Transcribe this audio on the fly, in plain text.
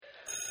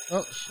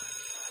Oh,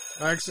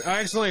 I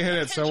accidentally hit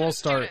it, so we'll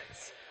start.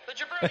 Students,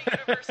 the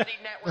Jabroni University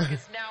Network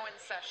is now in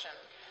session.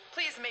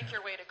 Please make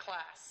your way to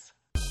class.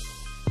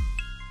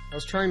 I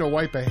was trying to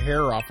wipe a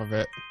hair off of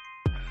it.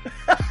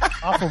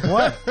 Off of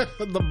what?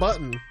 The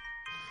button.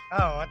 Oh,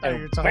 I thought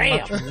you were talking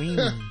about your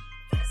ween.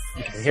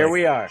 Here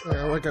we are.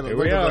 Yeah, look at it. Here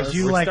Look we at are. this.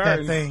 You We're like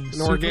starting. that thing An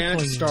super organic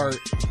clean. start.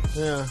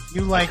 Yeah.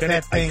 You like couldn't-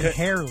 that thing I could-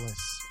 hairless.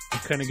 I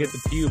couldn't get the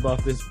pube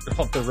off the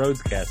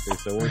Roadcaster,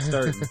 so we're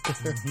starting.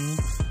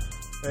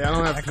 Mm-hmm. Hey, I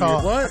don't have I to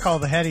call what? I call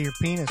the head of your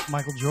penis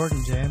Michael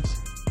Jordan, James,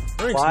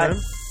 Thanks, Why? man.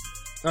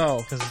 Oh.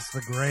 because it's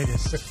the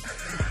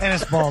greatest, and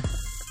it's bald,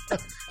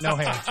 no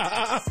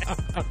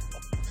hair.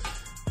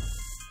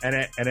 and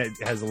it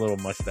has a little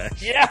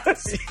mustache.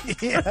 Yes.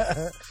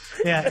 Yeah,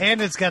 yeah,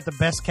 and it's got the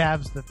best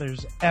calves that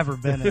there's ever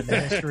been in the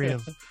history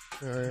of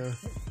Yeah.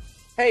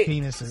 Hey,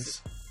 penises.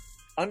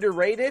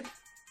 underrated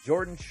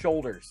Jordan's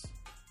shoulders.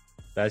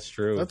 That's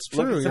true. That's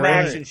Look true. at some You're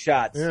action right.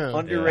 shots. Yeah.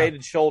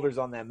 Underrated shoulders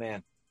on that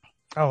man.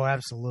 Oh,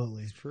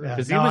 absolutely. true. Yeah.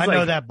 'Cause he No, was I know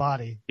like- that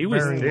body. he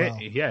was very thin.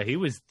 well. Yeah, he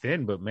was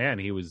thin, but man,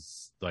 he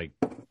was like,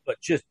 But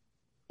just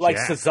like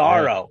Jacked,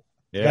 Cesaro.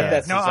 yeah. Got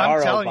that No, I'm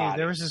Cesaro telling you, body.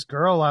 there was this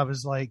girl I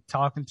was like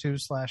talking to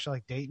 /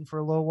 like dating for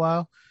a little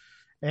while,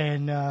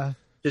 and Does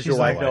she's your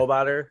wife like- know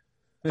about her?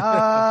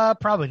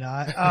 probably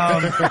not.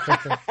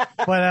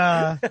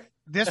 But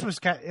this was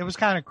it was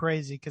kind of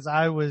crazy because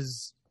I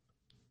was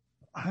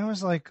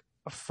like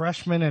a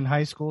freshman in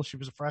high school. She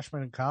was a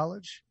freshman in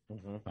college.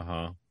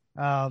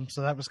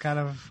 So that was kind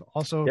of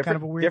also kind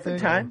of a weird different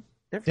thing. time.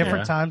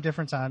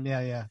 Different time.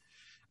 Yeah.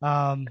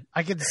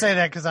 I get to say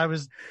that because I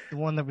was the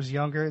one that was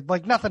younger.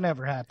 Like nothing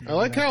ever happened. I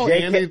like how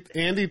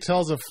Andy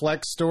tells a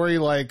flex story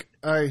like,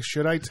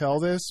 should I tell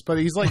this? But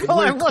he's like, No,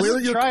 I you're wasn't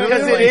clearly, you're trying clearly,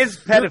 to. Because it is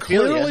you're pedophilia,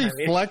 clearly I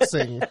mean.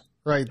 flexing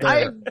right I,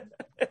 there.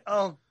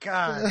 oh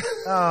God.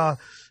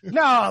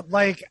 No,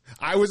 like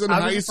I was in I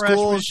was high a school.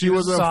 freshman, She she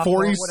was was a a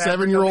sophomore, 47-year-old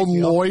whatever, no big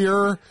deal.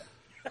 lawyer.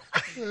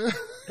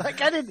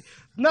 like I didn't.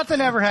 Nothing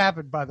ever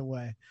happened, by the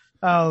way.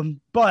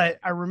 But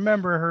I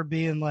remember her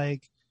being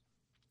like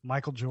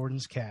Michael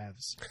Jordan's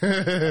calves,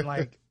 and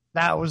like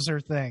that was her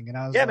thing. And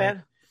I was Yeah, like,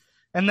 man.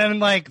 And then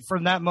like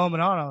from that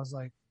moment on, I was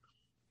like,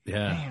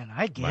 Yeah. man,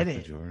 I get Michael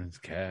it. Jordan's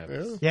calves.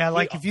 Yeah. Yeah,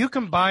 like if you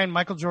combine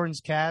Michael Jordan's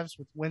calves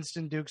with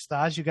Winston Duke's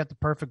thighs, you got the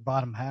perfect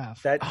bottom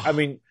half. That I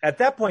mean, at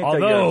that point, though,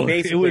 Although, you're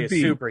basically it would a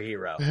be-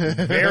 superhero.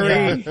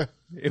 Very,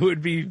 it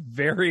would be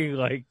very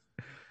like,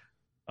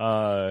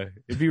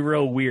 it'd be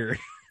real weird.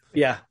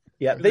 Yeah.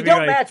 They It'd be don't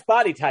like- match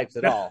body types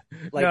at all.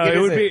 Like no, it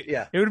would isn't- be,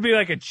 Yeah. it would be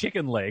like a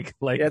chicken leg.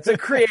 Like, Yeah, it's a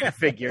creative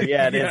figure.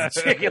 Yeah, it is Yeah. a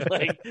chicken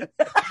leg.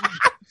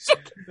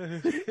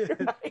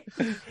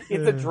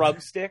 It's a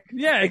drumstick.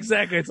 yeah,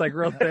 exactly. It's like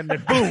real thin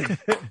and boom.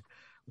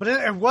 But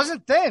it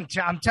wasn't thin.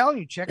 I'm telling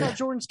you, check out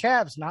Jordan's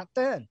calves, not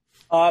thin.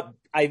 Then Got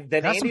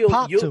Andy, some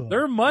pop to you them.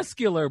 They're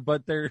muscular,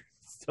 but they're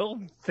still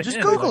thin. Just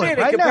Google it in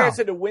right now.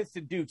 comparison to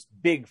Winston Duke's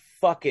big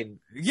fucking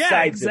Yeah,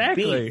 sides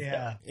exactly. of beef.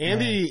 Yeah,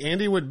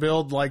 Andy would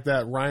build like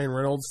that Ryan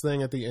Reynolds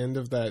thing at the end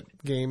of that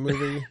game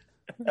movie,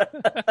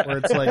 where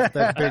it's like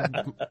that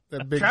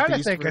big. Trying to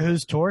beast think of for-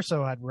 whose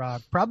torso I'd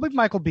rock. Probably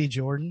Michael B.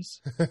 Jordan's.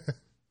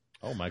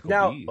 Oh, Michael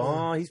Now,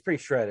 B. he's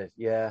pretty shredded.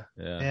 Yeah,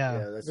 Yeah.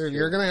 Yeah. that's Dude, true.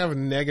 you're gonna have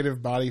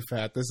negative body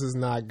fat. This is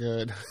not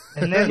good.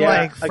 And then, Yeah,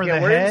 like, for again,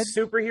 the we're head, in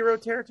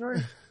superhero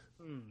territory.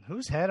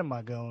 whose head am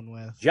I going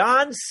with?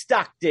 John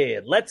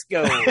Stockton, let's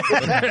go.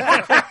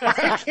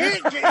 I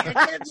can't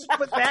just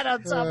put that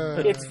on top of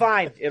it. It's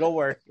fine. It'll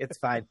work. It's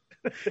fine.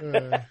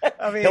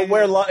 I mean, He'll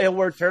wear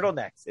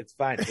turtlenecks. It's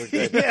fine. We're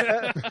good.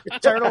 yeah,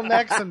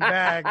 turtlenecks and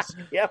bags.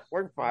 Yeah,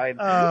 we're fine.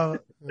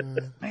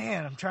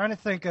 Man, I'm trying to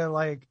think of,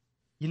 like,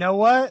 you know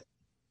what?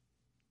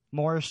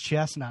 Morris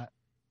Chestnut.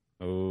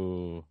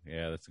 Oh,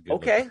 yeah, that's a good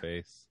Okay. looking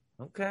face.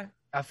 Okay.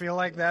 I feel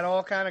like that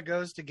all kind of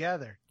goes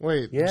together.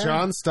 Wait, Yeah.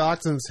 John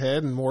Stockton's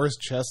head and Morris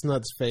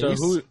Chestnut's face.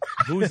 So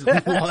who's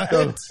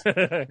What?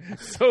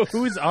 so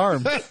whose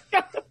arm?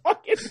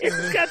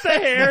 He's got the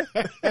hair.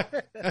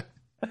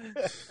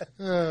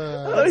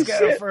 Let's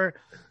go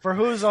for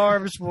whose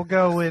arms we'll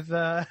go with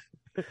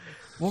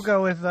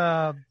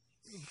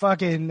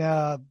fucking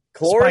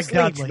Cloris Spike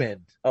Dudley. Leachman.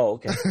 Oh,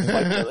 okay.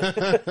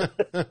 Spike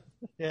Dudley.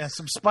 Yeah,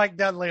 some Spike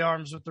Dudley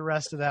arms with the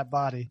rest of that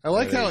body. I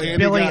like how Andy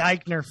Billy got,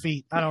 Eichner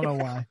feet. I don't know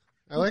why.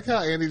 I like how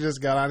Andy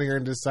just got on here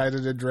and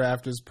decided to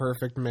draft his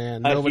perfect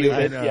man. A Nobody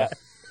human, would.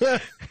 yeah.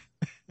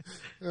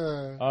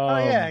 Oh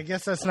yeah, I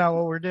guess that's not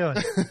what we're doing.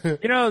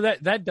 You know,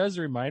 that does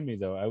remind me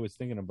though. I was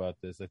thinking about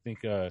this. I think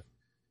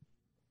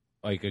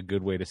like a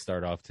good way to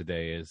start off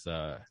today is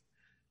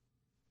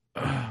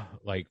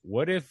like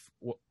what if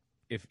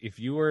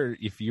you were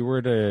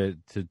to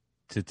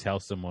tell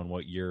someone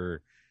what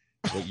your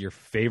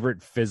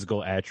favorite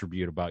physical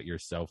attribute about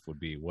yourself would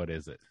be, what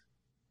is it?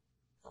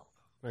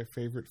 My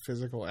favorite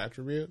physical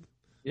attribute?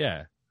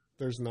 Yeah.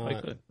 There's not.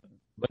 Like,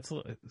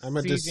 I'm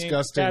a see, James,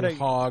 disgusting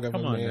hog of a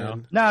come on now.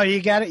 man. No,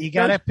 you got it. You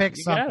got to pick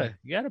something.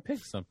 You gotta pick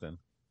something.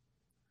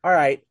 All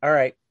right.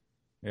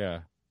 Yeah.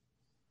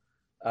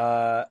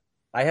 I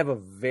have a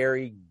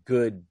very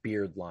good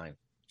beard line.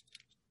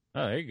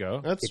 Oh, there you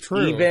go. That's It's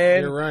true.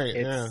 even. You're right.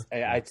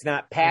 It's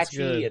not That's patchy.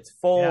 good. It's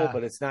full, Yeah.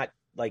 but it's not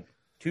like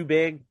too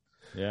big.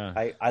 Yeah.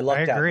 I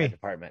lucked out in agree. that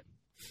department.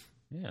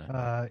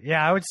 Yeah.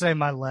 Yeah, I would say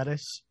my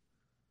lettuce.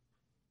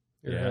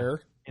 Your Yeah.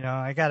 hair. You know,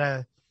 I got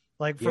a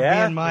like for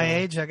Yeah. being my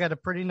age, I got a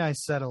pretty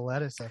nice set of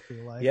lettuce. I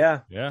feel like. Yeah.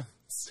 Yeah.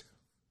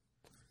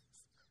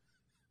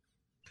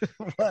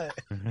 What?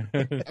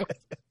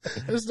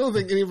 I just don't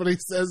think anybody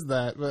says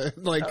that, but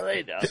like, Oh,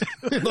 they know.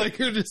 like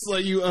you're just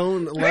like you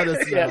own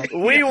lettuce now. Yeah,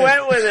 we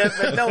went with it,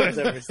 but no one's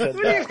ever said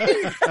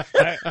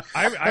that.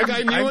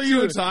 I knew what you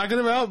were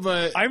talking about,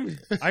 but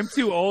I'm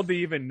too old to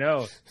even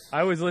know.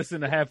 I was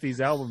listening to half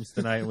these albums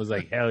tonight and was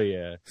like, hell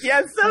yeah.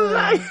 Yeah, so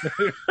nice.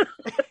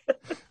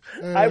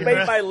 I made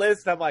uh, my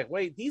list. I'm like,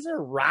 wait, these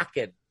are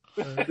rocking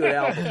good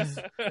albums.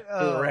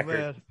 Oh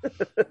record. man!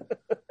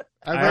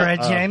 I All right,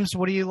 think, James,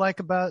 what do you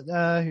like about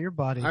your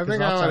body? I 'Cause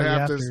think I'll I would tell you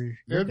have to. after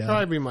you're It'd done.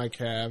 probably be my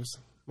calves,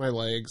 my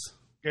legs.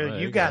 Good, There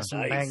you you got go. some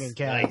Nice, banging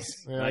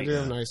calves. nice. Yeah, I do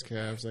have nice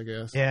calves, I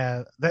guess.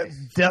 Yeah,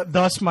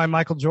 thus my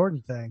Michael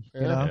Jordan thing.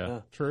 You Yeah. know, Yeah.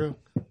 True.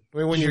 I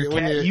mean, when Your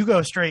you you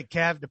go straight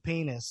calf to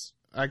penis.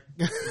 I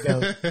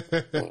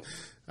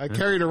I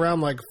carried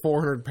around like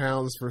 400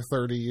 pounds for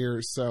 30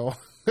 years, so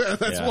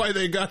that's Yeah. why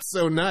they got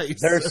so nice.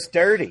 They're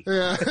sturdy.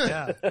 yeah,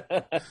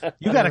 Yeah,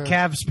 you got a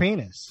calf's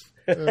penis.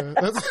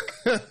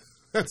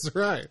 that's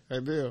right. I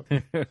do.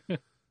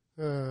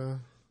 I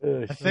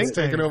think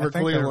taking they- over I think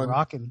they're Cleveland.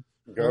 rocking.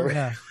 Go-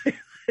 Yeah.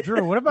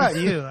 Drew, what about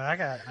you? I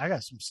got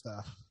some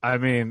stuff. I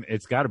mean,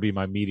 it's got to be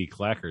my meaty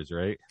clackers,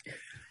 right?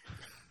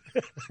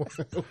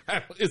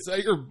 Is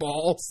that your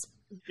balls?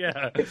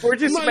 Yeah. If we're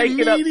just My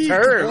making up meaty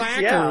terms,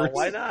 clackers. yeah,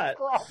 why not?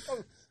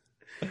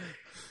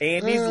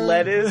 Andy's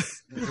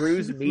lettuce,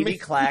 Drew's meaty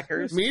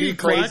clackers, Meaty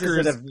two phrases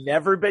clackers. that have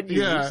never been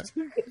used.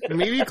 Yeah,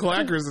 meaty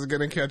clackers is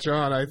gonna catch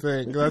on. I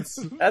think that's.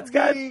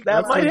 That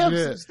That's might have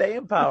legit. some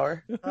staying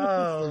power.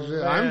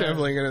 Oh, I'm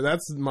definitely gonna.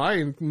 That's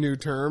my new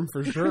term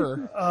for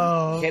sure.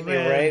 Oh, Hit me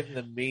man. right in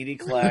the meaty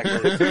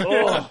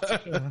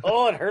clackers.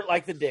 Oh, it hurt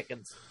like the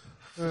Dickens.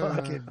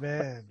 Fucking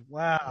man!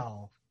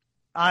 Wow,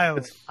 I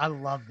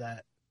love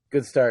that,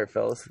 Good start,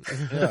 fellas.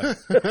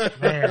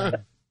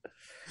 man.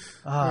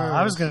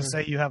 I was gonna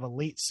say you have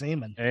elite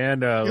semen.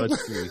 And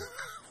let's see.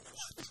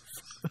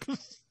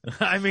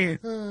 I mean,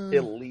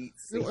 Elite.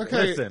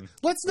 Okay, listen.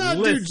 let's not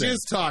Listen. do Jizz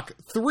Talk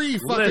 3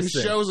 fucking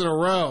Listen. shows in a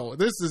row.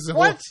 This is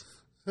What?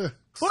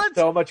 What?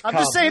 So much. I'm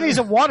just saying he's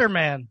a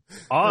waterman.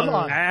 All, Come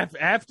on.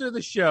 after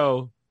the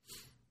show,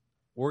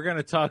 we're going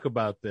to talk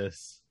about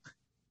this.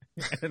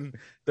 And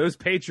those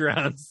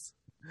Patreons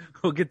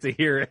will get to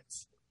hear it.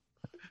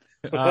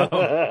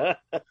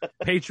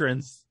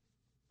 Patrons,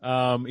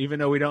 even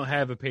though we don't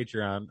have a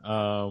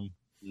Patreon.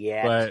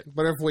 Yeah.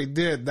 But if we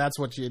did, that's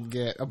what you'd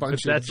get. A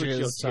bunch of That's what Jizz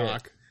you'll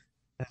Talk.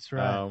 That's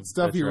right.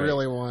 Stuff that's you right.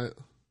 really want.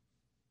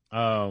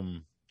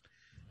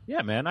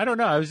 Yeah, man. I don't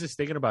know. I was just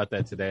thinking about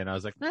that today, and I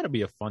was like, that'll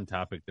be a fun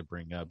topic to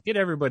bring up. Get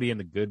everybody in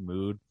a good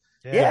mood.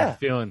 Yeah.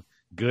 Feeling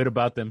good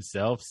about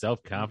themselves,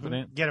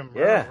 self-confident. Get him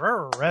Yeah.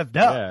 revved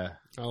up. Yeah.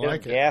 I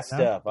like it. gassed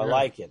Yeah. up. I Yeah.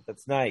 like it.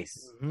 That's nice.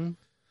 Mhm.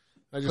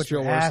 I just Put feel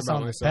your worse ass about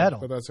on the myself, pedal.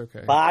 but that's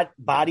okay.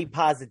 Body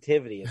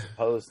positivity as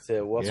opposed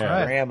to what Yeah. my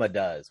Right. grandma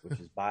does, which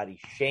is body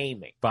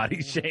shaming. Body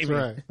That's shaming.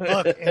 right.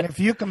 Look, and if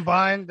you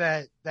combine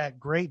that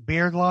great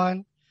beard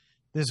line,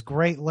 this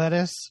great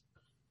lettuce,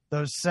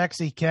 those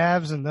sexy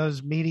calves, and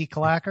those meaty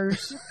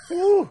clackers,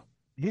 Woo.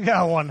 you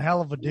got one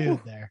hell of a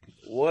dude there.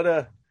 What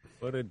a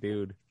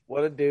Dude.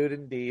 dude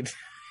indeed.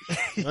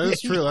 That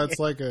is true. That's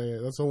like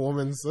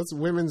that's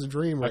women's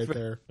dream right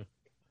there.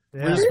 We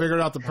Yeah. just figured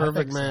out the I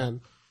perfect think so.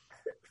 man.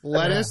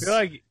 Lettuce.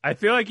 I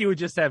feel like you would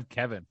just have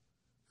Kevin.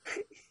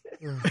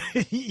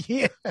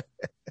 Yeah.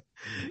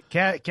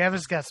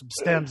 Kevin's got some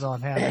stems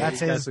on him. That's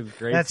He's got his. some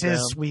great That's his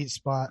stems. sweet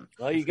spot.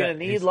 Well, you're gonna got-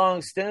 need he's-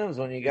 long stems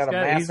when you got a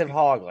he's got- massive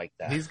hog like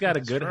that. He's got a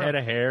That's good true. head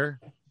of hair,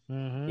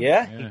 Mhm.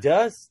 Yeah, Yeah. he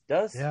does.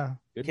 Yeah.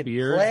 good Can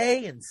beard.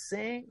 play and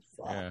sing.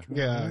 Fuck.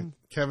 Yeah. Yeah,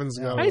 Kevin's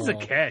got it Guy's a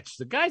all. catch.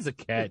 The guy's a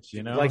catch,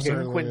 you know? Like a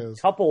certainly is.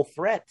 quintuple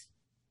threat.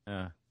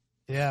 Yeah.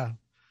 Yeah.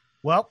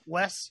 Well,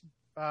 Wes,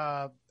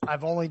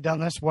 I've only done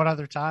this one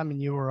other time,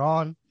 and you were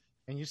on,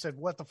 and you said,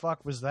 "What the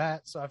fuck was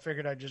that?" So I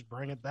figured I'd just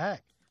bring it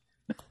back.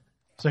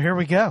 So here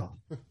we go.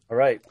 All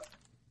right.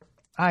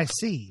 I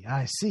see.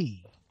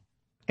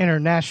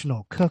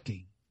 International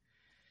cooking.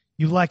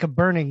 You like a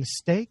burning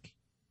steak?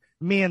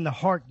 Me in the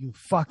heart, you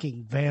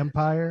fucking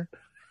vampire.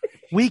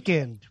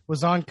 Weekend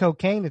was on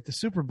cocaine at the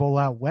Super Bowl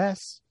out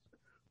west.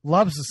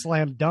 Loves the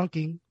slam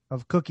dunking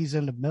of cookies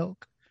into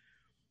milk.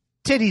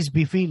 Titties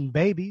be feeding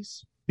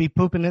babies. Be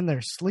pooping in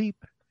their sleep.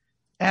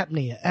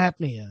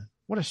 Apnea.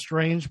 What a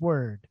strange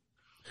word.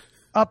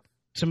 Up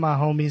to my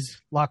homies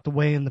locked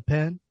away in the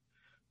pen.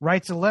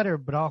 Writes a letter,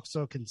 but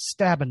also can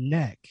stab a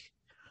neck.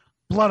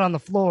 Blood on the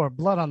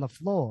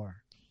floor.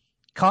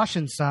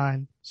 Caution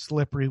sign,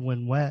 slippery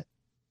when wet.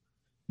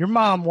 Your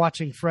mom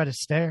watching Fred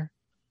Astaire.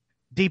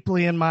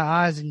 Deeply in my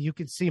eyes, and you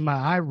can see my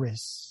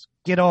iris.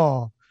 Get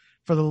all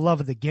for the love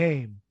of the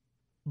game.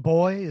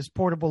 Boy is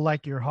portable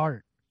like your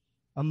heart.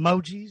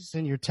 Emojis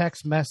in your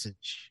text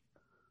message.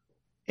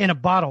 in a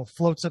bottle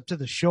floats up to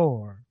the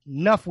shore.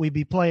 Enough we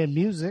be playing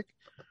music.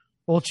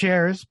 Old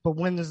chairs, but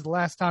when is the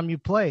last time you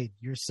played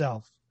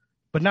yourself?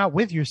 But not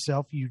with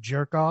yourself, you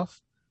jerk off.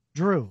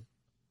 Drew,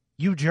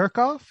 you jerk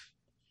off?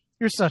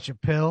 You're such a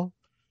pill.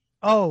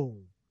 Oh,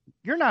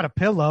 you're not a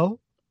pillow.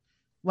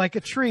 Like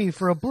a tree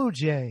for a blue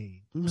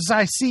jay. As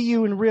I see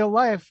you in real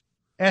life,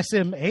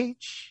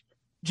 SMH,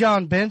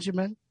 John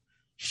Benjamin,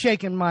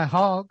 shaking my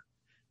hog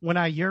when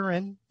I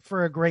urine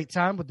for a great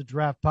time with the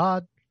draft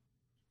pod.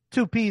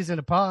 2 peas in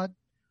a pod.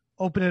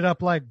 Open it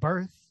up like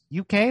birth.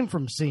 You came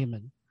from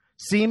semen.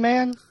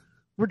 Seaman,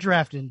 we're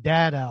drafting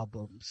dad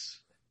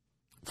albums.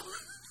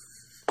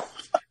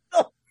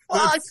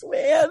 Fuck,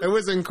 man. It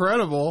was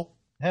incredible.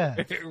 Yeah.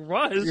 It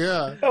was.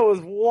 Yeah. That was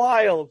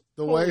wild.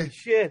 The Holy way-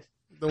 shit.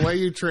 The way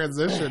you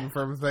transitioned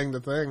from thing to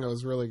thing, it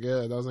was really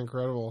good. That was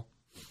incredible.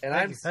 And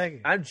Thank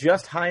you. I'm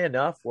just high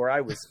enough where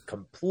I was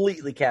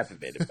completely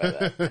captivated by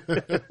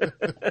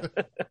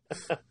that.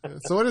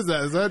 So what is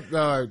that? Is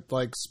that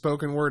like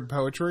spoken word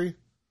poetry?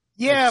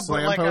 Yeah, Like but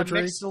slam like poetry?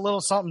 I mixed a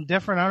little something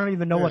different. I don't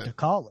even know what Yeah. to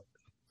call it.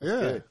 Yeah,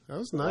 good. that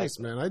was nice,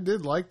 man. I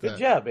did like Good that.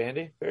 job,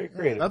 Andy. Very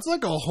creative. That's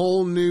like a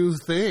whole new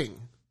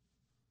thing.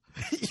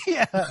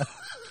 Yeah.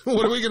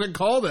 What are we going to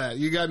call that?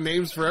 You got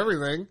names for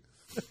everything.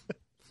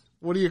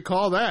 What do you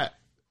call that?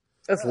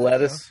 That's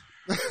lettuce.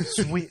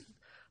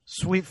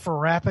 Sweet for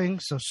rapping,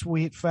 so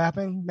sweet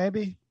fapping,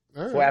 maybe?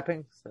 All right.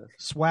 Swapping.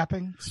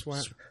 Swapping?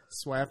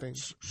 Swapping.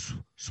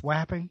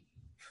 Swapping?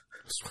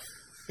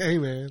 Hey,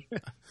 man.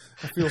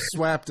 I feel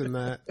swapped in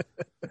that.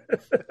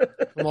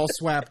 I'm all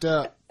swapped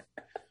up.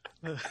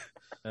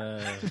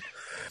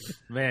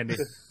 Man,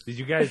 did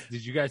you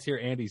guys hear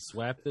Andy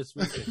swap this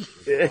week?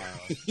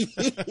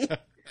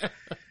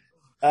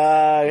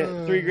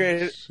 Wow. Three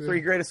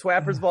greatest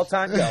swappers of all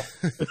time. Go.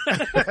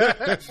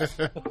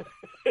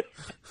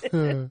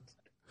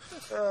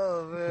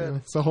 Oh, man.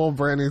 It's a whole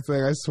brand new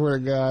thing. I swear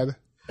to God.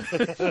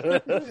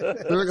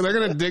 They're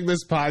gonna dig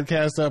this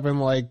podcast up in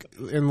like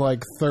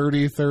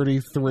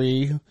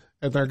 33,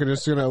 and they're gonna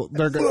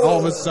all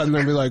of a sudden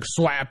they'll be like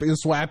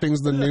swapping's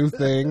the new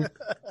thing.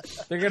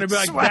 They're gonna be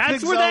like,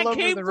 Swapping's that's where all that over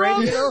came the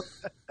from. radio.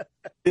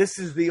 This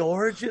is the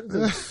origins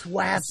of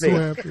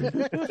swapping.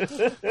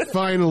 Swapping.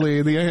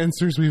 Finally, the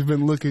answers we've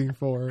been looking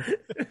for.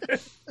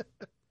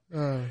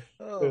 Oh,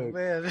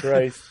 man.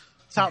 Christ.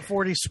 Top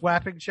 40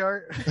 swapping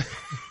chart.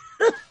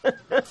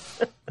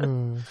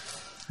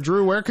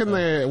 Drew, where can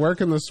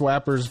the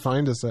swappers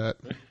find us at?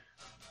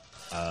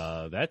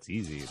 That's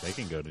easy. They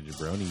can go to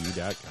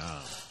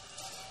jabroniu.com.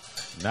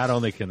 Not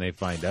only can they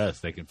find us,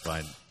 they can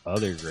find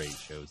other great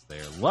shows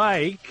there,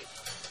 like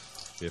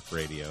Biff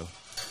Radio,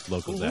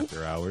 Locals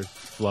After Hours,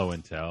 Flow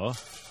and Tell,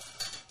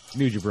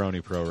 New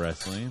Jabroni Pro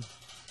Wrestling,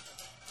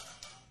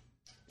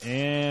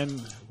 and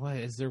what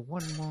is there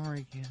one more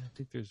again? I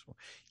think there's one.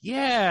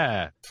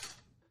 Yeah.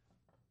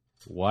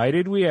 Why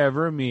Did We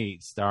Ever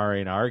Meet?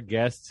 Starring our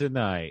guest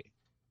tonight,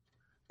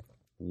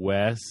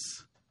 Wes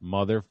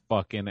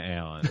motherfucking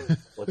Allen.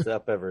 What's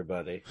up,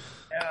 everybody?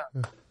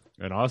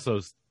 And also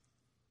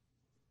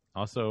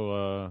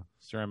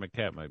Ceramic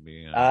Cat might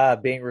be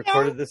Being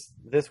recorded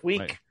this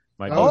week.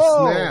 might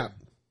Oh, snap.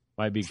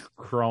 might be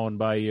crawling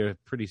by you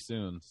pretty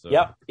soon. So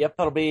Yep.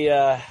 It'll be.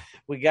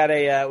 We got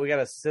a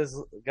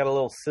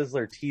little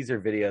Sizzler teaser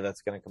video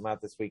that's going to come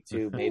out this week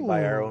too, made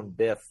by our own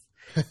Biff.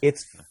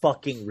 It's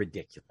fucking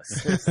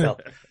ridiculous. So,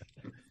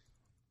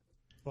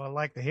 Well, I'd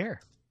like to hear.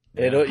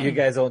 you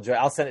guys will enjoy.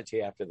 I'll send it to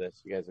you after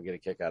this. You guys will get a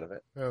kick out of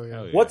it. Oh yeah.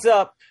 Hell yeah. What's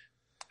up?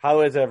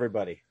 How is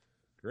everybody?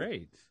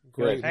 Great.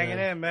 Great. Hanging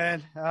man. in,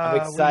 man. I'm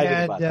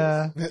excited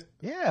about this.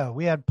 Yeah,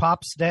 we had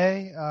Pop's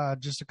Day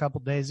just a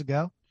couple days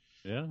ago.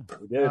 Yeah.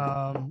 We did.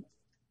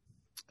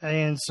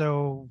 And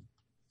so,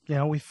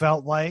 we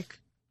felt like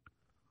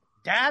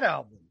dad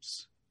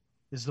albums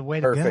is the way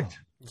to Perfect. go.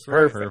 That's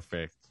right.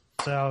 Perfect.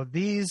 So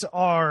these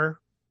are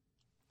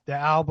the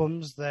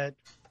albums that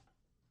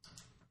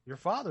your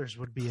fathers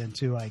would be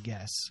into, I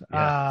guess.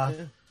 Yeah.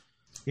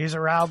 These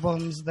are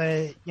albums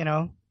that,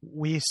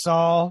 we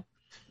saw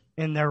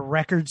in their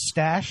record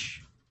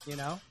stash,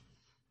 Yeah.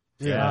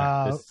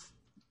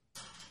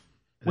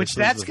 which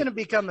that's going to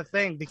become a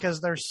thing because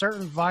there's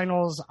certain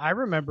vinyls I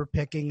remember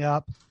picking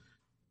up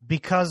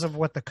because of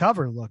what the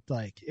cover looked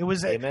like. It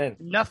was Amen.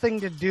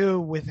 nothing to do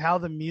with how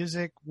the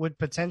music would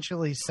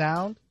potentially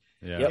sound.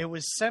 Yeah. It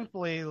was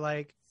simply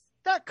like,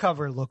 that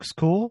cover looks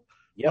cool.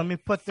 Yep. Let me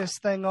put this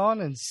thing on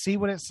and see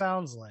what it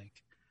sounds like.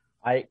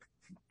 I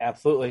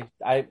absolutely.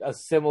 A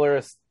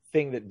similar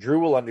thing that Drew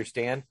will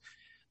understand.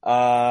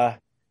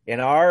 In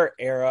our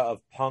era of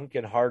punk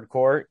and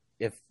hardcore,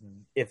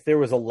 if there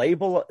was a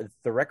label, if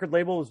the record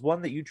label was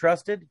one that you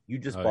trusted, you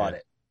just bought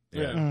it.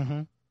 Yeah.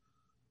 Mm-hmm.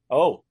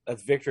 Oh,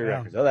 that's Victory Yeah.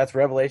 Records. Oh, that's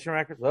Revelation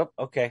Records. Oh,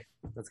 okay.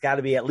 That's got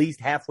to be at least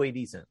halfway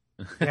decent.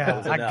 Yeah,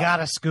 was I enough.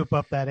 gotta scoop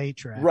up that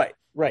 8-track.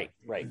 Right.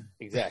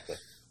 Exactly.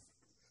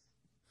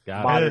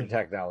 Got Modern it.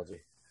 technology.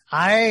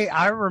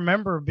 I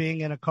remember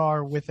being in a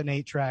car with an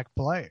 8-track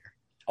player.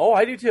 Oh,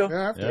 I do too.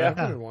 Yeah, Yeah. I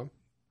put in one.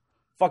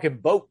 Fucking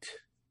boat.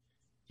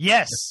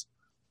 Yes.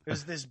 It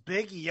was this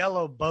big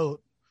yellow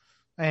boat.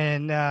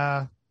 And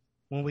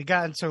when we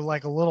got into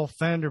like a little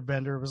fender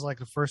bender. It was like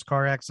the first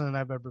car accident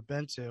I've ever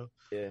been to.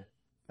 Yeah.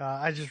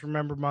 I just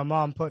remember my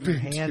mom putting her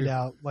hand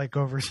out like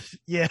over.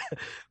 Yeah,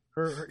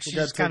 she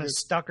just kind of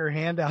stuck her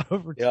hand out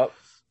over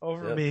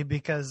me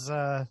because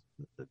the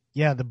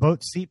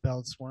boat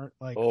seatbelts weren't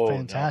like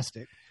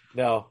fantastic.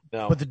 No.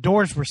 But the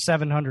doors were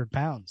 700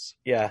 pounds.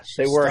 Yeah,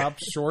 She they were.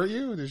 stopped short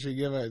you? Did she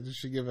give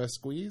a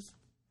squeeze?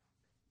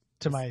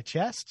 To my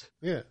chest?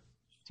 Yeah.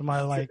 To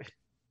my like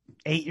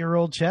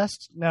 8-year-old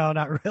chest? No,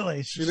 not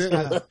really. She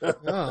didn't.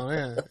 Oh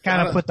man.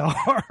 Kind of put the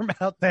arm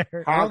out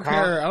there. I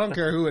don't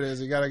care who it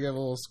is. You got to give a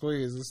little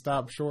squeeze and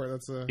stop short.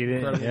 That's a. She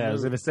didn't. Yeah, I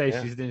was gonna say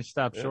Yeah. she didn't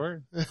stop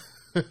short.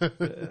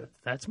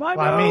 That's my.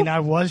 Well, I mean, I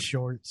was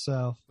short,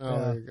 so. Oh,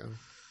 there you go.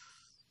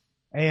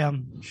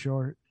 Am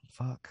short.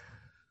 Fuck.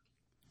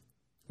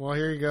 Well,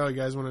 here you go. You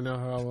guys want to know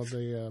how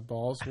the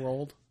balls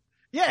rolled?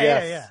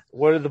 Yeah.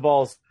 What did the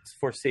balls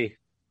foresee?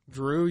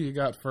 Drew, you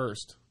got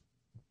first.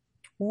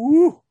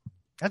 Woo!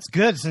 That's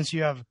good since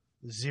you have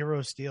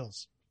 0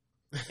 steals.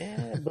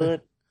 Yeah,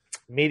 but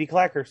meaty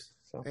clackers.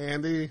 So.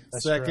 Andy,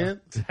 That's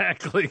second.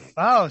 Exactly.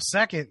 Oh,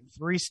 second,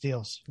 3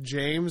 steals.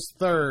 James,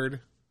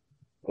 third.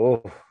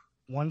 Oh,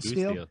 1 Two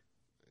steal? steal.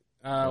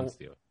 Uh, One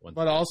steal. One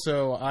but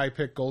also, I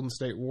picked Golden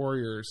State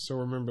Warriors, so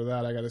remember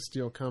that. I got a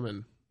steal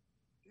coming.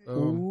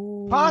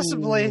 Boom.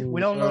 Possibly. We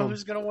don't know Boom.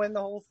 who's going to win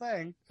the whole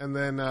thing. And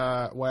then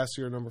Wes,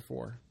 you're number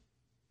 4.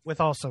 With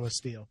also a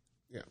steal.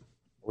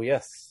 well,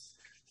 yes.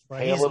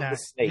 Right, Hail he's of not- the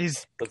snake.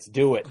 he's- Let's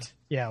do it.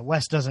 Yeah,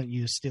 Wes doesn't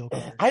use steal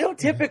cards. I don't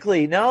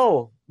typically.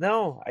 No,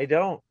 I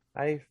don't.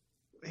 He's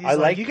I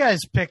like- you guys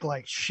pick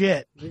like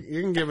shit.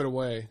 You can give it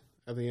away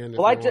at the end.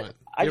 Well, if you want.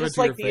 I Give it just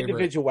to your like the favorite.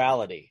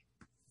 individuality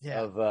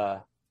Yeah.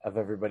 of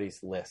everybody's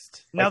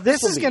list. Now Like,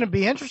 this will is be- going to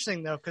be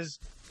interesting though, because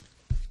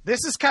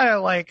this is kind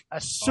of like a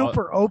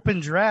super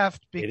open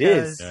draft. It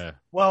Because, is. Yeah.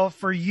 well,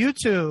 for you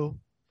two,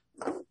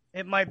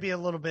 it might be a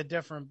little bit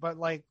different, but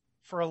like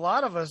for a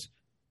lot of us,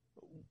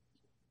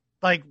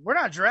 like we're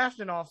not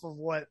drafting off of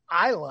what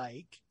I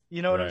like.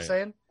 You know what I'm Right.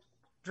 saying?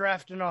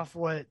 Drafting off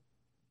what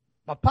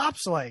my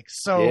pops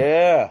likes. So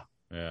Yeah.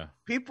 Yeah.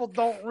 people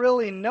don't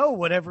really know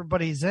what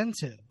everybody's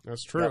into.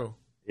 That's true.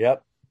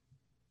 Yep.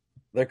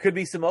 There could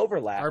be some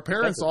overlap. Our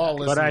parents because of all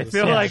that. listen. But I to the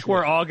feel same like shit.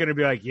 we're all gonna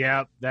be like,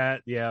 yep,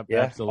 Yeah.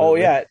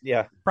 absolutely. Oh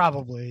yeah.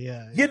 Probably,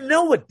 yeah. You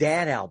know a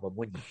dad album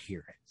when you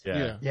hear it.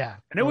 yeah. Yeah.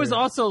 And it was Oh,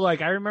 yeah. also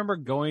like I remember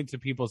going to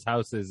people's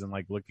houses and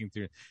like looking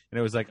through, and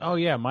it was like, oh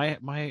yeah, my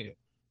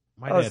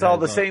Oh, it's dad all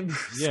has the same, Yeah,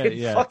 same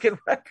yeah. fucking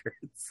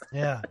records.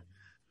 Yeah.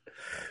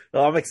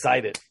 Oh, I'm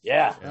excited.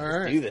 Yeah. All Let's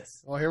right. do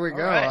this. Well, here we All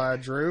go. right.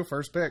 Drew,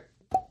 first pick.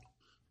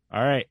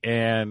 All right,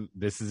 and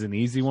this is an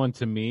easy one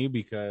to me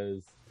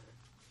because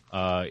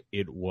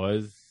it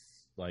was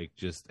like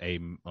just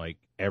like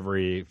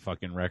every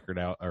fucking record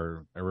out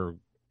or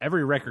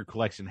every record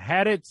collection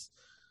had it.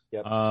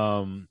 Yep.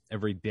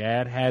 Every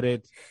dad had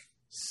it.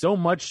 So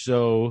much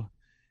so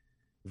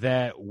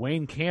that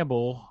Wayne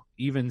Campbell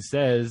even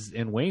says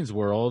in Wayne's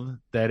World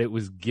that it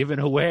was given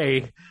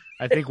away,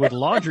 I think, with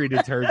laundry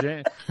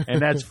detergent, and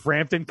that's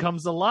Frampton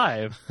Comes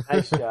Alive.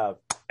 Nice job.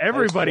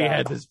 Everybody Nice job.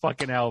 had this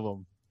fucking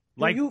album.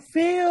 Like do you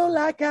feel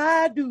like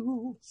I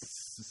do?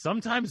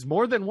 sometimes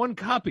more than one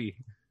copy.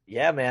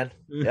 Yeah, man.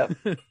 Yep.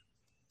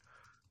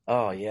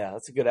 Oh yeah,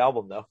 that's a good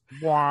album though.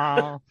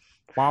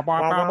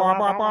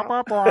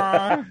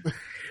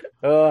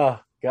 Oh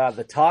god,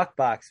 the talk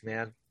box,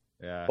 man.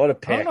 Yeah. What a I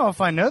pick. don't know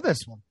if I know this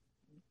one.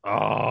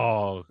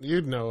 Oh,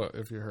 You'd know it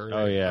if you heard it.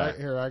 Oh, yeah.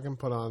 Here, I can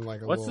put on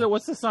like a what's little...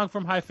 the song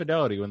from High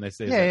Fidelity when they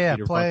say Yeah, that yeah,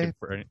 Peter play.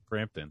 fucking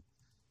Frampton?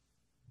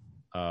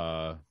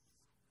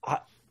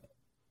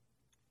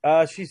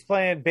 She's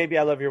playing "Baby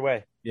I Love Your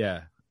Way."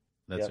 Yeah,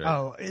 that's Yep. right.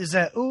 Oh, is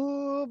that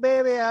ooh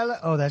baby?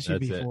 That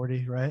should That's be it.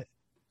 40, right?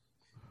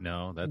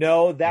 No, that's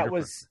No, that Peter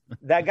was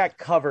that got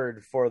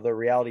covered for the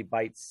Reality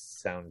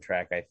Bites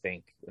soundtrack, I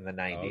think, in the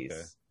 90s.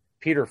 okay.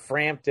 Peter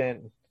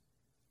Frampton,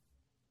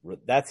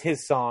 that's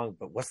his song,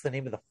 but what's the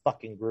name of the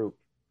fucking group?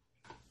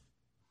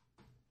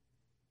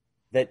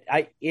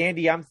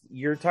 Andy,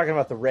 you're talking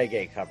about the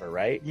reggae cover,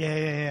 right?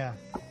 Yeah.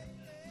 What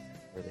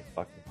are they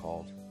fucking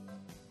called?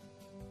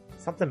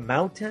 Something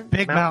Mountain?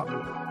 Big Mountain.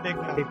 Big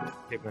Big, Mountain.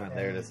 Big Mountain,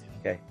 there it is.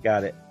 Okay,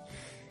 got it.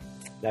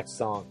 Next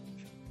song.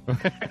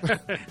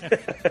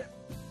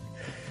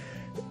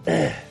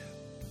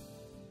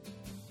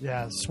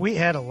 Yeah, sweet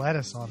head of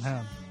lettuce on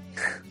him.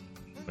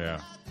 yeah.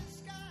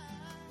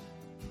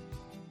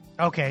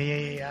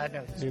 Okay, yeah, I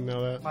know. You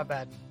know that? My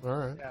bad. All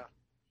right.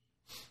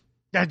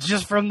 That's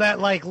just from that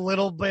like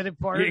little bit of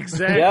part.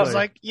 Exactly. I was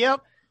like,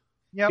 yep.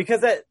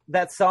 Because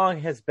that song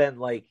has been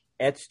like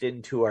etched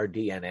into our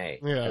DNA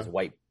Yeah. as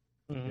white.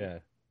 Mhm. Yeah.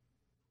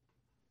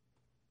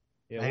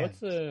 Yeah. Man. What's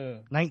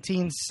the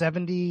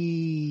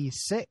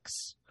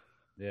 1976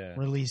 yeah?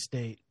 release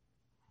date.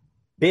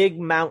 Big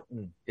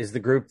Mountain is the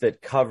group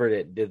that covered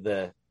it, did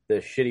the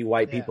shitty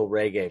white Yeah. people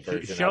reggae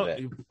version of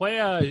it.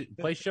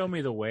 Play Show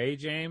Me the Way,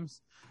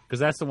 James,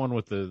 because that's the one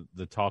with the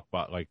talk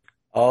bot. Like,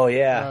 Oh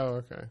yeah.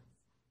 Oh, okay.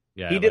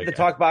 yeah, He did like, the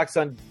talk box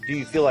on Do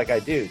You Feel Like I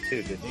Do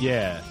too, didn't he?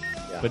 Yeah.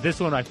 Yeah. But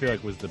this one I feel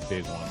like was the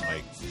big one.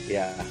 Like,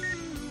 Yeah.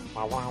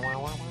 Wah, wah, wah,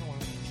 wah, wah,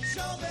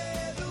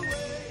 wah.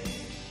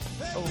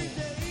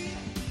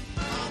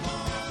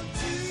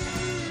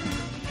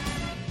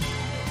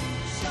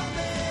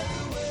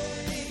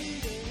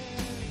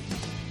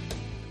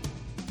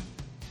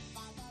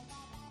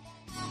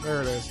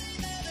 There it is.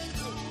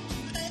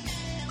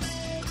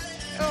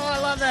 Oh, I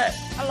love that.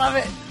 I love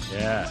it.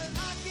 Yeah.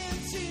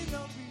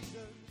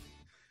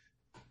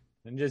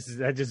 And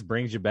that just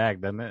brings you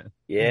back, doesn't it?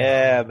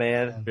 Yeah,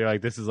 man. I feel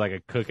like this is like a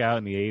cookout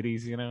in the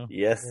 80s, you know?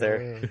 Yes,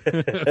 sir.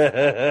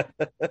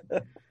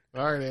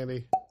 All right,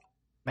 Andy.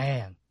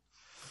 Man.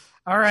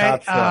 All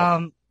right. Top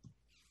stuff.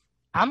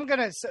 I'm going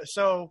to,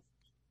 so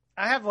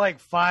I have like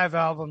 5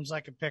 albums I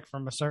could pick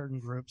from a certain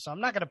group, so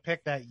I'm not going to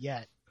pick that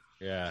yet.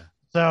 Yeah.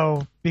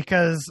 So,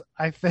 because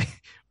I think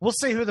we'll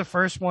see who the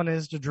first one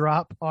is to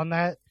drop on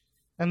that,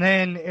 and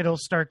then it'll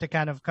start to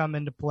kind of come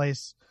into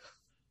place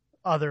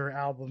other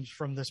albums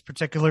from this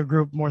particular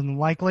group more than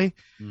likely.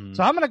 Mm.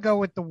 So I'm going to go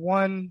with the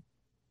one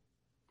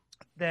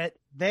that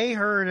they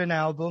heard an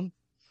album,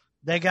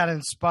 they got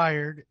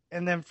inspired,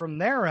 and then from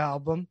their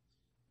album,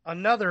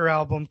 another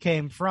album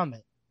came from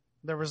it.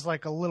 There was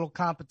like a little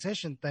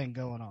competition thing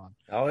going on.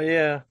 Oh,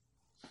 yeah.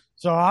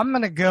 So I'm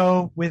going to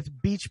go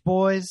with Beach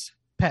Boys'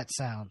 Pet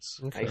Sounds.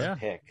 Okay. Nice Yeah.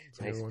 pick.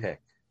 Nice good one.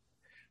 pick.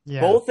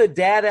 Yeah. Both a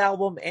dad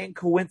album and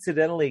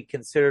coincidentally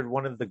considered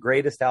one of the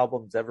greatest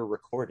albums ever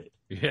recorded.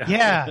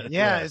 Yeah.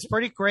 Yeah. It's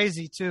pretty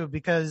crazy too,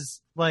 because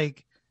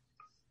like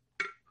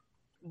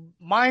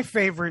my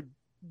favorite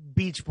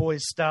Beach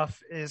Boys stuff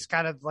is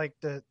kind of like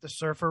the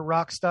surfer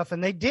rock stuff,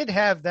 and they did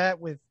have that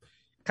with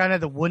kind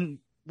of the wouldn't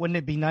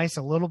it be nice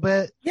a little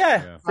bit.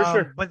 Yeah, Yeah. for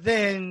sure. But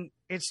then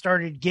it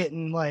started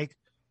getting like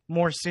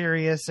more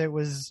serious. It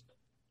was,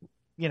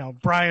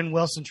 Brian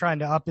Wilson trying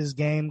to up his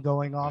game,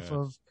 going off Yeah.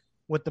 of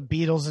what the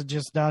Beatles had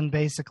just done,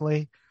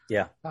 basically.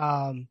 Yeah.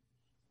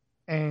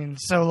 And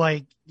so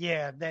like,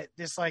 yeah, that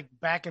this like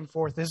back and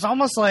forth is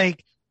almost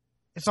like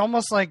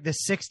the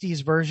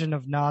 60s version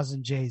of Nas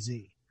and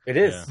Jay-Z. It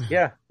is.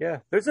 Yeah.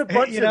 There's a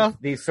bunch You know?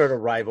 of these sort of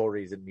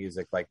rivalries in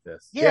music like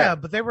this. Yeah,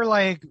 but they were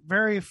like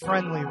very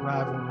friendly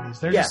rivalries.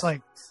 They're Yeah. just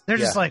like,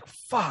 just like,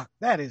 fuck,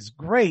 that is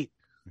great.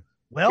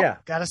 Well, Yeah.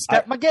 got to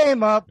step my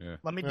game up. Yeah.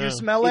 Let me Yeah. do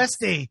some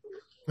LSD.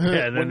 Yeah,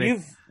 and then When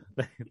you've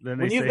then when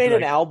they you've say, made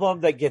like, an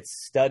album that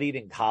gets studied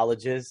in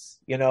colleges,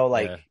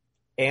 Yeah.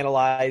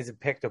 analyzed and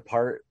picked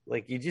apart,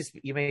 like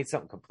you made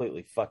something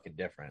completely fucking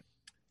different.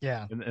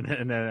 Yeah. and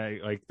then I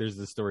like there's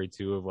the story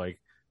too of like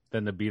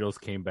then the Beatles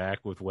came back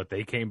with what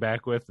they came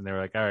back with, and they were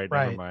like, all right,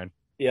 never Right. mind.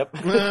 Yep.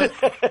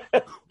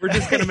 We're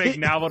just gonna make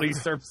novelty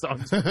surf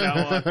songs from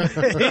now on.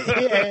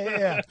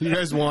 yeah. You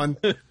guys won.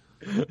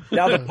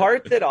 Now, the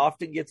part that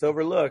often gets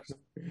overlooked,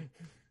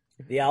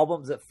 the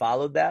albums that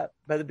followed that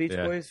by the Beach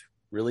Yeah. Boys,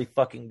 really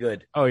fucking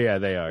good. Oh yeah,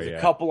 they are. There's Yeah.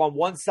 a couple on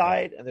one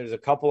side, and there's a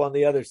couple on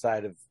the other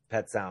side of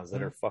Pet Sounds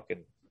that are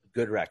fucking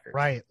good records.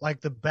 Right.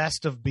 Like the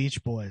best of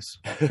Beach Boys.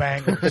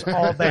 Bangers.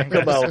 All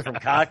bangers. Come on, from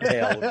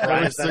Cocktail. with Every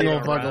Brian single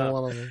Setzer fucking around.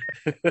 one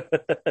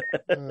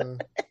of them.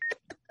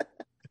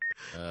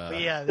 But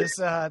yeah,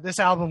 this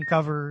album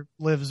cover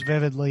lives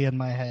vividly in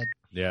my head.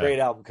 Yeah. Great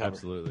album cover.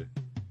 Absolutely.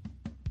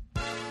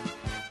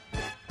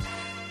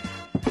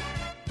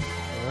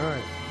 All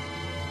right.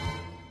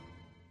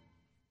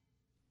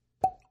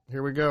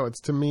 Here we go.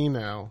 It's to me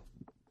now.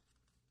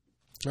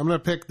 I'm going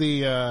to pick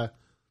the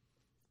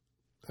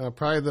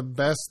probably the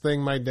best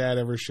thing my dad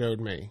ever showed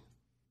me,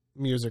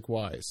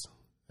 music-wise.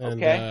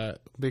 And Okay.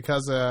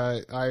 because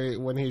I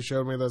when he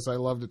showed me this, I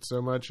loved it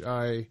so much.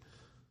 I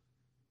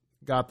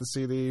got the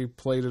CD,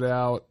 played it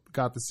out,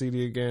 got the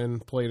CD again,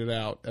 played it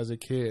out as a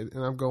kid.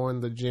 And I'm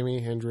going the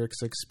Jimi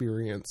Hendrix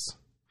Experience.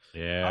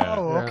 Yeah.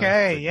 Oh, Yeah.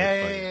 okay. It's a good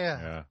Yeah.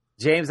 fight. Yeah.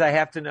 James, I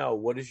have to know,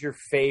 what is your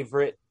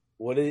favorite?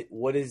 What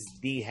is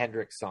the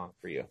Hendrix song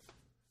for you?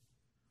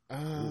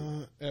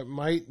 It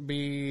might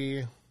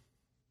be.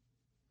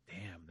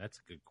 Damn, that's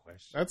a good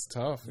question. That's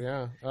tough.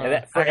 Yeah. And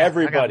that, for I got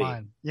everybody.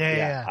 mine.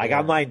 Yeah. I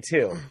got mine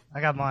too. I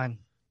got mine.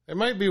 It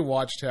might be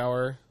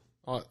Watchtower.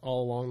 All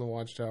along the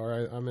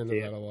Watchtower. I'm into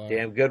that a lot.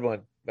 Damn good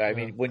one. But I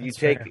mean, when you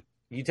That's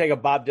take a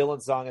Bob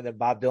Dylan song and then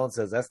Bob Dylan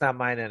says, "That's not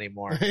mine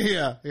anymore."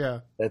 yeah.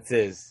 That's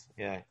his.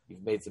 Yeah,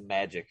 you've made some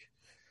magic.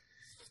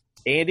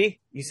 Andy,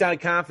 you sounded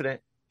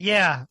confident.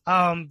 Yeah,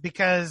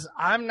 because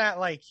I'm not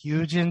like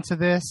huge into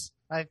this.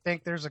 I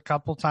think there's a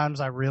couple times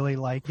I really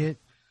like it.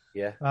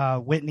 Yeah.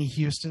 Whitney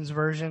Houston's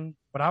version,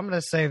 but I'm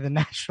gonna say the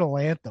national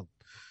anthem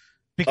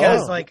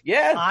because,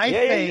 yeah,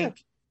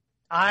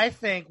 I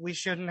think we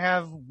shouldn't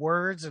have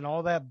words and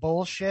all that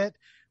bullshit.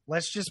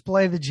 Let's just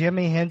play the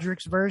Jimi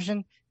Hendrix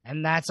version,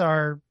 and that's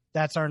our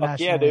Fuck national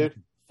yeah, dude.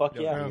 anthem. Fuck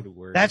Don't yeah. need a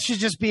word. That should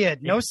just be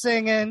it. No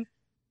singing,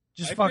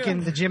 just I feel- fucking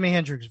the Jimi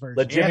Hendrix version.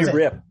 Let Jimmy That's it.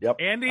 rip. Yep.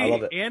 I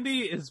love it.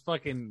 Andy is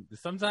fucking.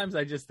 Sometimes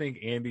I just think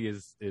Andy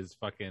is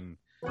fucking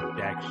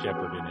Dak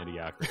Shepard in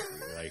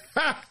Idiocracy.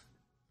 Like,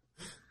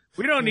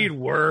 we don't need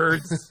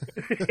words.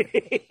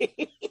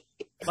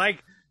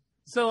 Like,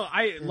 So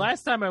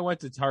last time I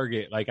went to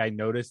Target, like I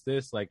noticed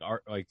this, like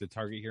the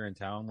Target here in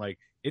town, like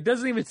it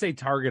doesn't even say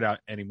Target out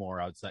anymore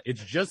outside.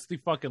 It's just the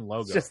fucking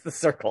logo. It's just the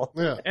circle.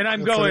 Yeah, And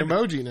I'm it's going, an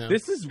emoji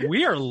now.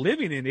 we are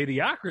living in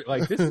idiocracy.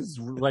 Like this is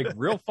like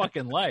real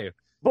fucking life.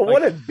 But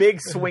what a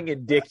big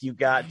swinging dick you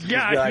got. To Yeah,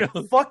 just be I like,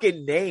 know.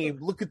 fucking name.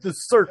 Look at the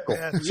circle.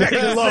 Check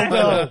the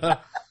logo.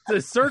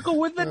 It's a circle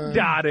with a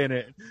dot in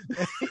it.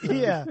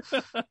 Yeah.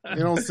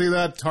 You don't see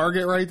that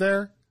Target right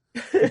there?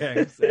 Yeah,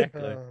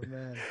 exactly. Oh,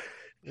 man.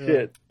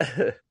 Shit.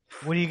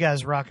 What are you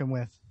guys rocking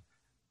with?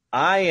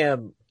 I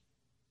am.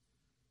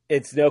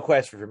 It's no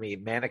question for me.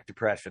 Manic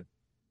depression.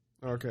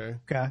 Okay.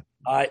 Okay.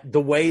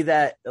 The way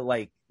that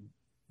like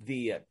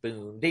the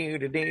boom,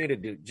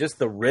 doo, just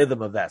the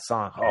rhythm of that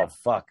song. Oh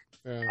fuck,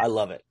 Yeah. I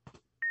love it.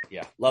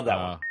 Yeah, love that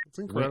one. It's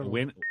incredible.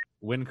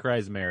 Wind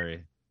Cries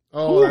Mary.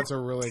 Oh, Woo. that's a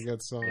really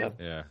good song. Yep.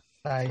 Yeah.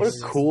 Nice. What a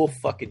cool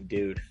fucking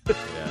dude.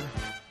 Yeah.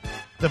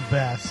 The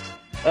best.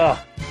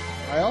 Oh,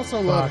 I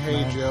also love Fuck,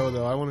 Hey man. Joe,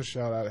 though. I want to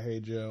shout out Hey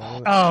Joe.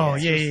 Oh,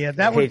 yeah.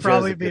 That Hey would Joe's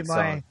probably a be good my.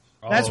 song.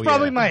 That's Oh,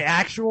 probably yeah. my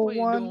actual What are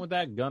you doing one. with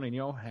that gun in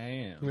your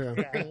hand? Yeah.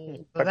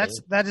 So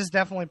that is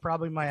definitely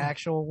probably my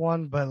actual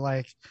one. But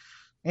like,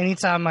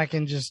 anytime I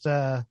can just,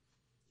 say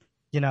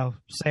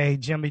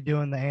Jimmy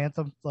doing the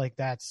anthem, like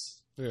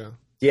that's Yeah.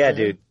 yeah,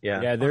 dude.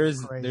 Yeah. Yeah,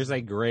 there's Crazy.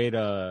 a great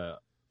God,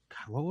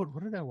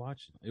 what did I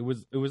watch? It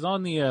was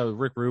on the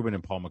Rick Rubin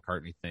and Paul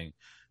McCartney thing.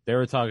 They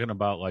were talking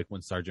about like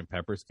when Sgt.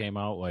 Pepper's came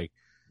out, like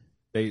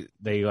they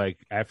like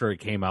after it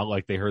came out,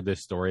 like they heard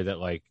this story that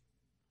like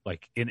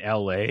in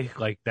LA,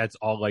 like that's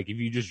all, like if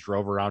you just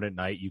drove around at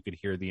night, you could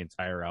hear the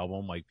entire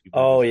album, like people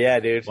Oh yeah,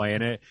 dude.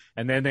 playing it.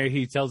 And then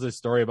he tells this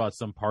story about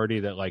some party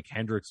that like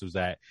Hendrix was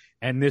at,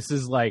 and this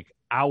is like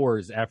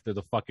hours after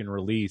the fucking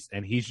release,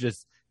 and he's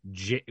just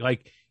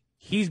like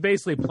he's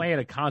basically playing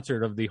a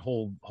concert of the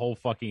whole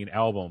fucking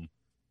album.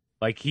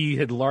 Like he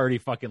had already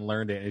fucking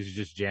learned it and is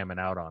just jamming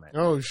out on it.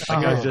 Oh, shit.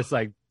 Like I was just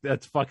like,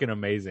 that's fucking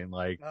amazing.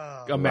 Like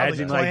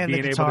imagine, like, playing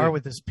being the able guitar to-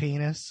 with his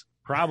penis.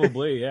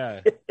 probably,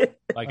 yeah. Like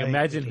Like-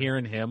 imagine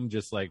hearing him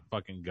just like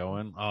fucking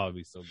going. Oh, it'd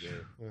be so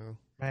good. Yeah.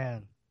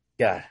 Man,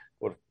 God,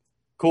 what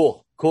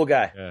cool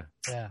guy. Yeah.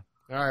 yeah,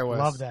 All right, Wes.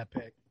 love that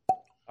pick.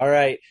 All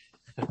right.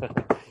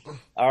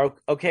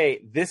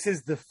 Okay, this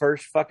is the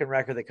first fucking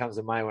record that comes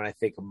to mind when I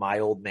think of My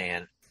Old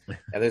Man.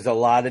 And there's a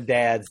lot of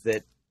dads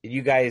that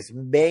you guys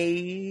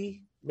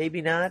maybe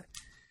not,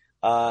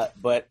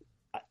 but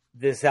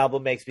this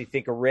album makes me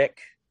think of Rick,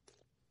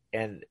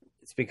 and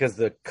it's because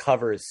the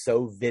cover is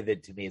so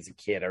vivid to me as a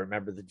kid. I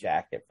remember the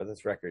jacket for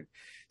this record.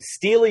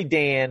 Steely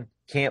Dan,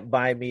 Can't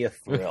Buy Me a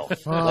Thrill.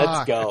 Let's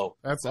Fuck. go.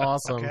 That's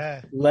awesome.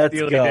 Okay, Let's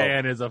Steely go.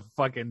 Dan is a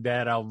fucking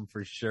dad album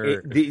for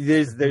sure.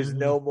 There's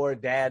no more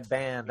dad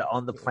band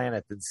on the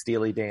planet than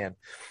Steely Dan.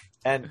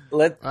 And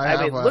I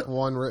have look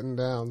one written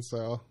down,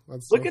 so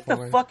that's look so at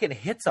funny. the fucking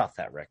hits off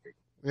that record.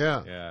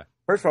 Yeah. Yeah.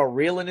 First of all,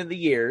 Reelin' in the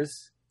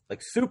Years, like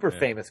super Yeah.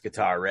 famous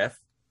guitar riff.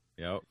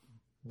 Yep.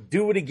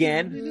 Do It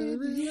Again,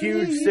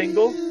 huge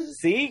single.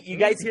 See, you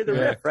guys hear the Yeah.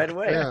 riff right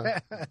away. Yeah.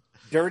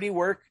 Dirty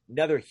Work,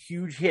 another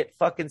huge hit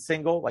fucking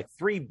single, like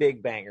 3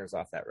 big bangers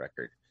off that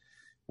record.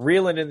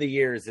 Reelin' in the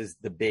Years is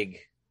the big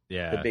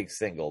Yeah.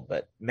 single,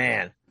 but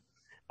man,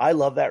 I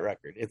love that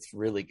record. It's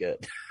really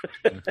good.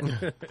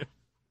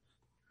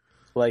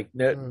 Like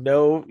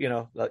no,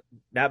 like,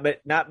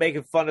 not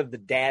making fun of the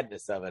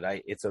dadness of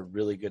it. It's a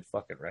really good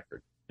fucking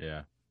record,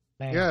 Yeah.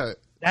 man. Yeah.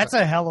 That's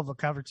a hell of a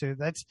cover too.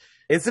 That's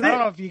isn't I don't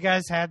know it? if you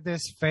guys had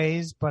this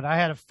phase, but I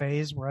had a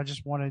phase where I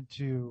just wanted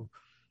to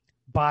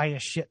buy a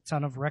shit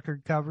ton of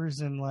record covers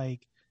and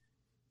like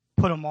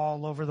put them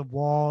all over the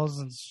walls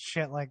and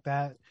shit like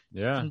that.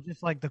 Yeah. And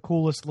just like the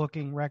coolest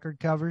looking record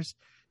covers.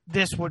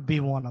 This would be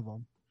one of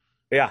them.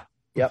 Yeah,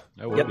 yep,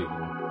 That would Yep. be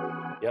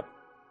cool.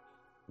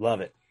 love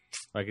it.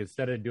 Like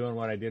instead of doing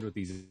what I did with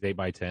these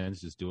 8x10s,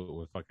 just do it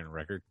with fucking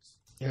records,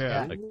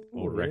 Yeah. like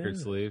old record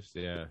sleeves.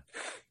 Yeah.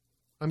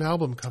 An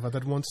album cover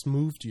that once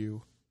moved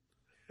you.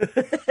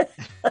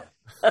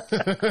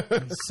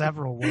 In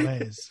several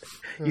ways.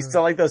 You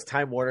still like those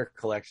Time Warner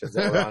collections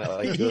that were on at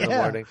like 2 in the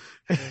Yeah. morning.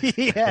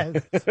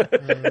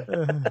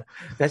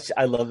 Yes.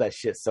 I love that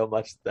shit so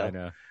much. I Though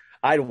know.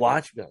 I'd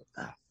watch, me.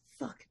 Oh,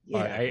 fuck yeah!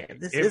 I- man,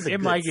 this it is a it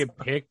good might song. get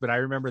picked, but I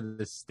remember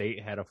the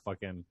state had a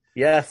fucking.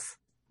 Yes.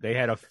 They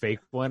had a fake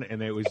one,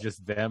 and it was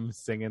just them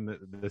singing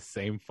the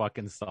same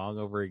fucking song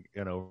over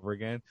and over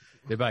again.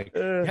 They'd be like,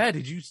 "Yeah,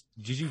 did you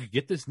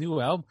get this new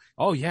album?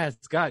 Oh yeah,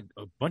 it's got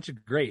a bunch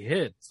of great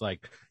hits,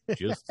 like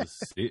just a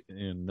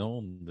sitting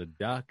on the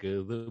dock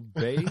of the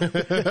bay." And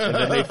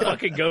then they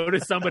fucking go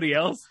to somebody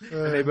else,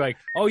 and they'd be like,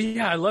 "Oh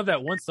yeah, I love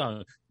that one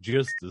song,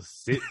 just a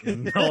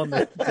sitting on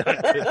the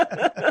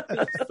dock."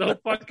 It's so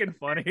fucking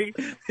funny.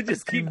 They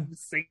just keep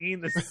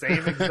singing the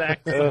same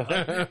exact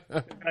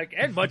song, like,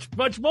 and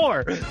much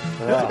more.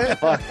 Oh,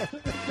 fuck.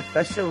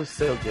 That show was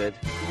so good.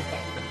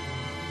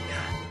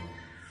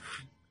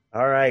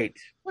 All right.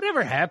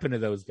 Whatever happened to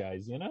those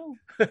guys, you know?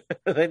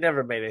 They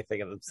never made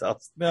anything of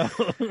themselves. No.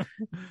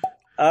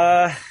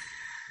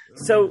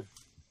 So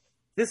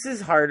this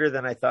is harder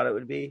than I thought it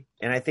would be,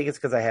 and I think it's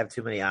because I have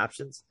too many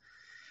options.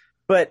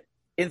 But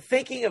in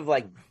thinking of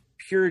like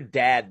pure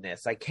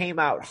dadness, I came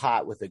out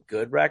hot with a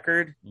good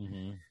record.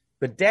 Mm-hmm.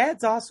 But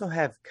dads also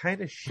have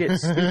kind of shit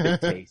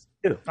stupid taste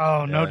too.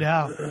 Oh, no Yeah.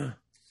 doubt.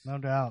 No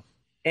doubt.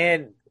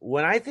 And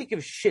when I think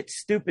of shit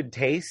stupid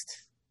taste,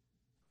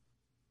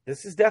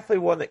 this is definitely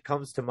one that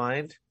comes to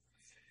mind.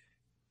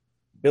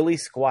 Billy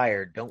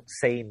Squire, Don't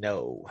Say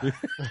No.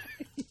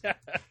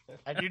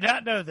 I do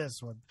not know this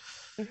one.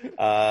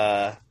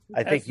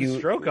 I think Has the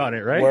stroke on it,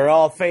 right? We're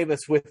all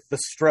famous with the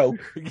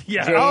stroke.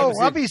 Yeah. James, Oh,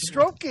 I'll be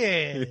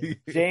stroking.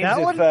 James,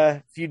 that one?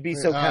 if you'd be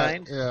so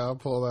kind. Yeah, I'll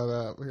pull that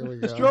up. Here we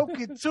go. Stroke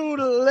it to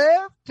the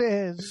left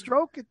and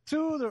stroke it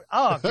to the.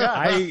 Oh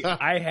God!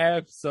 I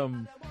have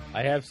some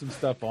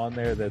stuff on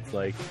there that's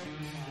like,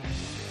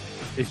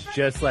 it's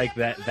just like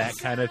that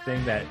kind of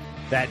thing, that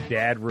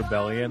dad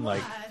rebellion.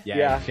 Like,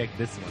 Yeah. check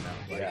this one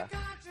out. Like, Yeah.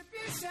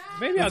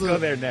 maybe I'll go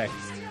there next.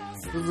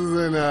 This is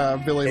in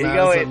Billy There you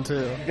go, Madison,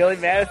 too. Billy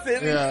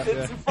Madison. Yeah.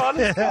 It's fun.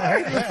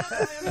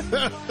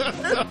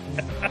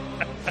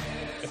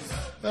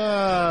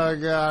 Oh,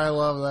 God, I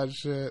love that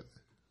shit.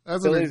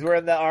 Billy's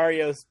wearing the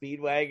REO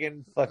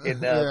Speedwagon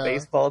fucking Yeah.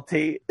 baseball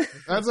tee.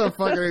 That's a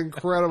fucking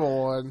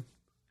incredible one.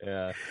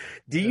 Yeah.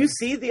 Do you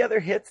see the other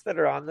hits that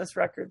are on this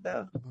record,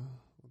 though?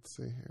 Let's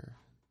see here.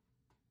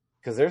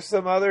 Because there's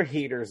some other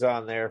heaters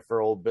on there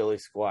for old Billy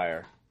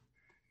Squire.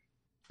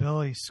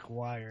 Billy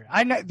Squire.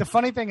 I know. The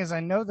funny thing is,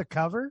 I know the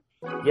cover.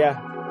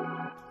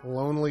 Yeah.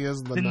 Lonely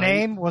as the The night.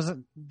 name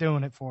wasn't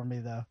doing it for me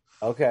though.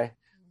 Okay.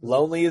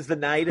 Lonely as the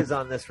Night is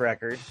on this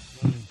record.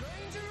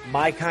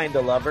 My Kind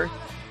of Lover.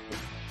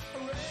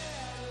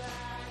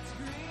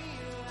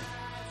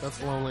 That's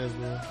Lonely as the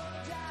night.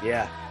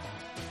 Yeah.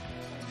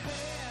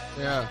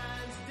 Yeah.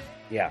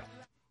 Yeah.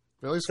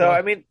 Billy So, Squire.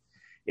 I mean,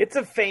 it's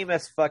a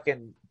famous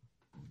fucking...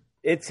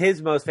 It's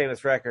his most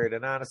famous record,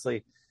 and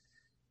honestly,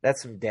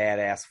 that's some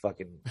dad-ass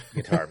fucking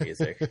guitar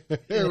music.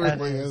 it Yeah,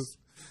 really it is.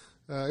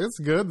 It's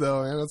good,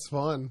 though, man. It's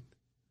fun.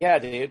 Yeah,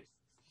 dude.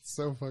 It's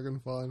so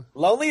fucking fun.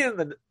 Lonely as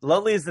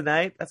the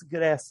Night, that's a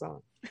good-ass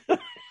song.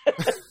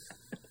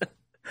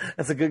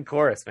 That's a good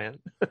chorus, man.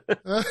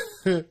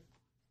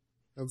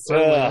 It's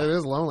certainly, Ugh. it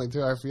is lonely,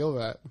 too. I feel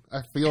that.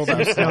 I feel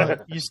that.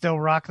 song. You still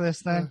rock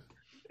this thing?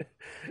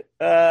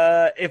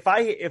 If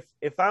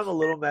I'm a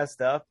little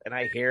messed up and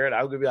I hear it,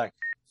 I'm going to be like,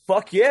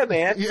 fuck yeah,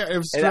 man. Yeah, if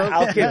And Stroke...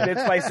 I'll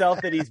convince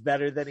myself that he's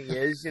better than he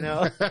is, you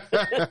know?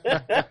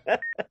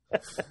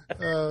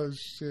 Oh,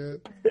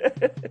 shit.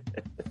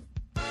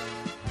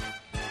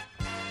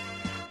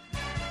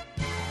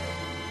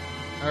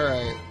 All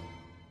right.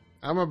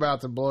 I'm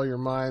about to blow your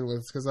mind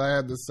with, because I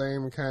had the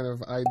same kind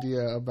of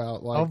idea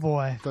about, like, Oh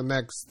boy. the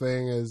next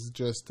thing is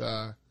just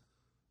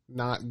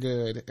not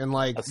good. And,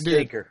 like, A dude,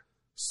 stinker.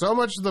 so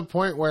much to the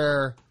point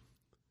where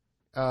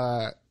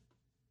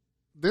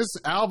this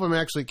album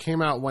actually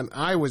came out when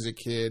I was a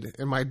kid,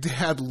 and my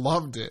dad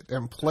loved it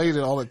and played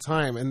it all the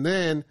time. And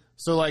then,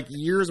 so like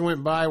years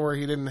went by where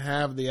he didn't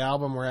have the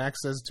album or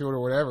access to it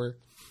or whatever.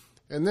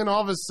 And then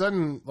all of a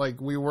sudden, like,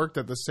 we worked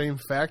at the same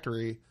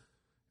factory,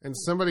 and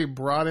somebody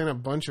brought in a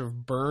bunch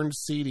of burned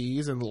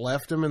CDs and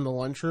left them in the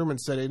lunchroom and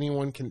said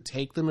anyone can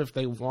take them if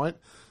they want.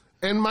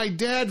 And my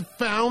dad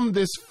found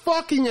this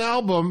fucking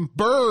album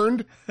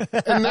burned,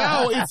 and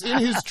now it's in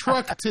his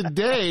truck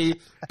today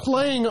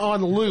playing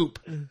on loop.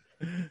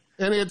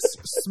 And it's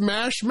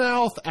Smash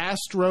Mouth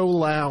Astro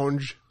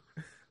Lounge.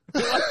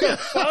 What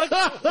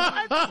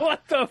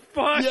the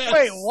fuck? Yes.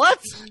 Wait, what?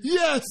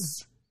 Yes!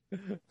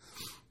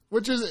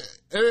 Which is,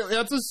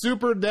 that's a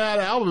super dad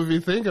album if you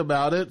think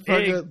about it. It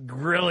Fucking-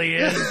 really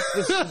is.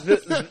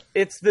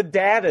 It's the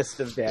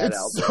daddest of dad It's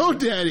albums. so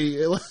daddy.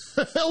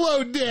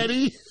 Hello,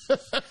 daddy.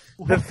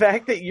 The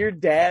fact that your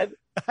dad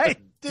I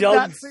did dug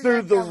not see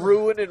through that the coming.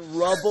 ruin and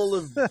rubble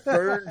of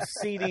burned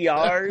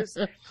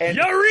CDRs and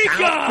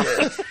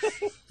Eureka!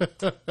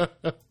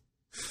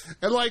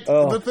 And like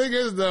Oh. the thing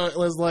is though, it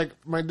was like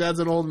my dad's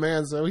an old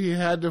man, so he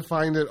had to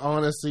find it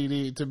on a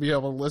CD to be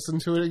able to listen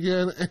to it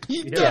again. And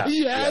Yeah.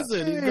 he has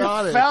it. He He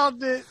got it.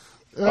 Found it.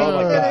 Oh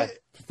my god!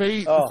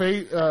 Fate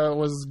Oh.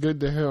 was good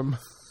to him.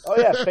 Oh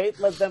yeah, fate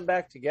led them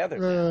back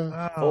together.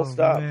 Oh, Full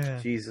stop.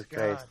 man. Jesus God.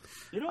 Christ!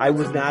 You know I what?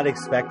 was not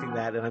expecting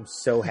that, and I'm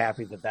so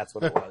happy that that's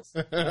what it was.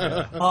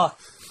 Oh,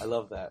 I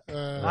love that.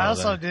 I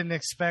also didn't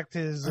expect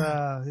his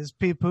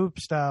pee poop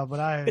style, but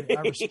I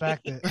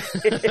respect it.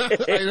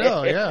 I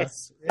know, yeah.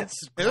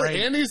 It's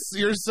great. Andy,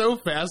 you're so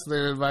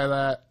fascinated by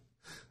that.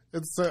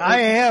 It's so, I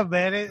am,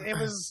 man. It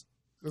was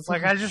it's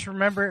like I just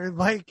remember,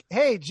 like,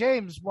 hey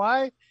James,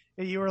 why?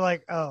 And you were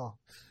like, oh,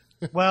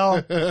 well.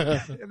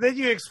 And then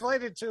you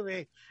explained it to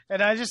me,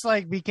 and I just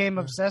like became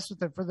obsessed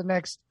with it for the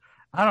next,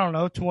 I don't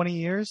know, 20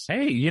 years.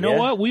 Hey, you know Yeah.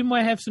 what? We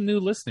might have some new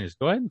listeners.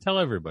 Go ahead and tell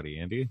everybody,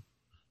 Andy.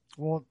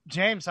 Well,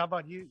 James, how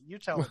about you? You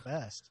tell it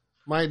best.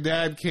 my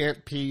dad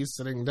can't pee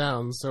sitting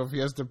down, so if he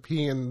has to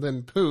pee and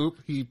then poop,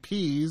 he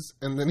pees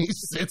and then he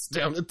sits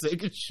down to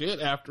take a shit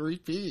after he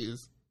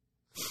pees.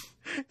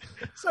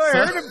 So I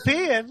heard him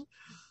peeing,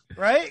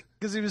 right?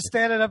 Because he was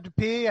standing up to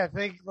pee. I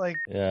think, like,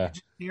 Yeah.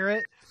 hear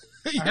it.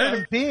 I heard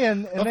him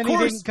peeing, and then he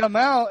didn't come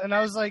out, and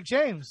I was like,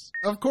 James.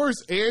 Of course,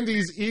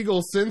 Andy's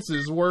eagle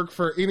senses work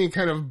for any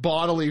kind of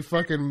bodily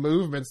fucking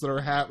movements that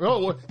are happening.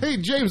 Oh, hey,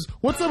 James,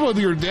 what's up with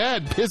your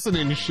dad pissing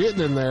and shitting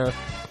in there?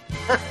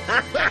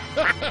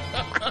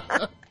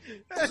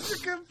 That's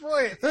a good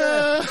point.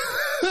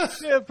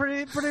 Yeah,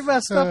 pretty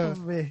messed up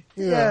of me.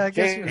 Yeah, I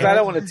guess. James, I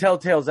don't want to tell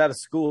tales out of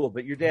school,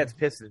 but your dad's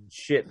pissing and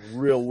shit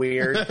real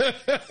weird.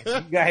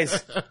 You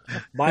guys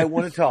might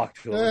want to talk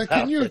to him.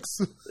 Can you?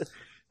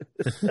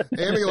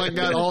 Andy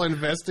got all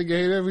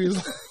investigative.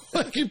 He's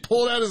like, he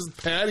pulled out his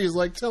pad. He's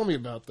like, "Tell me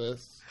about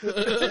this."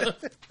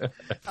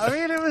 I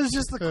mean, it was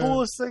just the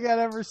coolest thing I'd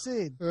ever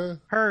seen.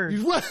 Heard,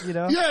 you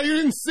know? Yeah, you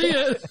didn't see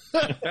it.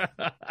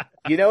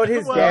 You know what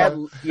his dad?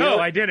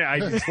 I didn't.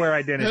 I swear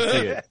I didn't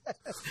see it.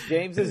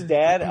 James's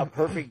dad, a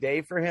perfect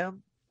day for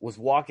him was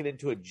walking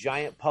into a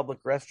giant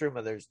public restroom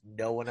and there's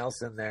no one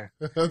else in there.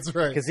 That's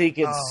right. Because he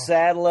can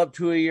saddle up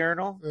to a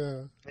urinal,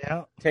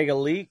 take a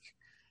leak,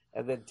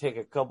 and then take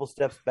a couple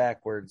steps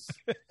backwards.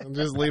 And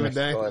just leave it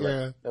down.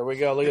 Yeah. There we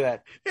go. Look at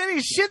that. And he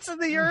shits in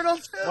the urinal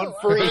too. One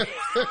free.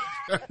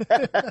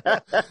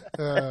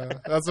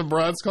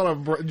 That's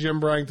called a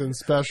Jim Bryington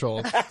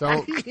special.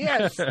 Don't.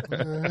 Yes.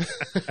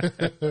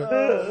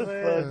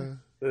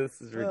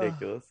 This is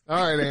ridiculous.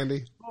 All right,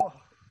 Andy.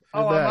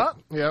 I'm up?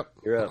 Yep.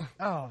 You're up.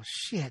 Oh,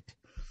 shit.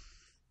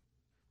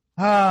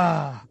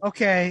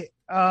 Okay.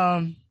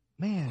 Man,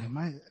 am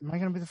I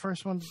going to be the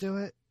first one to do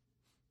it?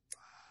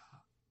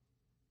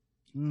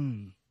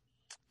 You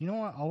know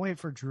what? I'll wait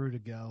for Drew to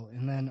go,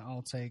 and then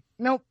I'll take...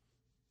 Nope.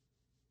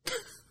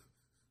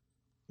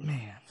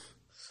 Man.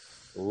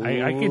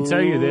 I can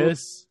tell you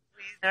this.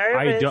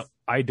 Nervous.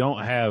 I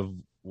don't have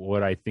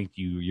what I think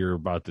you're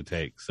about to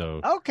take.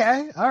 So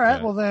Okay. All right.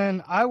 Yeah. Well,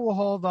 then I will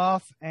hold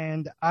off,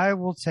 and I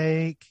will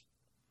take...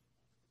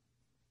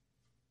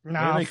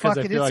 Nah, mainly fuck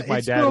because I it. feel like my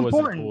it's dad too wasn't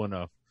important. cool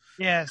enough.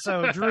 Yeah,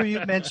 so Drew, you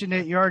mentioned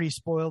it. You already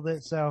spoiled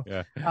it. So,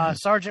 Yeah.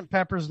 Sgt.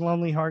 Pepper's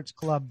Lonely Hearts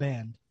Club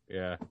Band.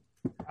 Yeah.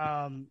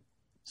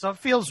 So it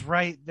feels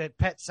right that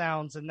Pet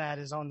Sounds and that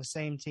is on the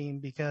same team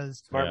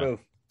because Smart Yeah. move.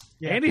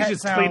 Andy's Pet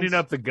just Sounds- cleaning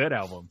up the good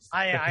albums.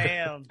 I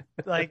am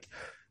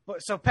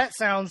so Pet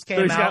Sounds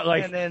came he's got, out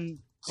like, and then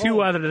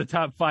Two out of the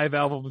top 5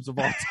 albums of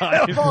all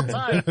time. of all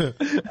time.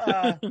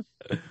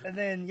 And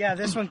then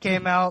this one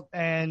came out,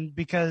 and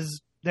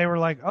because they were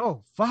like,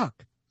 "Oh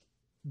fuck,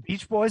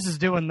 Beach Boys is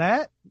doing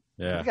that.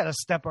 Yeah. We got to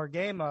step our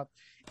game up."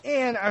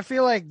 And I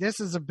feel like this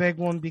is a big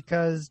one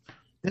because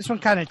this one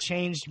kind of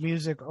changed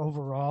music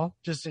overall,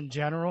 just in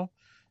general.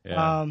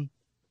 Yeah.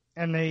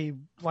 And they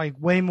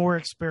way more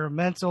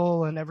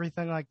experimental and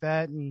everything like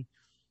that. And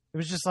it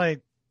was just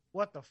like,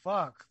 what the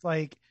fuck?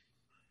 Like,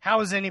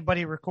 how is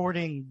anybody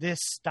recording this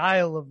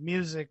style of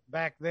music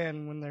back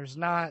then when there's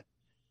not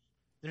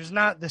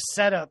the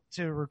setup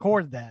to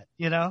record that,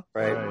 you know?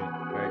 Right.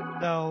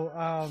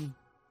 So,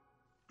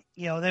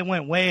 they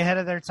went way ahead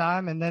of their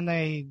time, and then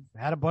they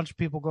had a bunch of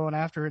people going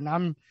after it.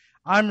 And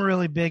I'm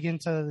really big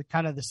into the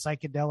kind of the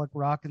psychedelic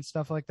rock and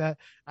stuff like that.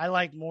 I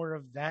like more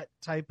of that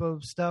type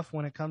of stuff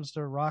when it comes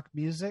to rock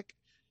music.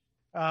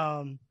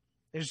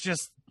 It's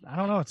just, I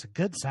don't know, it's a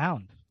good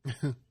sound.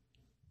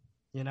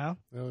 You know?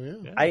 Oh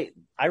yeah.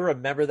 I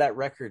remember that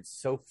record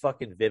so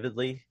fucking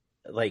vividly.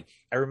 Like,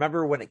 I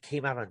remember when it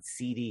came out on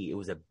CD, it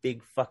was a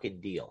big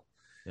fucking deal.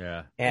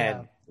 Yeah.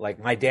 And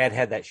my dad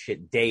had that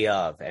shit day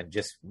of, and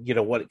just,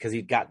 because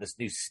he'd got this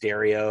new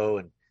stereo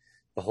and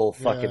the whole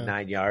fucking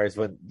 9 yards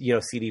when,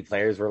 CD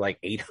players were like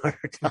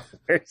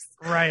 $800.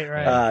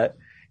 Right.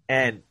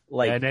 And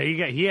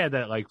he had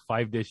that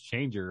 5-disc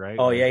changer, right?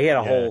 oh yeah, he had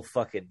a whole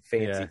fucking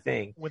fancy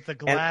thing With the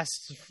glass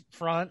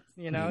front,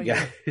 Yeah.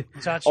 you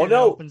touch Oh it,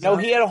 no, it opens up.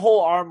 he had a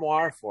whole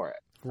armoire for it.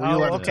 Were you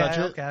allowed to touch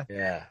it? Okay.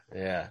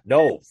 Yeah.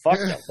 No, fuck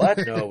no. What?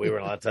 No, we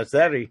weren't allowed to touch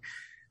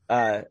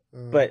that.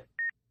 But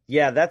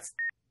yeah, that's,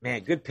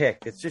 man, good pick.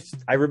 It's just,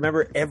 I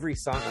remember every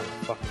song on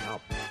the fucking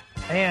album.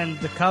 And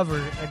the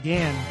cover,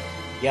 again,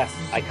 Yes,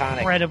 iconic.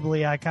 incredibly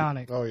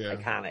iconic. Oh yeah.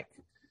 Iconic.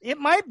 It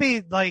might be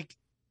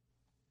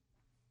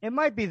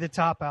the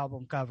top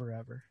album cover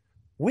ever.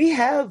 We've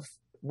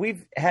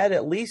had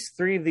at least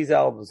 3 of these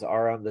albums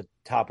are on the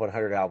top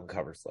 100 album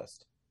covers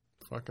list.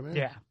 Fucking A.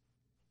 Yeah.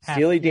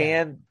 Steely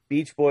Dan,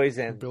 Beach Boys,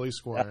 and Billy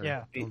Squire.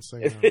 Yeah. Don't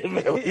say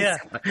that. Yeah.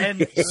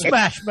 And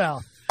Smash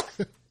Mouth.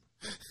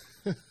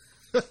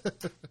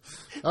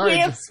 All we right.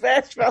 have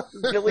Smash Mouth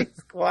and Billy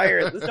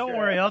Squire. Don't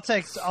worry, I'll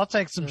take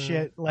some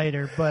shit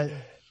later, but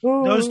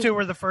those two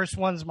were the first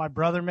ones my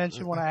brother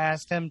mentioned when I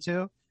asked him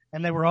to,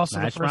 and they were also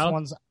Smash the first Mouth?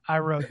 ones I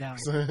wrote down.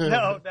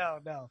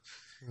 No.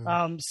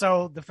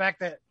 So the fact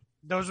that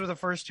those were the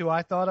first 2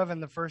 I thought of,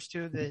 and the first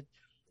 2 that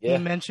he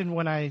mentioned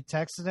when I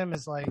texted him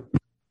is like,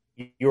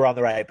 You were on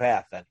the right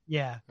path then.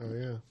 yeah. Oh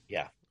yeah.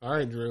 Yeah. All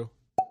right, Drew.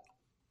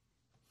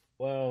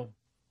 Well,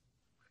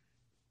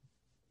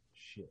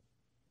 shit.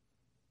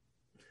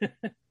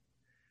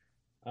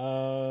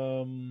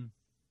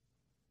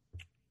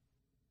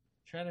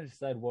 Trying to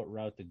decide what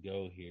route to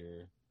go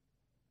here.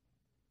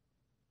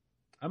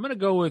 I'm gonna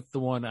go with the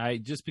one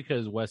just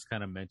because Wes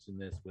kind of mentioned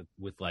this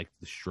with the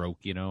stroke,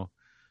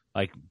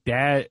 like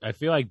dad. I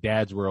feel like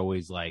dads were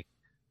always like,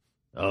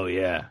 "Oh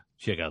yeah,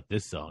 check out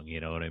this song." You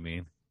know what I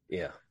mean?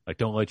 Yeah. Like,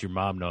 don't let your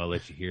mom know I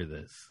let you hear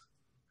this.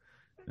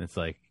 And it's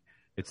like,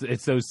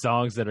 it's those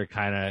songs that are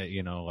kind of,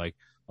 you know, like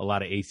a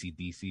lot of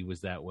AC/DC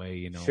was that way,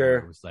 you know. Sure.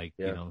 It was like,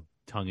 you know,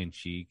 tongue in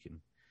cheek and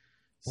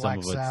Black some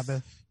of it's,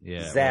 Sabbath,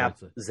 yeah,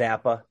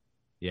 Zappa.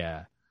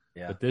 yeah.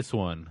 Yeah. But this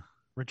one,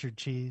 Richard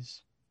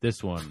Cheese.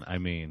 I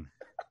mean,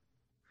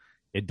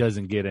 it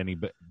doesn't get any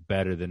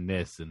better than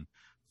this and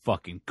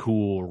fucking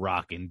cool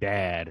rockin'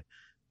 dad.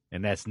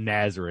 And that's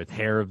Nazareth,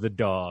 Hair of the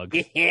Dog.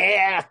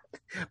 Yeah.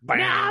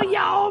 Now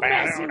y'all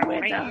messing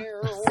with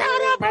the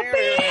son of a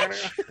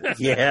bitch.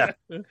 Yeah.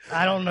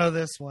 I don't know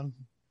this one.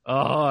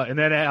 Oh, and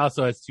then it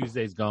also has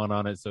Tuesday's Gone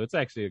on it, so it's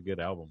actually a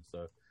good album.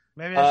 So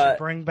Maybe I should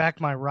bring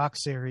back my rock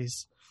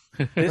series.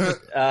 This,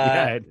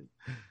 yeah.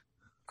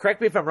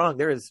 correct me if I'm wrong.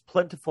 There is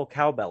plentiful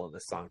cowbell in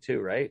this song too,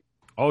 right?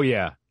 Oh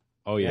yeah.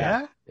 Oh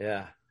yeah. Yeah?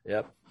 Yeah.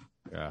 Yep.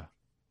 Yeah.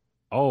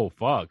 Oh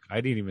fuck!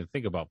 I didn't even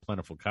think about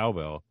Plentiful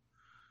Cowbell.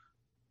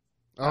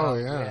 Oh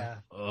yeah.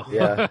 Ugh.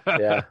 Yeah,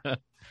 yeah.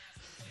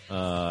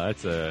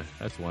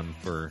 That's one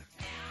for.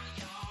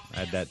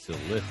 Add that to the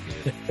list.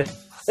 Dude.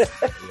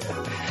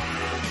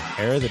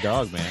 Hair of the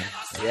Dog, man.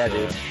 Yeah, That's,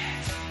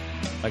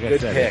 dude. Like I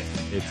Good said, pick.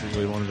 it's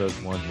really one of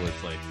those ones where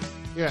it's like,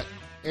 Yeah.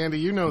 Andy,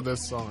 you know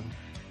this song.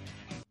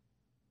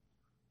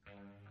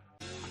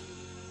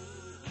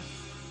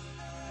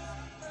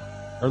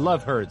 or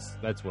Love Hurts.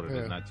 That's what it is.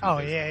 Yeah. Not Oh,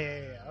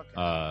 Tuesdays.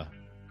 yeah.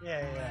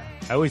 Okay. Yeah.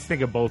 I always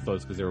think of both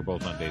those because they were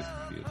both on Days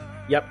Confused.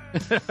 Yep.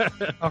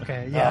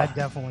 Okay, yeah, I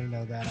definitely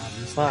know that,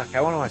 obviously. Fuck,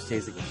 I want to watch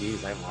Days of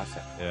Confused. I haven't watched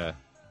that. Yeah.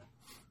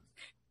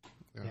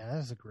 Yeah,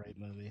 that's a great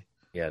movie.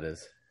 Yeah, it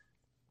is.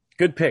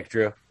 Good pick,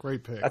 Drew.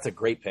 Great pick. That's a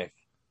great pick.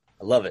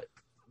 I love it.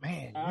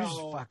 Man, you're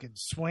just fucking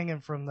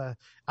swinging from the...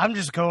 I'm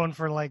just going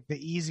for, like, the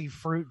easy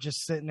fruit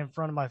just sitting in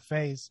front of my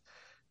face.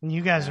 And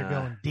you guys are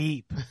going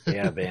deep.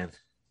 Yeah, man.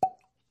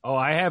 Oh,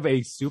 I have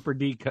a super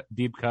deep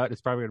cut.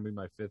 It's probably going to be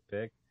my fifth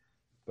pick,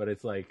 but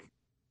it's like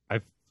I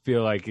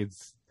feel like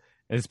it's,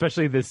 and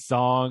especially this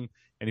song.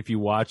 And if you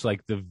watch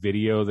like the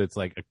video that's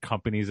like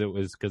accompanies it,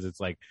 was because it's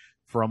like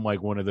from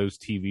like one of those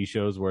TV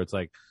shows where it's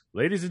like,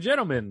 ladies and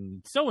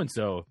gentlemen, so and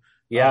so.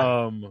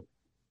 Yeah.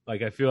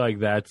 Like I feel like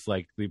that's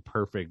like the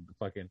perfect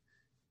fucking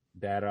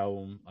dad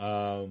album.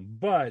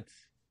 But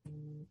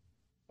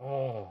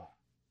all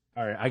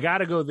right, I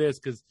gotta go this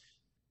because.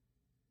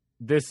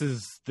 This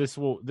is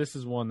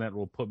one that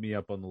will put me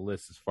up on the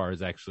list as far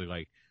as actually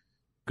like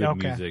good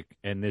music,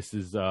 and this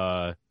is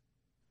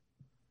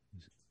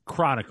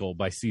Chronicle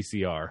by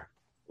CCR.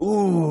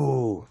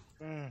 Ooh.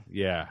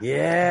 Yeah.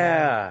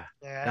 Yeah.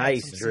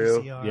 Nice,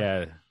 Drew. CCR.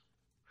 Yeah.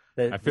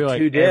 The, I feel the like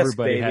two discs,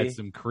 everybody baby. had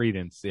some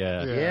credence.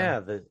 Yeah.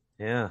 Yeah.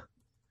 Yeah.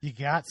 You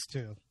got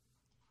to.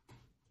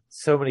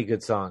 So many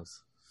good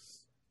songs.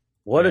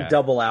 What Yeah. a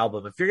double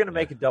album. If you're going to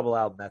make a double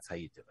album, that's how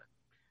you do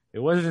It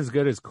wasn't as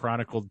good as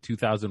Chronicle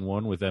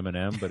 2001 with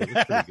Eminem, but it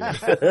was pretty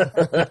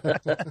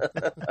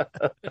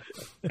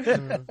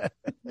good.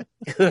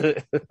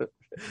 it.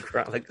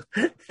 Chronicle.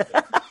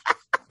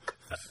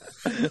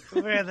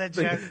 Man,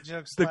 that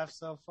joke slapped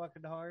so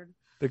fucking hard.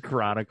 The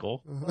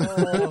Chronicle.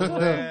 Oh,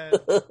 man.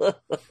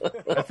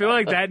 I feel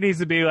like that needs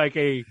to be like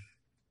a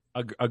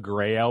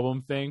Gray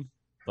album thing.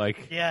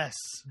 Like, Yes.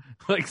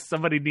 like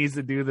somebody needs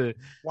to do the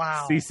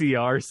Wow.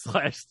 CCR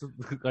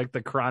 / like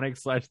the Chronic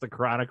 / the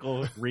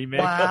Chronicle remix.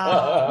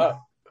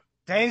 Wow.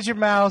 Danger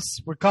Mouse,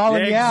 we're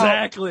calling you out.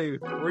 Exactly.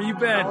 Where you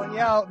been? Calling you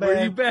out, man.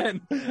 Where you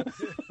been?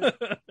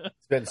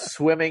 He's been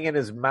swimming in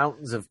his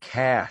mountains of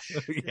cash.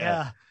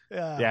 Yeah.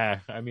 Yeah.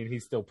 I mean,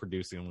 he's still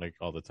producing them like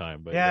all the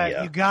time, but Yeah,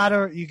 Yeah.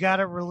 you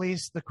gotta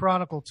release the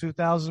Chronicle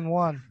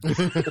 2001.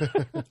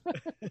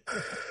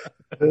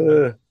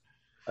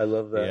 I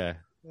love that. yeah.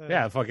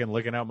 Yeah, fucking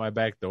looking out my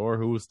back door.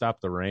 Who will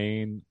stop the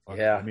rain?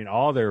 Yeah. I mean,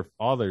 all their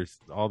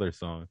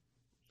songs.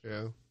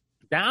 Yeah.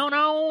 Down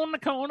on the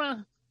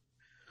corner.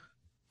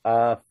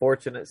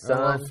 Fortunate I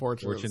love Son.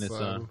 Fortunate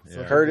Son. Yeah.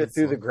 Such a Heard good it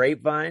through the song.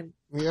 grapevine.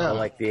 Yeah.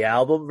 Like the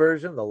album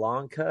version, the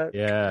long cut.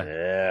 Yeah.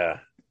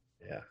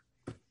 Yeah.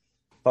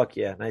 Fuck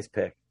yeah. Nice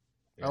pick.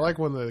 I like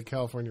when the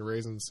California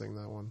Raisins sing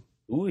that one.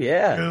 Ooh,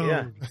 yeah. Dude.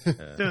 Yeah.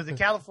 Dude, the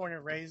California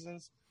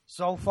Raisins,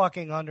 so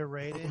fucking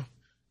underrated.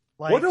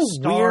 Like What a weird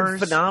stars.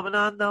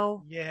 phenomenon,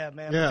 though. Yeah,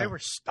 man. Yeah. They were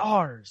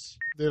stars.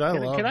 Dude, I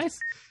love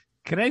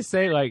Can I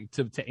say, like,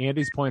 to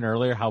Andy's point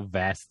earlier, how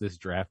vast this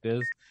draft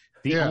is?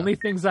 The Yeah. only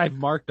things I've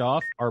marked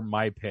off are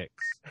my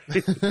picks.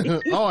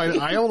 Oh,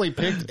 I only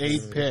picked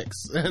 8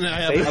 picks, and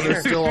I have Same others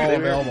here. still all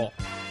Same here. available.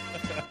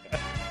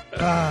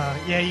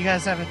 Yeah, you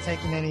guys haven't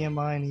taken any of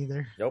mine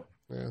either. Nope.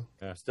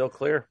 Yeah. Still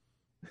clear.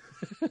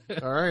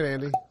 All right,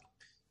 Andy.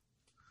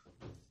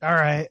 All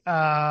right.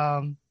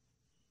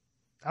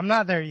 I'm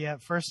not there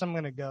yet. First, I'm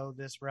going to go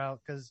this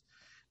route because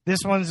this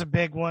one's a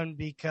big one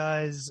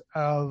because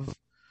of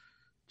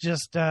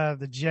just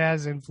the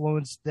jazz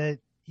influence that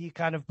he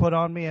kind of put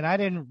on me. And I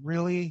didn't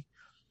really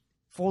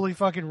fully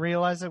fucking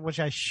realize it, which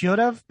I should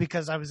have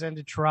because I was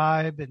into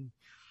Tribe and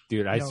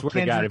Dude, I You know, swear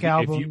to God, Kendrick if you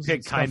albums pick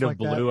and stuff Kind of like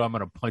that. Blue, I'm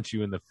gonna punch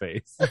you in the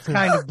face.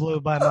 Kind of Blue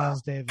by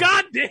Miles Davis.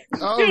 God damn,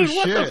 Oh, dude,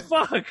 what the shit.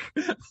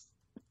 fuck?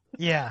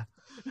 Yeah.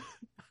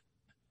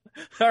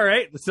 All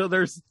right, so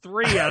there's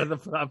 3 out of the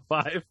top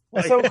 5.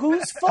 Like, So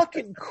who's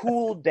fucking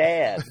cool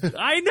dad?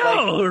 I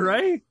know,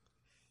 right?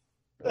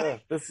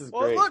 This is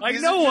Well, great. look, Like,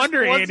 these no are just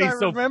wonder the ones Andy's I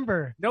so-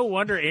 remember. No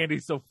wonder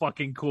Andy's so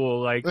fucking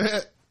cool. Like,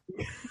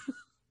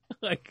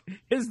 like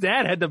his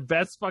dad had the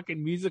best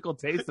fucking musical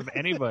taste of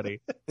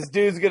anybody. This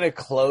dude's gonna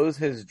close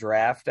his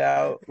draft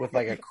out with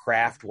like a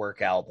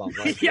Kraftwerk album.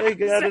 Like, Yeah, they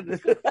got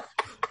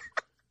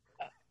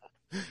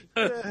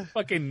it.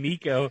 Fucking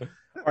Nico.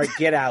 All right,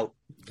 get out.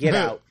 Get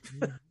out.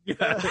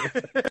 Yeah.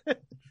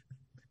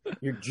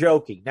 You're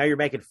joking. Now you're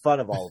making fun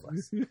of all of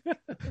us.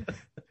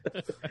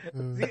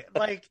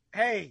 Like,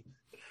 hey,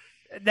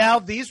 now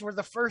these were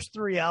the first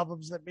 3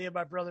 albums that me and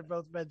my brother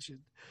both mentioned.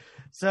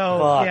 So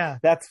Fuck, yeah,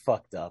 that's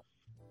fucked up.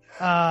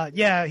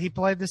 yeah, he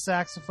played the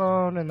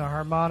saxophone and the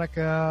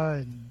harmonica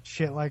and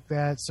shit like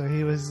that. So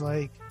he was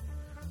like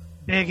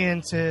big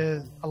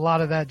into a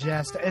lot of that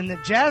jazz. And the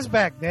jazz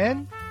back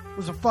then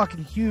was a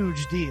fucking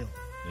huge deal.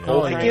 Yeah.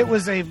 Like it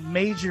was a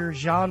major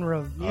genre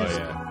of Oh, music.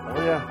 yeah.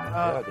 Oh yeah,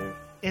 Uh, dude.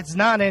 It's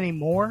not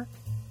anymore.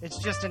 It's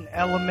just an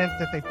element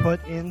that they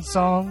put in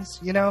songs,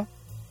 you know?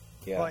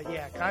 Yeah. But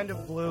yeah, Kind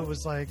of Blue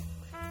was like,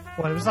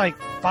 what? It was like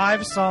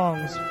 5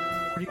 songs,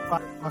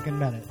 45 fucking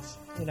minutes,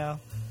 you know?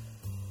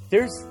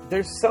 There's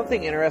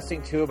something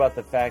interesting too about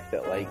the fact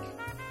that like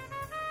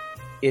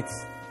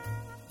it's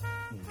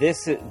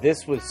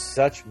this was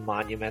such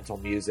monumental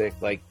music,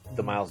 like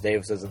the Miles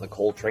Davises and the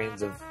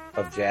Coltrane's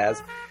of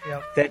jazz,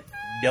 Yep. that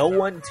no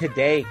one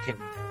today can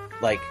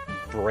like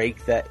break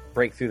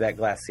through that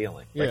glass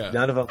ceiling. Like, Yeah.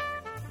 none of them.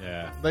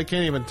 Yeah. They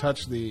can't even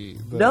touch the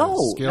No,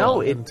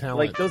 skill and it talent.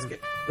 like those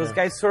Yeah.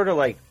 guys sort of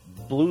like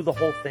blew the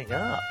whole thing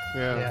up.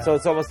 yeah. Yeah. So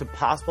it's almost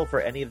impossible for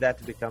any of that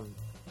to become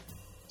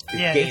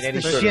Yeah, gain it's any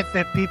the sort of shit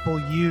that people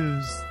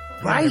use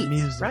in their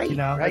music, you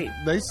know? right.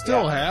 They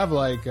still Yeah. have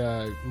like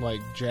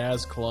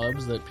jazz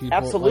clubs that people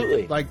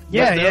Absolutely. like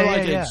Yeah, they're yeah,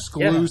 like yeah, yeah.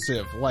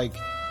 exclusive. Like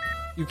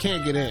you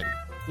can't get in.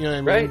 You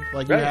know what I mean? Right,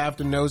 Like right. you have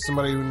to know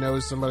somebody who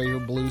knows somebody who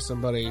blew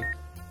somebody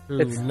who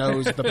It's-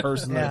 knows the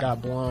person Yeah. that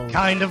got blown.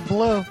 Kind of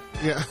Blue.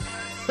 Yeah.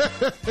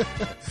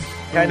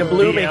 Kind of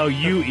blew me.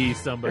 BLUE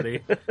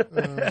somebody.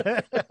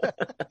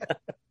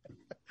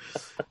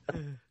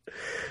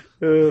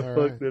 Oh, All fuck,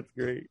 right. that's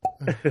great.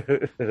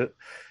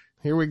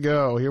 Here we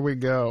go. Here we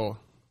go.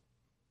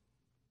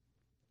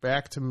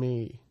 Back to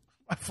me.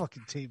 My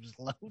fucking team's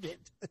loaded.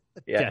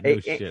 Yeah, no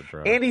shit,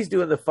 bro. Andy's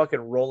doing the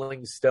fucking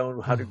Rolling Stone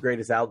 100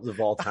 greatest albums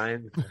of all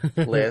time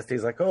list.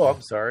 He's like, "Oh,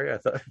 I'm sorry. I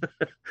thought."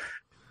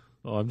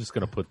 Oh, I'm just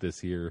gonna put this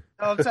here.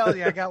 Oh, I'm telling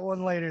you, I got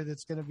one later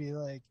that's going to be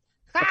like,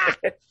 I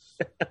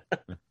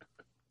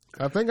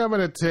think I'm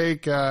going to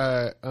take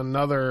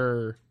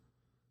another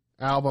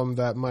album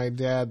that my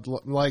dad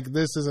like.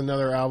 This is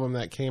another album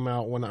that came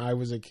out when I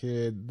was a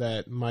kid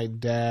that my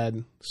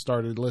dad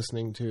started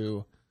listening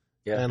to,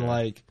 Yeah, and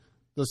like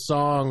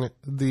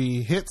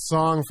the hit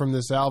song from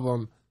this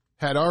album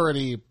had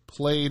already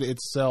played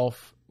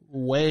itself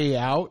way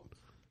out,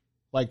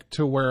 like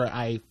to where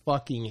I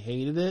fucking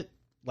hated it.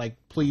 Like,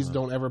 please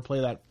don't ever play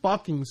that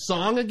fucking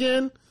song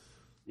again.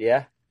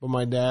 yeah. But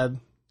my dad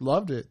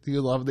loved it. He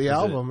loved the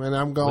album, and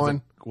I'm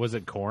going, Was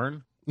it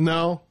Corn?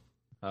 no.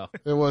 Oh.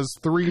 It was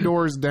 3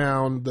 Doors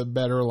Down, The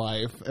Better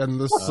Life, and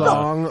the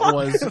song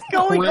was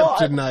going on?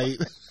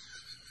 Kryptonite.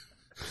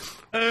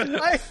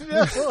 I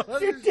know.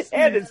 Your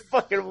dad is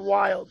fucking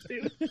wild,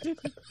 dude.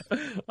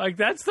 Like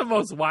that's the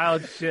most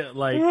wild shit.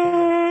 Like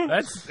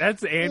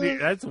that's Andy.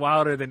 That's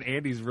wilder than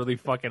Andy's really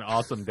fucking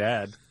awesome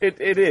dad. It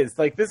is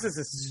like this is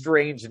a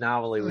strange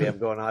anomaly we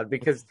have going on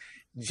because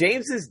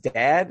James's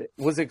dad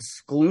was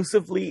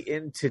exclusively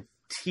into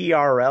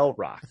TRL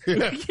rock.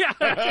 Yeah.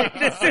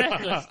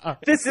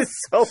 This is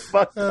so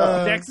fucked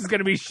up. Next is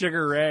gonna be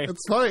Sugar Ray.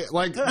 It's funny.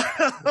 Like,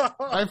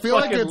 I feel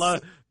like Fucking it's I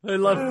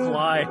love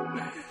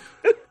Fly.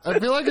 I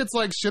feel like it's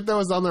like shit that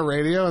was on the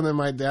radio, and then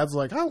my dad's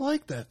like, I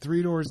like that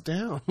 3 Doors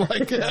Down.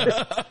 Like,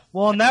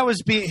 Well, and that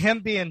was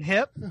him being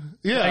hip,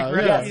 yeah,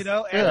 like, yeah. you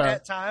know, at Yeah.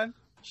 that time,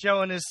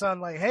 showing his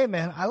son, like, hey,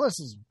 man, I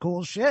listen to some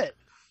cool shit.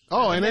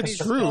 Oh, and it's He's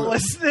still true.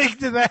 listening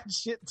to that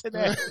shit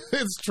today.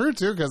 It's true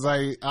too, because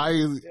I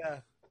Yeah.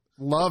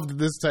 loved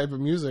this type of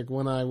music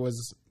when I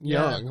was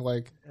young.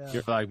 Like,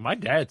 You're like, my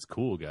dad's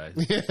cool, guys.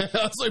 yeah,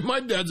 I was like, my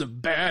dad's a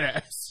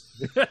badass.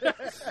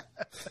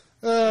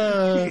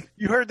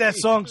 You heard that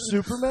song,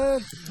 Superman?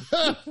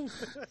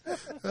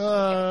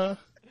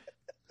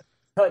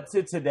 Cut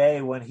to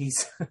today when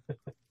he's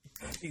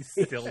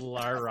Still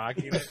are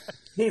rocking it.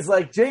 he's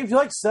like, James, you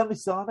like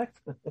Semisonic?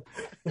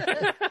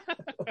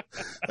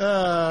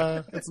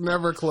 It's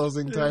never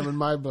closing time in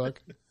my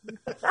book. He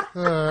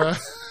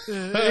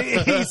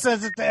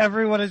says it to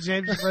every one of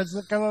James' friends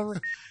that come over.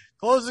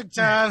 Closing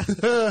time.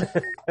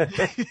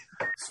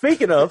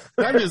 Speaking of,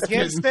 I'm just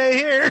Can't kidding. stay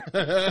here.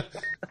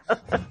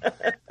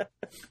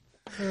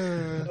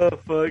 oh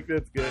fuck,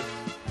 that's good.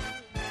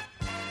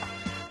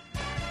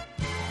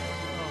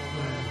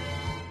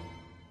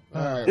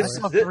 All right, This-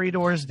 I saw Three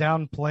Doors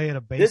Down play at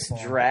a baseball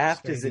This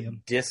draft is stadium.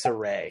 in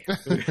disarray.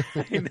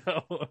 I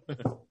know.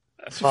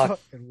 It's Fuck,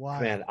 fucking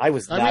wild. Man, I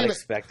was I not mean,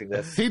 expecting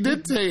this. he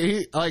did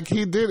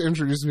he did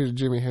introduce me to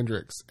Jimi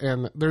Hendrix,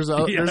 and there's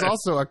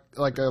also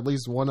at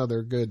least one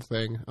other good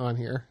thing on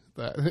here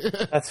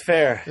that That's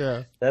fair.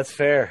 yeah. That's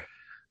fair.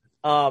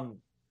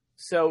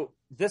 So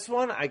this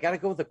one, I got to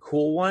go with a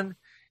cool one,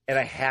 and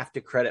I have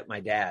to credit my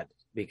dad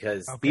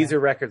because these are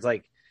records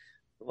like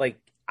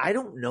I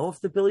don't know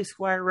if the Billy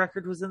Squier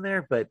record was in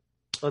there, but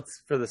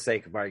for the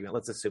sake of argument,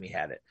 let's assume he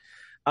had it.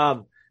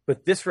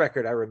 But this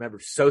record I remember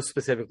so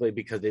specifically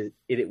because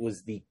it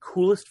was the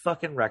coolest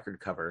fucking record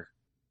cover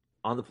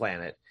on the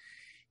planet,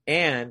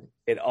 and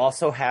it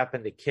also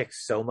happened to kick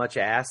so much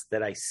ass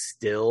that I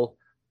still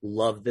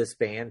love this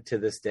band to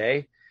this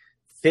day.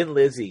 Thin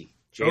Lizzy,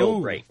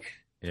 Jailbreak.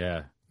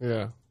 Yeah.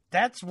 Yeah.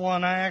 That's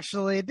one I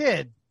actually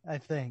did, I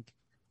think.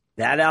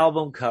 That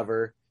album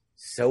cover,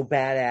 so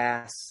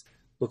badass,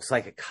 looks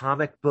like a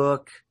comic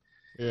book,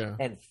 Yeah.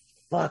 and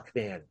fuck,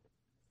 man.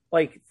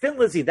 Like, Thin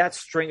Lizzy, that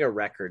string of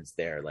records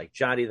there, like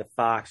Johnny the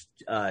Fox,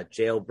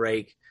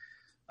 Jailbreak,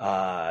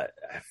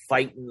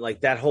 Fighting,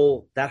 like that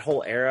whole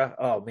era.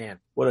 Oh, man,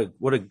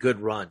 what a good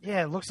run.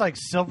 Yeah, it looks like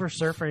Silver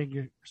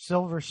Surfers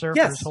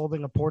Yes.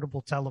 holding a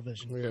portable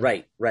television. Yeah.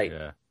 Right.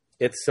 Yeah.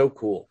 It's so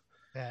cool.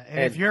 Yeah, and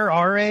if you're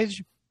our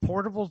age,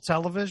 portable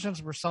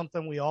televisions were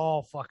something we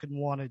all fucking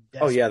wanted.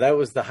 Oh, yeah, that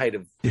was the height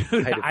of Dude,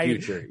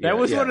 future. that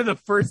was one of the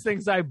first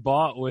things I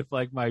bought with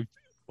my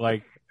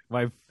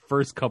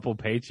first couple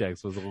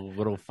paychecks was a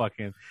little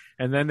fucking,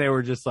 and then they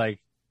were just like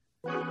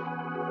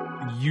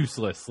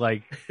useless,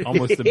 like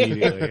almost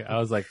immediately. I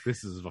was like,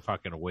 this is a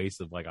fucking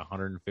waste of like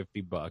 $150.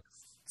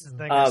 It's the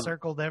thing I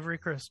circled every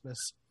Christmas.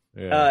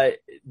 Yeah.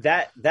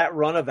 That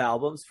run of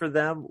albums for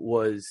them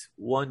was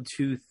 1,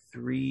 2,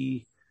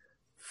 3,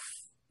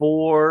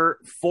 4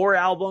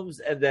 albums,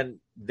 and then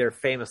their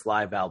famous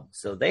live album.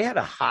 So they had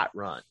a hot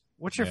run.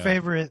 What's your Yeah.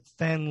 favorite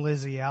Thin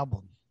Lizzy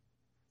album?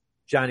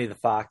 Johnny the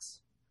Fox.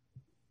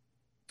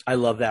 I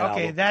love that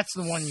Okay, album that's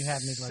the one you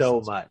had me listen so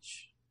to.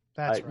 much.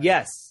 That's right.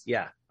 Yes,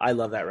 yeah, I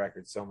love that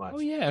record so much. Oh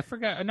yeah, I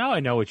forgot. Now I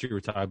know what you were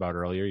talking about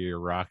earlier. Your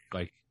rock,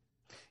 like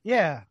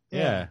Yeah.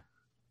 yeah. I was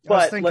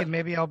But thinking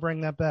maybe I'll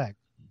bring that back.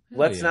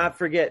 Let's yeah. not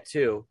forget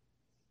too,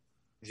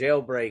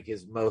 Jailbreak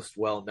is most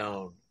well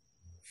known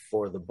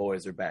for The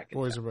Boys Are Back in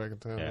Boys Town. are back in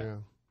town. Yeah. Yeah.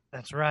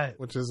 That's right.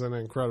 Which is an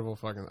incredible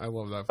fucking. I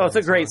love that. Oh, it's a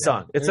fucking great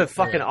song. It's a Yeah.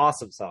 fucking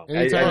awesome song.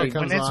 Anytime I it mean,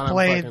 comes When it's on, I'm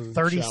played fucking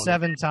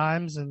 37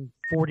 times in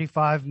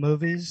 45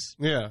 movies.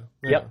 Yeah.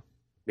 Yep.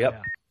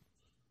 Yep.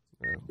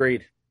 Yeah.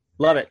 Agreed.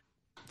 Love it.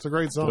 It's a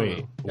great song.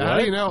 Wait, though. How what?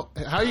 do you know?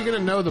 How are you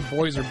gonna know the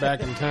boys are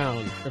back in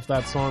town if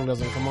that song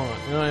doesn't come on?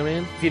 You know what I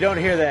mean? If you don't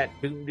hear that,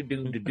 doom, doom,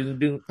 doom, doom,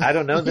 doom, I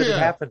don't know that yeah. it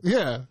happened.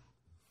 Yeah.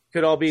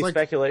 Could all be It's like-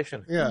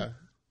 speculation. Yeah.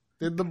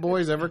 Did the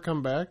boys ever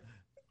come back?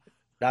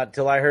 Not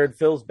until I heard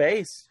Phil's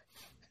bass.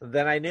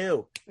 Then I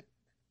knew.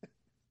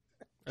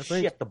 I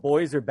think. Shit, the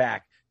boys are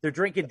back. They're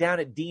drinking down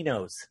at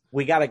Dino's.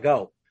 We gotta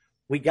go.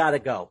 We gotta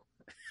go.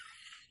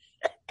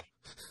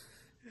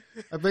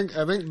 I think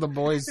the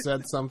boys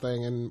said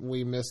something and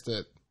we missed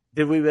it.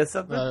 Did we miss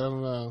something? I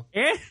don't know.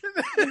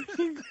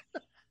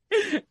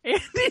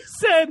 Andy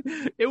said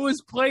it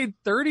was played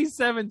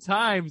 37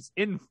 times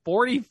in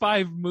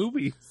 45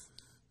 movies.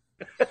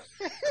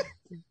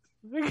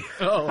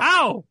 Oh.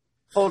 How?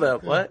 Hold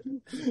up. What?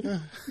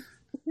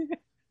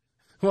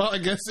 Well, I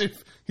guess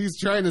if he's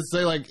trying to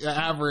say like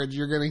average,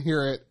 you're gonna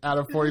hear it out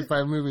of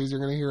 45 movies.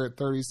 You're gonna hear it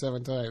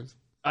 37 times.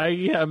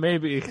 Yeah,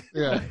 maybe.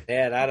 Yeah.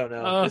 Man, I don't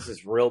know. This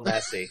is real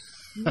messy.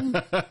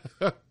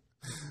 Uh,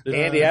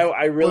 Andy,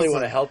 I really listen.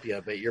 want to help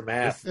you, but your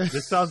math.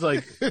 This sounds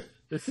like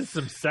this is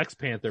some Sex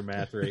Panther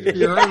math right If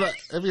you here.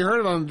 heard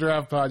it on the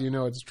Draft Pod, you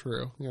know it's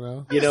true. You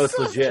know. You know it's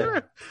so legit.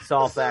 true. It's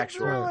all It's so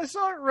factual. true. I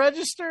saw it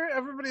register.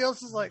 Everybody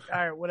else is like, all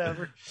right,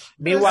 whatever.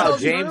 Meanwhile,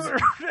 It's so James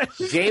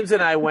true. James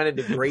and I went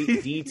into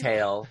great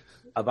detail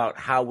about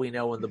how we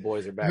know when the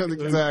boys are back.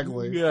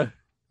 Exactly. Yeah.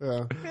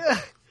 Yeah. Yeah.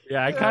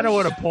 Yeah, I kind of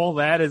want to pull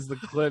that as the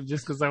clip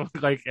just because I'm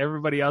like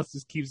everybody else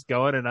just keeps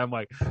going and I'm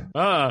like,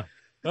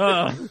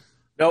 Nope,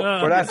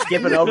 we're not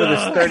skipping over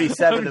this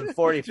 37 and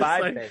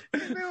 45 Just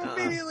thing. I knew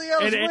immediately I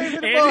was and waving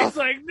him Andy's off.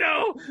 like,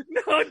 no,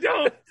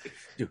 don't.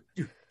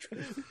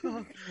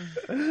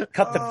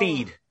 Cut the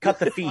feed. Cut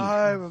the feed.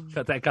 I'm-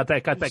 Cut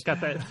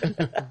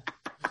that.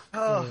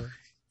 oh,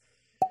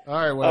 All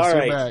right, Wes, All you're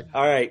right. back.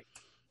 All right.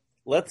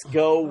 Let's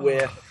go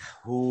with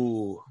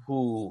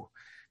who.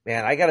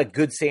 Man, I got a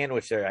good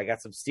sandwich there. I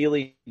got some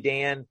Steely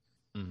Dan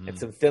and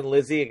some Thin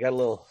Lizzy. I got a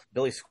little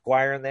Billy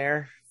Squier in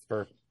there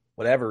for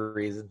whatever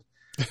reason.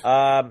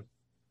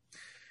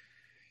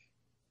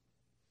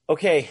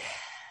 Okay.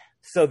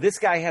 So this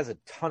guy has a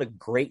ton of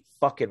great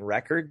fucking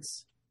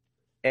records,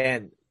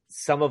 and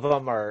some of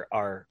them are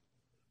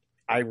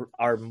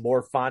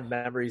more fond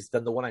memories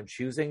than the one I'm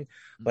choosing.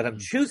 But I'm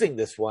choosing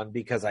this one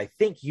because I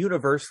think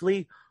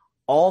universally,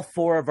 all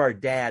four of our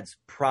dads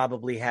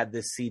probably had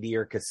this CD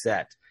or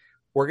cassette.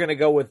 we're gonna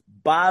go with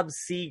Bob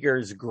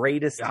Seger's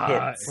greatest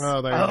God. hits.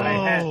 Oh, there you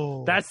go.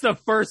 Oh, That's the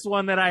first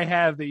one that I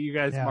have that you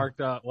guys Yeah. marked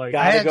up. Like,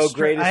 Got- I had, go Str-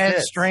 greatest I had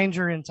hits.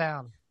 Stranger in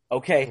Town.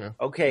 Okay, Yeah.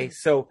 okay.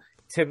 So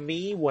to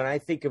me, when I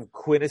think of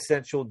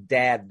quintessential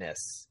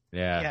dadness,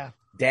 yeah.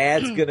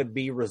 Dad's gonna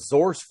be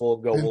resourceful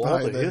and go, And well, all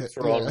buy the the- hits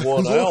are on yeah.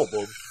 one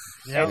album.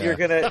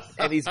 Yeah,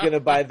 And he's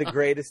gonna buy the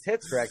greatest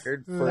hits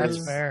record for That's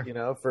his, fair.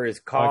 for his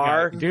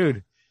car. Okay,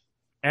 dude.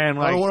 And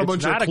I like, don't want a it's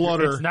bunch of not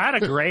clutter. it's not a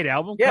great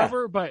album Yeah,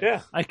 cover, but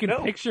yeah, I can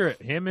no. picture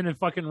it. Him in a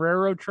fucking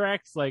railroad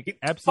tracks, like Fucking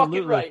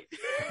absolutely, right.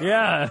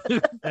 yeah.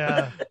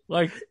 Yeah.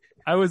 Like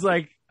I was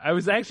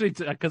actually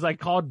because I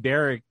called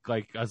Derek.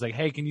 Like I was like,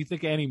 hey, can you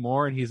think of any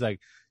more? And he's like,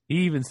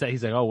 he's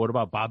like, oh, what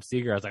about Bob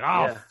Seger? I was like,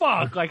 oh Yeah.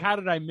 fuck, like how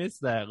did I miss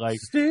that? Like,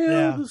 Still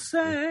Yeah. the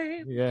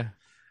same. yeah,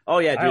 Oh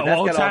yeah, dude. That's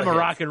old got all time the of hits.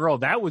 rock and roll.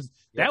 That was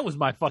Yeah. that was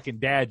my fucking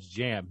dad's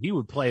jam. He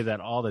would play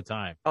that all the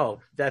time. Oh,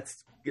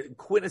 that's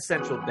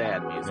quintessential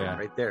dad music Yeah.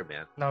 right there,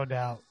 man. No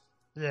doubt.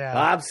 Yeah.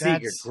 Bob Seger,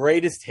 that's-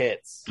 greatest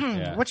hits.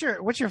 Yeah.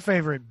 What's your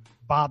favorite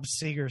Bob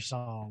Seger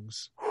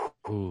songs?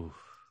 Ooh,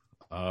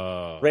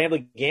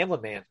 Rambling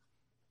Gambling Man.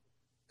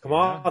 Come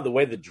Yeah. on, the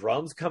way the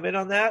drums come in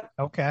on that.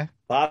 Okay.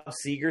 Bob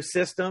Seger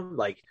system,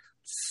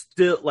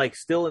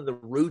 still in the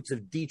roots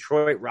of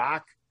Detroit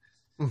rock.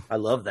 I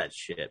love that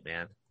shit,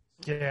 man.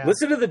 Yeah.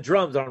 Listen to the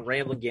drums on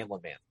Ramblin'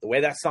 Gambling Man. The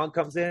way that song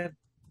comes in,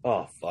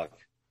 oh fuck,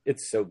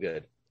 it's so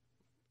good.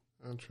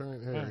 I'm trying.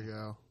 There you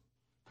go.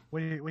 What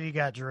do you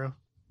got, Drew?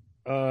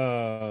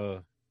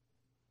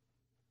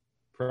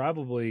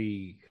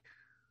 Probably.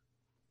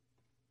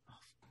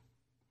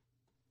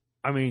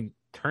 I mean,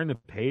 turn the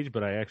page,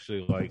 but I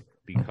actually like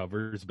the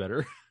covers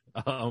better.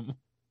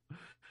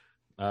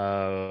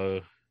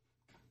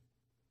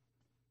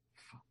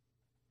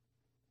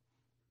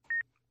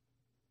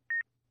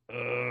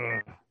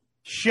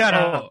 Shut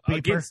up, Beeper.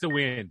 Against the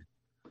Wind.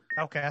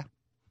 Okay.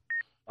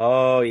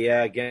 Oh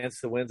yeah,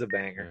 Against the Wind's a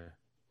banger.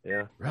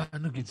 Yeah, Run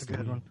against It's a the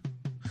good wind.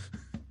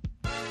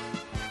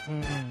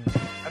 one.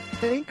 I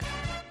think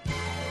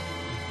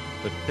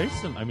But there's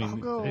some. I I'll mean,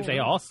 go- they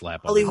all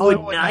slap. On Hollywood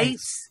Hollywood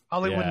Nights.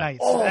 Hollywood Yeah. Nights.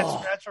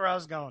 Oh. That's where I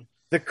was going.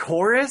 The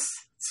chorus,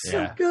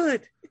 so Yeah.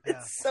 good. Yeah.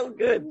 It's so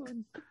good.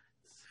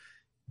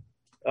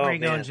 Oh Where you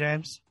going, man,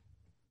 James?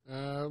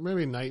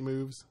 Maybe Night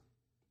Moves.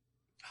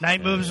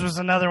 Night Moves was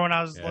another one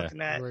I was Yeah.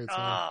 looking at. Great Oh,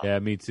 song. Yeah,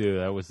 me too.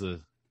 That was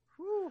the.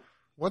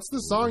 What's the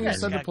song you guys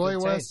said to got play,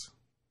 good Wes? taste.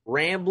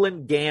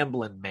 Ramblin'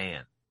 Gambling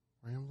Man.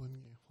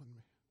 Rambling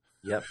Gambling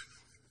Yep. Man.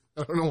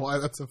 I don't know why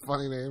that's a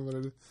funny name,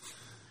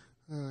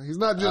 but he's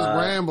not just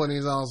rambling;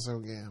 he's also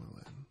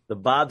gambling. The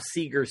Bob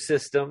Seger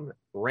system,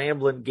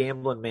 Ramblin'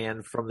 Gambling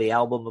Man from the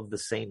album of the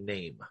same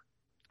name.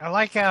 I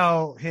like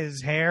how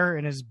his hair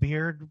and his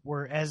beard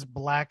were as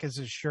black as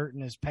his shirt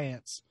and his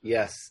pants.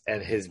 Yes,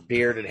 and his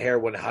beard and hair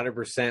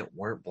 100%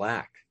 weren't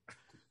black,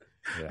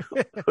 Yeah.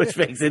 which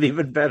makes it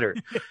even better.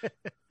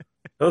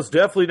 That's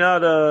definitely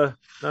not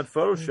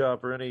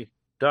Photoshop or any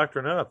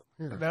doctoring up.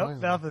 Here, Nope, finally.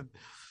 nothing.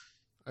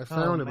 I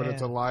found Oh, it, but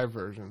it's a man. live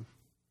version.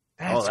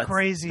 That's,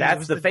 crazy. It That's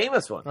was the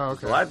famous one. Oh,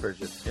 okay. The live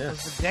version. It Yeah.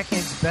 was the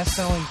decade's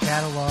best-selling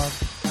catalog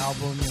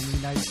album in the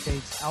United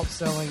States,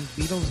 outselling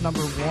Beatles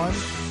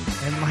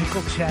 #1 and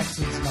Michael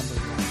Jackson's #1.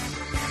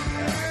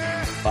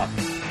 Fuck.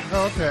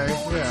 Oh, okay,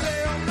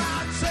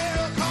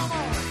 yeah.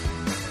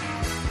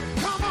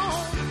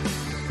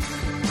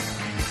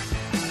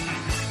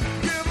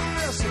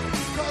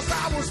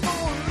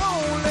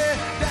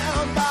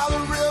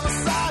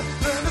 He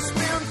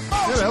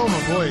had a hell of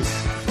a voice.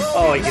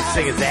 Oh, he can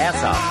sing his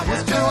ass off.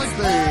 It's kind of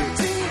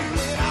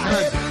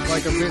like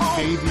like a bit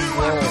baby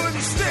role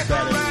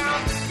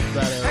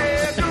that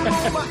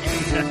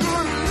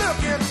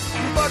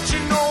But you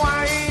know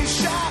I ain't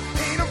shy,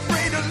 ain't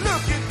afraid to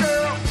look it,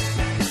 girl.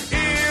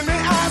 In the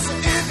eyes if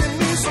you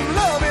need some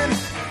loving.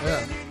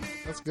 yeah,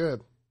 that's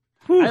good.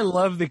 I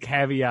love the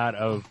caveat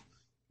of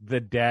the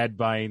dad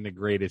buying the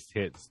greatest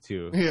hits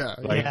too. Yeah,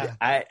 Like, Yeah.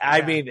 I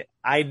Yeah. mean,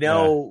 I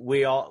know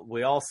we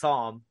all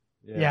saw him.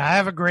 Yeah, I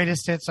have a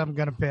greatest hits I'm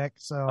going to pick,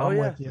 so Oh I'm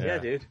yeah. with you. Yeah,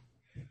 dude.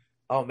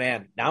 Oh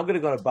man, now I'm gonna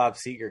go to Bob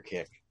Seger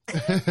kick.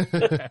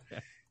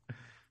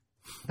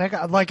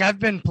 I've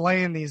been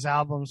playing these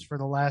albums for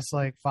the last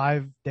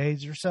 5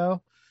 days or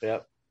so.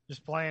 Yep.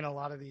 Just playing a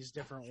lot of these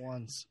different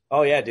ones.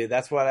 Oh yeah, dude.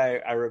 That's what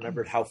I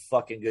remembered how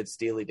fucking good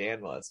Steely Dan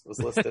was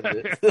listening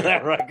to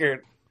that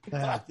record.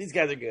 Yeah. These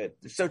guys are good.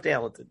 They're so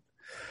talented.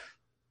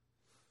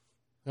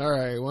 All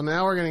right. Well,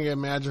 now we're gonna get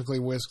magically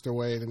whisked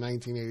away to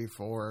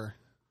 1984,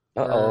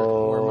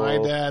 Uh-oh. where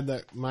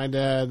my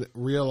dad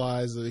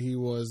realized that he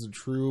was a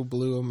true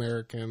blue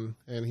American,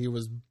 and he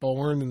was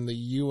born in the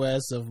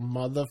U.S. of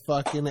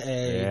motherfucking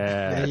A.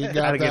 Yeah, And he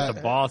gotta got get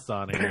the boss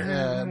on here.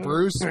 Yeah,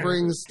 Bruce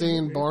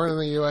Springsteen, born in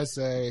the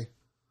USA.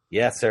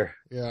 Yes, sir.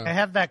 I Yeah.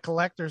 have that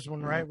collector's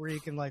one, right, where you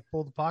can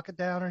pull the pocket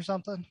down or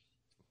something.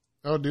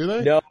 Oh, do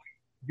they? No,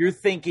 you're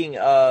thinking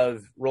of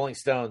Rolling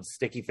Stones,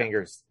 Sticky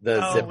Fingers,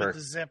 the zipper. With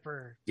the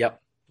zipper.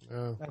 Yep.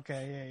 Oh.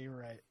 Okay, yeah, you're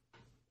right.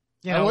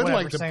 I would whatever,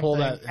 like to same pull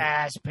thing. that-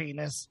 ass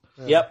penis.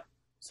 Yeah. Yep.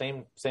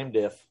 Same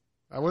diff.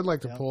 I would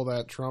like to Yep. pull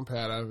that Trump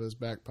hat out of his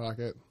back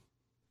pocket.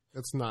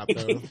 It's not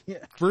though. Yeah.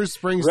 Bruce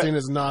Springsteen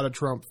is not a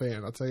Trump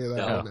fan. I'll tell you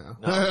that right now.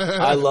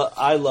 No.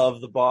 I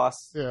love the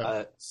boss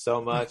Yeah.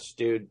 so much,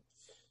 dude.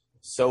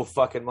 So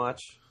fucking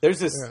much. There's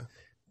this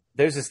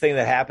thing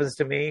that happens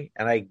to me,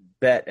 and I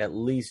bet at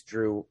least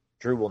Drew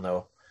will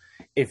know.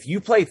 If you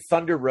play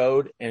Thunder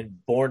Road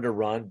and Born to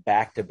Run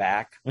back to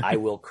back, I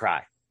will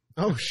cry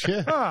Oh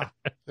shit! Huh.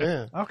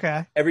 Yeah.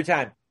 Okay. every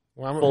time.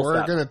 Well, Full we're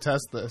stop. gonna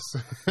test this.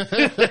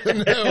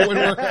 No,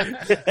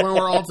 when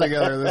we're all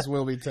together, this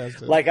will be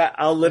tested. Like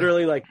I'll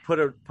literally like put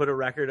a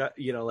record up,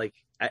 you know, like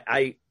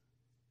I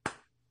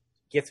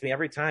gets me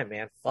every time,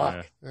 man.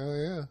 Fuck. Oh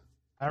yeah.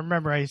 I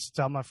remember I used to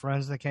tell my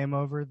friends that came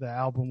over the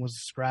album was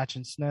Scratch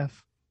and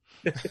Sniff.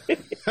 You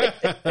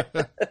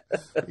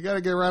got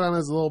to get right on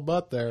his little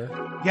butt there.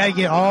 You gotta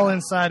get all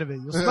inside of it.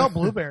 You'll smell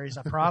blueberries,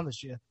 I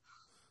promise you.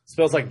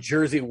 Smells like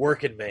Jersey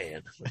working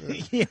man.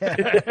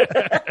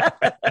 Yeah.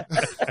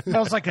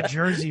 Smells like a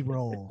Jersey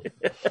roll.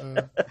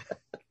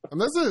 And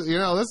this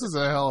is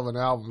a hell of an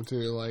album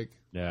too. Like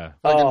Yeah.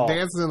 Oh.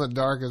 Dancing in the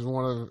Dark is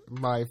one of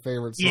my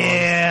favorite songs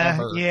Yeah,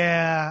 ever.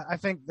 yeah. I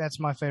think that's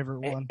my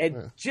favorite one.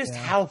 And just Yeah.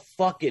 how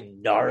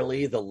fucking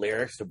gnarly the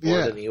lyrics to Born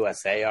Yeah. in the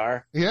USA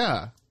are.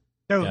 Yeah.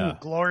 Dude, Yeah.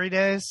 Glory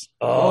Days.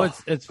 Oh,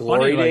 it's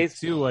Glory funny, like, Days.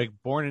 too. Like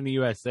Born in the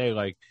USA,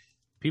 like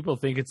people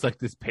think it's like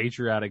this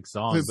patriotic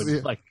song, It's- but yeah.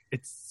 it's like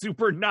it's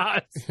super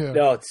not. Yeah.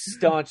 No, it's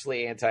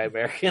staunchly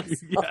anti-American.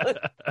 Yeah.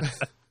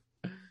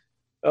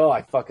 Oh,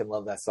 I fucking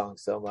love that song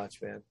so much,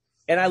 man.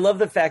 And I love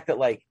the fact that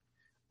like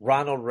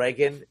Ronald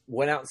Reagan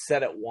went out and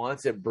said it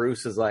once, and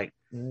Bruce is like,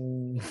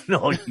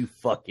 "No, you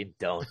fucking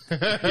don't.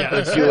 Yeah.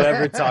 Don't you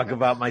ever talk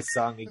about my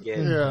song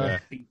again?" Yeah.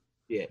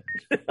 Yeah.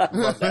 I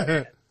love that.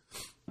 Man.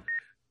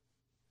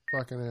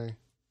 Fucking A.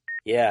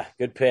 Yeah,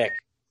 good pick.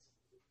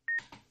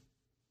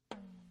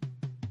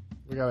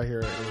 We gotta hear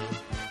it. Man.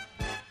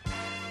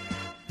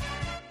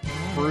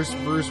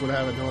 Bruce would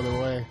have it no other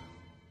way.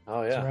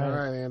 Oh yeah. Right. All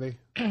right, Andy.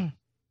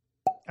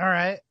 All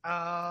right.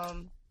 I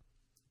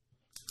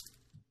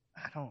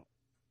don't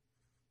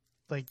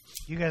like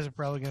you guys are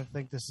probably gonna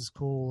think this is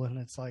cool and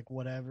it's like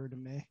whatever to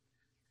me.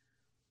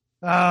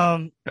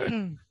 But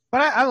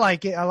I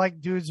like it. I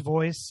like dude's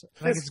voice. I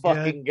think This it's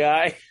fucking good.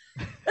 guy.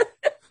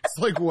 It's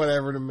like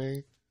whatever to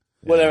me.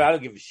 Whatever. I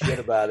don't give a shit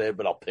about it,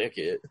 but I'll pick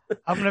it.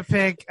 I'm gonna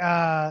pick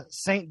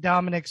Saint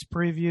Dominic's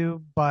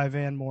Preview by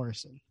Van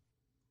Morrison.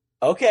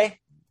 Okay.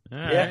 All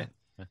Yeah.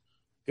 right.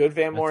 Good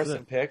Van That's Morrison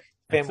it. pick.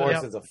 Van That's it.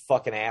 Morrison's a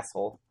fucking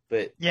asshole,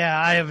 but Yeah,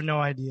 I have no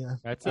idea.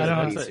 That's I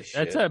don't-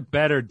 that's a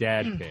better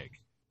dad pick.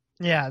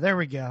 Yeah, there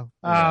we go.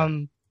 Yeah.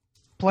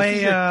 Play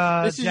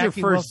This is your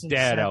Jackie first Wilson's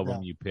dad Said, album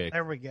though. you picked.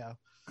 There we go.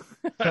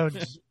 So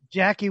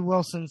Jackie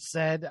Wilson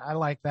Said, I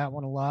like that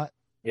one a lot.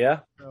 yeah.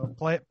 So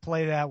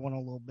play that one a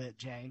little bit,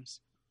 James.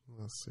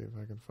 Let's see if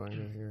I can find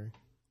it here.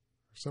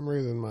 For some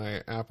reason,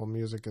 my Apple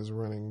Music is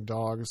running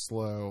dog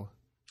slow.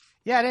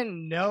 Yeah, I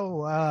didn't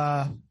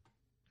know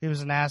he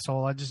was an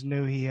asshole. I just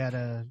knew he had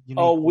a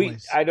unique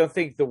voice. I don't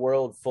think the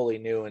world fully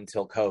knew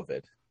until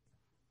COVID.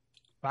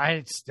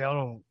 I still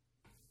don't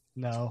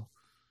know.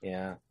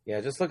 Yeah.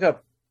 Yeah. Just look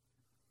up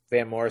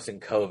Van Morrison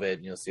COVID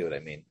and you'll see what I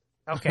mean.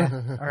 Okay.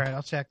 All right,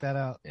 I'll check that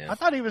out. Yeah. I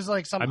thought he was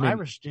like some I mean-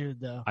 Irish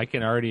dude, though. I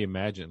can already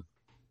imagine.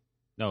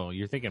 No,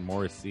 you're thinking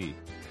Morrissey.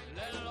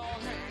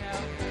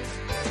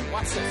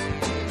 Watch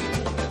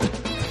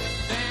this.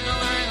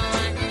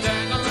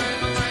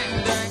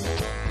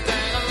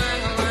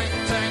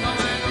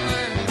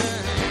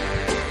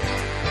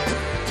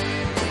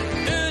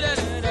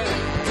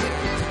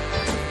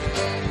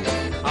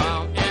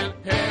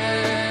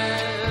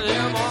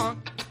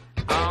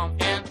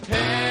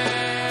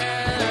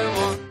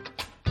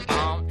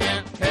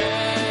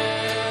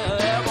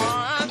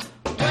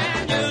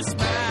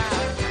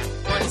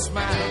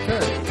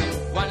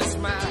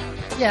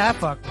 Yeah, I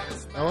fuck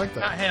with him. I like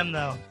Not that. him,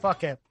 though.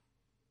 Fuck him.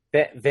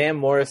 Van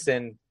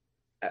Morrison,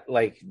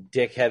 like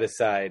dickhead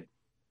aside,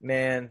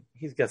 man,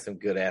 he's got some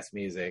good ass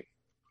music.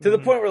 To the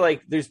point where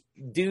like there's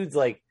dudes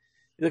like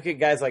look at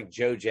guys like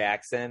Joe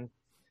Jackson,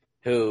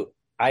 who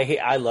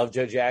I love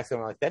Joe Jackson.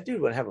 I'm like, that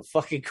dude would have a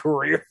fucking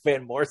career if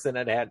Van Morrison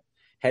hadn't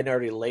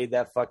already laid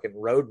that fucking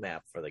roadmap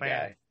for the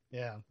guy.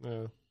 Yeah.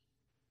 Yeah.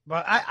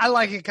 But I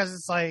like it because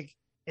it's like,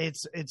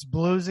 it's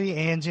bluesy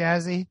and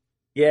jazzy.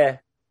 Yeah,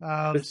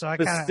 So I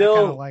but kind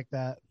still- of like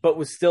that. but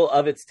was still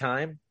of its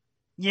time.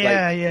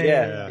 Yeah,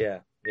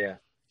 Like, yeah.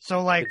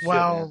 So like, Good shit,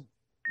 while man.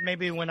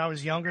 maybe when I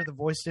was younger, the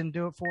voice didn't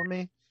do it for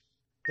me.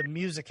 The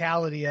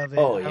musicality of it,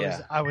 Oh,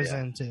 I was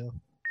yeah. into.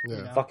 Yeah.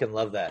 You know? Fucking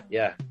love that.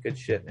 Yeah, good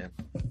shit, man.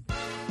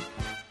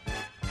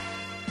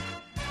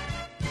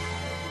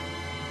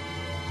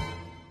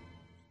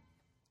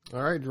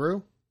 All right,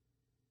 Drew.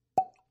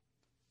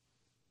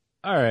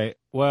 All right.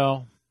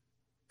 Well,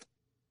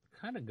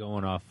 kind of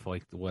going off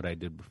like what I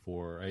did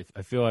before.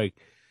 I feel like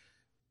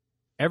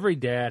every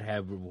dad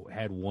had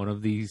one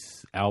of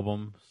these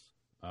albums,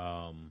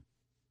 but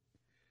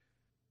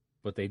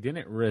they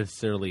didn't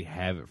necessarily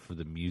have it for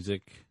the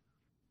music.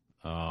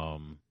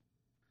 And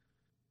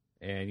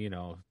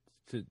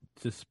to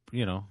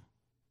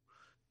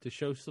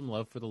show some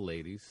love for the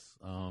ladies.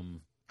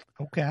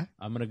 Okay.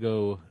 I'm gonna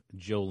go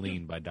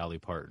Jolene by Dolly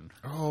Parton.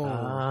 Oh,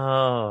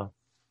 Oh.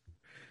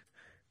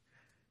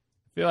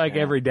 I feel like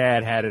Yeah. every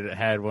dad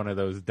had one of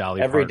those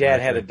Dolly. Every Parton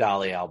dad had a records.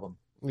 Dolly album.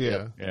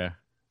 yeah. Yeah.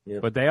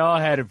 Yep. But they all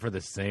had it for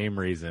the same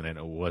reason, and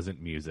it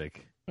wasn't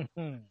music. It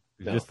was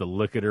No. just to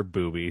look at her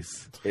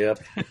boobies. Yep.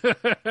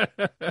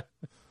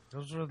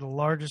 Those were the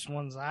largest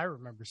ones I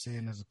remember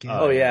seeing as a kid.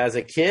 Oh yeah, as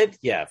a kid,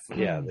 yeah.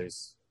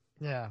 There's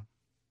Yeah.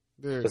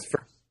 Dude.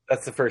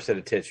 that's the first set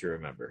of tits you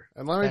remember.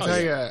 And let me Oh,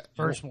 tell yeah. you,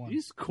 First one.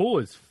 She's cool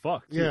as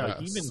fuck. Too. Yeah.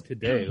 Like, even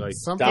today, like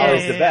something.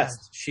 Dolly's yeah, the yeah.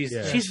 best. She's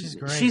Yeah. She's she's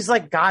great. she's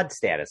like God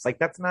status. Like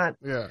that's not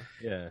Yeah,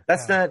 yeah.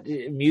 not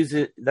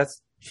music.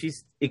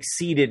 She's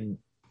exceeded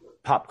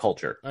pop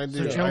culture. I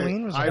do.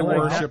 Jolene was I like that?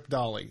 worship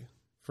Dolly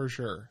for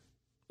sure.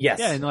 Yes.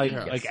 Yeah, and like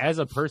Yeah. like as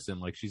a person,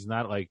 like she's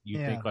not like you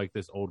Yeah. think like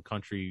this old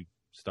country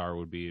star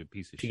would be a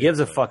piece of She shit. gives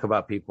a but- fuck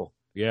about people.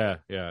 Yeah,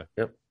 yeah.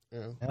 Yeah,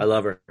 I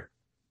love her.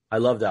 I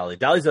love Dolly.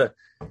 Dolly's a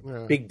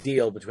yeah. big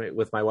deal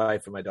with my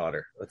wife and my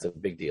daughter. That's a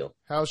big deal.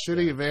 How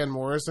shitty Van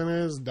Morrison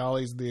is,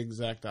 Dolly's the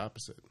exact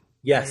opposite.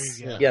 Yes.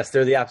 There you go. Yes,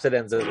 they're the opposite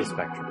ends of the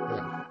spectrum.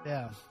 Yeah.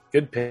 Yeah.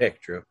 Good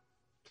pick, Drew.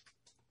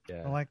 I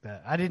Yeah. like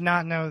that. I did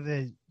not know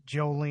that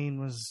Jolene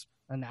was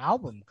an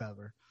album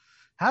cover.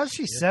 How is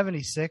she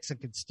 76 and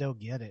could still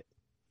get it?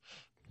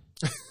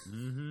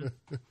 hmm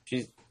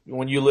She's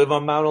when you live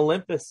on Mount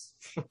Olympus.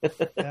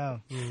 Yeah.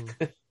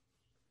 Mm.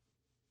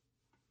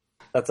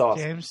 That's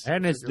awesome. James,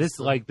 And it's Good this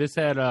stuff. like this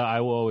had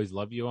 "I Will Always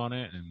Love You" on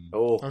it, and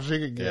Oh, Oh, she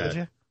could Yeah. get did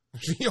it.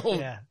 you?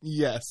 She-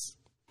 Yes.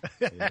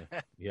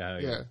 yeah,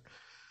 Yeah.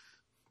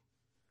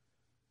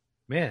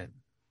 man.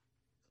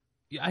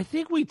 Yeah, I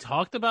think we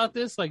talked about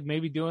this, like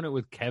maybe doing it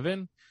with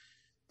Kevin.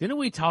 Didn't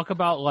we talk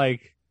about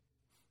like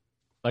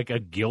a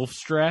GILF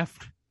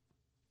draft?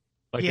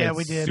 Like Yeah, a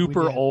we did,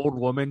 super we did. old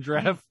woman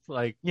draft?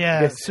 Like,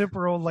 Yeah, Yes.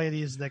 super old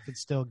ladies that could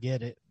still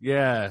get it.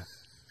 yeah.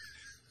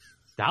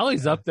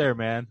 Dolly's up there,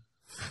 man.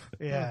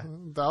 Yeah.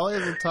 Dolly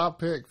is a top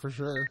pick for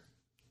sure.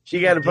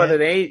 she got to put Yeah.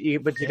 an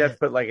age, but you'd Yeah. have to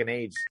put like an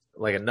age,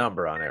 like a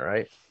number on it,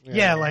 right?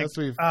 Yeah, like has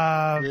to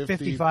be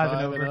 55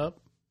 and over. up.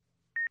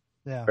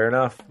 Yeah. Fair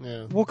enough.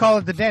 Yeah. We'll call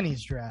it the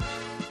Denny's draft.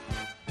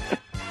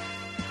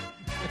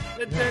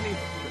 The Denny's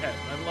draft.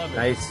 I love it.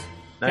 Nice.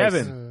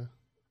 Kevin. Uh,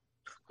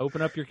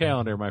 Open up your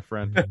calendar, my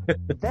friend.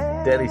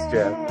 Denny's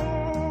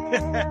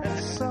draft.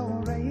 So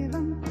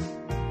Raven,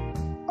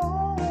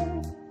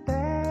 oh,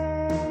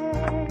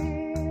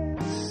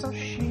 that's so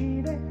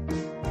shitty.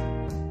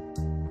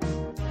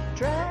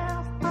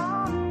 Draft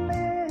on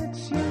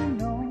lets you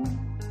know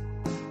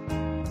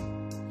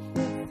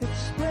if it's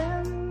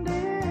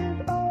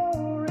splendid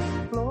or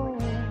it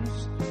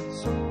blows.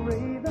 So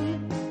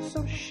Raven,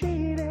 so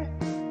shitty.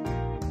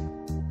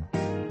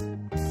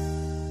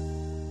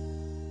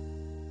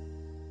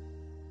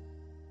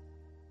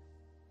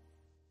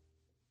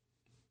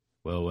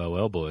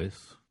 Well,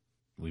 boys.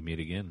 We meet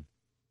again.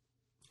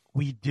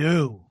 We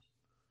do.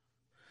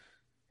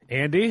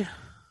 Andy?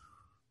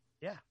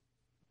 Yeah.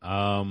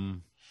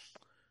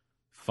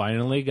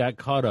 Finally got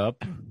caught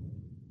up.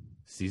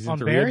 Season On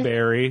 3 Barry? of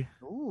Barry.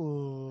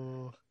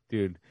 Ooh.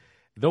 Dude,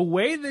 the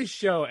way this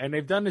show, and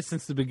they've done this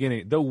since the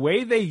beginning, the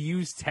way they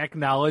use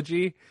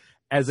technology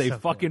as a So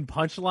good. fucking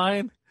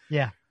punchline,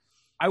 Yeah.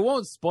 I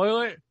won't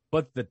spoil it,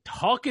 but the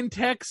talking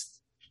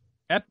text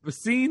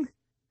scene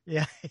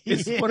Yeah.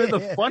 is one of the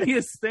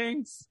funniest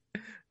things.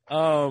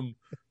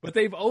 But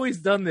they've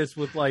always done this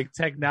with like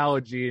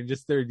technology and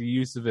just their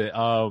use of it.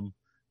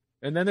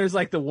 And then there's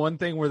like the one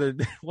thing where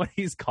when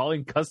he's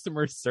calling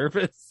customer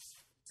service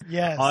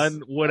Yes.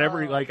 on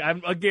whatever, Oh. like I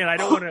don't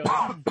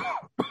want to.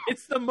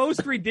 It's the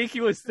most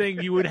ridiculous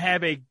thing you would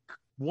have a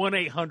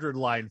 1-800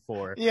 line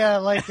for. Yeah,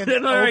 like an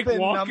Then they're, like,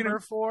 open walking number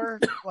in- for.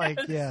 Like,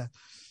 yeah.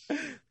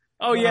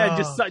 Oh yeah, Oh,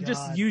 just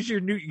God. use your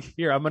new.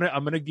 Here, I'm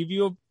gonna give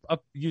you a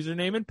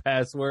username and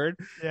password.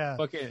 Yeah.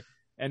 Fucking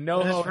and It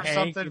no is ho for Hank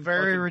something and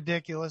very fucking-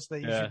 ridiculous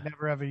that you Yeah. should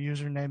never have a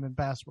username and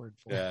password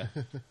for. Yeah.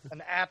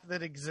 An app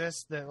that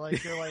exists that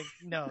like you're like,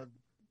 no.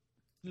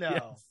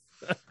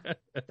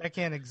 That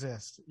can't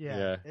exist. Yeah.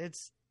 Yeah.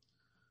 It's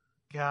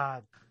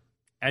God.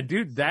 And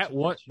dude, that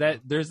one that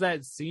there's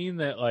that scene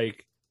that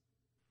like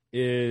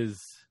is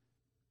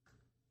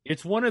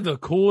it's one of the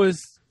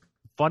coolest,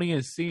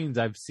 funniest scenes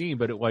I've seen,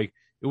 but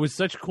it was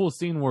such a cool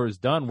scene where it was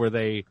done where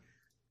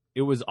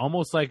it was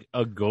almost like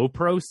a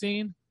GoPro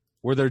scene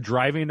where they're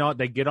driving on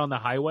they get on the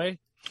highway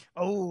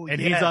Oh,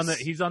 and yes.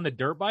 he's on the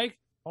dirt bike.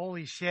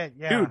 Holy shit.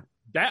 Yeah. Dude,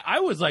 that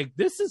I was like,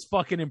 this is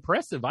fucking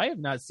impressive. I have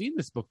not seen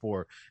this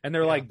before. And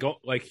they're like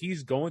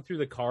he's going through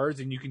the cars,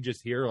 and you can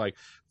just hear like,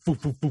 foo,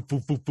 foo, foo, foo,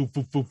 foo, foo,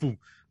 foo, foo, foo.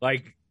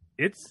 Like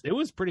it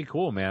was pretty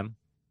cool, man.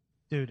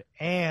 Dude,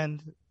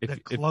 and If- the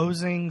if-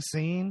 closing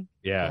scene,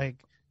 Yeah, like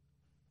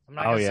I'm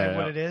not Oh, gonna yeah, say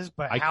what yeah. it is,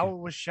 but I how can- it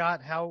was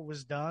shot, how it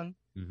was done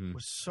hmm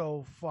was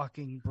so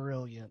fucking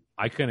brilliant.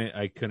 I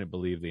couldn't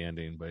believe the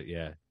ending, but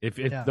yeah, if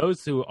Yeah.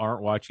 those who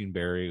aren't watching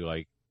Barry,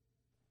 like,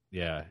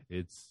 yeah,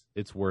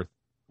 it's worth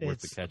the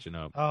It's- catching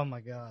up. Oh my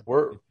god.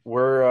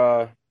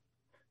 We're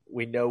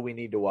we know we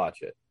need to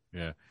watch it.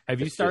 Yeah, have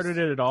you it's started just-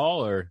 it at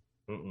all, or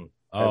Mm-mm.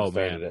 Oh Haven't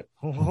started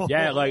man, it.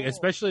 yeah, like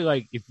especially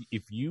like if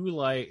you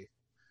like,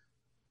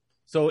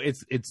 so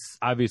it's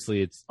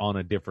obviously it's on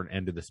a different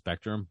end of the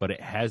spectrum, but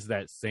it has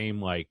that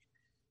same like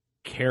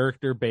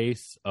character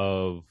base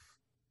of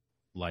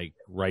like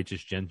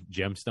Righteous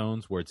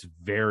Gemstones, where it's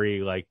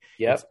very like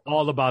Yep. it's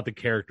all about the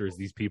characters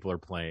these people are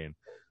playing.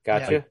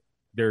 Gotcha.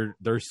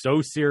 They're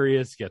so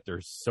serious yet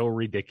they're so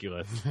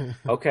ridiculous.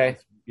 Okay.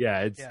 Yeah,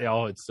 it's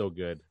Yeah. it's so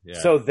good. Yeah.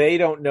 So they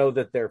don't know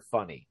that they're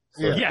funny.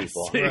 sort of yes,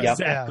 people. Right. Yep.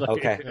 exactly.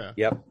 Okay. Yeah.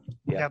 Yep.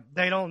 Yeah. Yeah,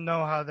 they don't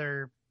know how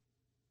they're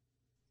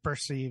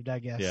perceived, I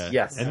guess. Yeah.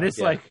 Yes. And this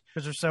Yeah. like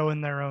because they're so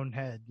in their own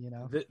head, you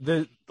know.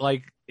 the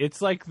like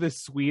it's like the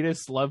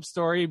sweetest love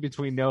story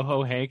between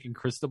NoHo Hank and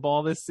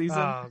Cristobal this season.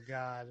 Oh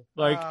God,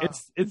 like Oh,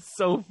 it's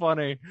so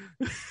funny.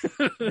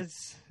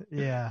 it's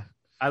yeah.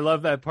 I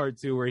love that part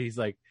too, where he's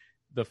like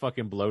the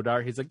fucking blow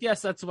dart. He's like,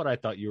 "Yes, that's what I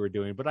thought you were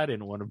doing, but I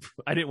didn't want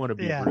to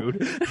be Yeah. rude."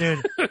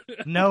 Dude,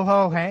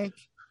 NoHo Hank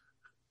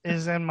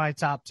is in my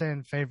top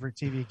 10 favorite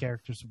TV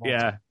characters of all time.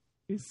 Yeah,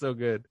 he's so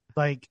good.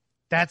 Like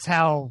that's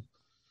how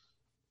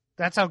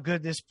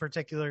good this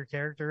particular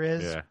character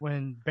is. Yeah.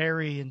 When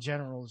Barry in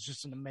general is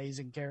just an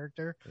amazing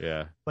character,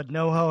 Yeah, but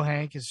NoHo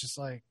Hank is just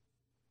like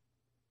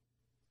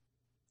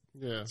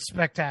Yeah.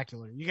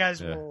 spectacular. You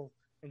guys Yeah. will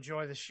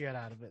enjoy the shit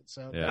out of it.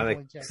 So Yeah. I'm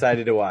definitely check it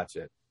excited to watch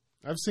it.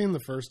 I've seen the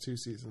first 2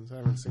 seasons. I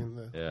haven't seen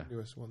the Yeah.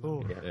 newest one.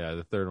 Ooh. though. yeah.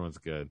 The third one's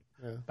good.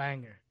 Yeah. out.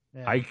 Banger.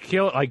 Yeah. I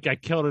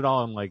killed it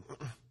all in like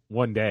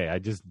one day. I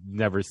just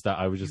never stopped.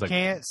 I was just You like,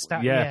 can't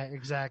stop. yeah. Yeah,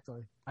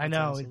 exactly. I That's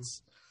know awesome.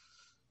 it's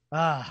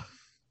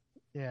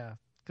yeah.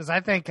 Because I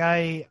think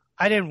I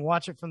didn't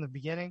watch it from the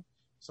beginning,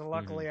 so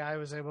luckily I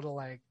was able to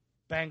like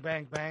bang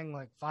bang bang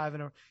like 5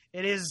 in a.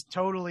 It is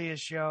totally a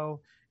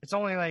show. It's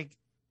only like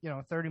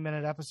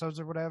 30-minute episodes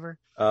or whatever.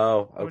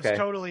 Oh, So okay. It's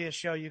totally a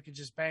show. You can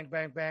just bang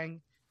bang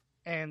bang,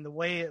 and the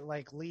way it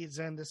like leads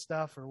into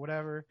stuff or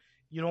whatever,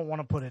 you don't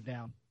want to put it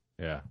down.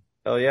 yeah,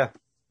 Oh yeah.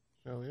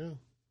 Oh yeah.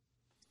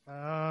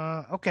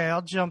 Okay,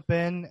 I'll jump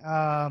in.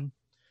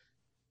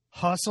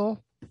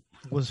 Hustle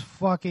was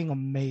fucking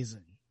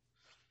amazing.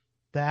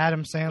 The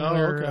Adam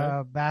Sandler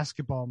okay.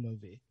 basketball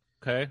movie.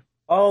 okay,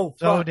 Oh,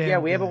 So fuck. damn Yeah,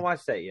 we good. haven't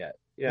watched that yet.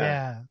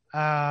 Yeah.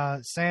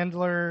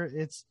 Sandler.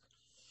 It's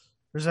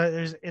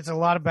a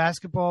lot of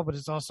basketball, but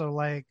it's also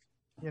like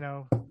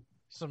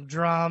some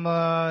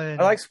drama and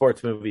I like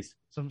sports movies.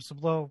 some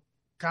little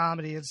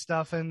comedy and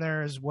stuff in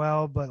there as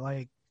well. But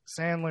like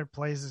Sandler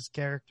plays his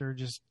character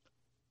just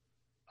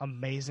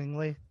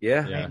amazingly.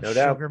 Yeah, Yeah. no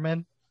doubt.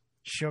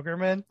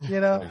 Sugarman,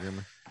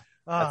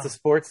 Uh, That's a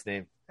sports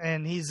name.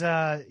 and he's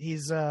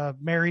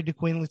married to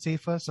Queen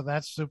Latifah, so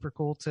that's super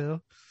cool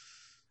too.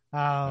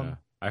 yeah.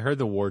 I heard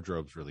the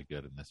wardrobe's really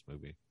good in this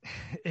movie.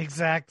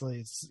 Exactly.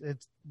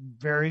 It's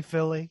very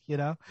Philly,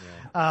 Yeah.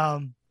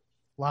 A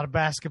lot of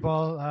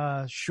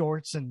basketball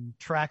shorts and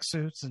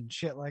tracksuits and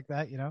shit like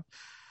that,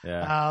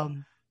 Yeah.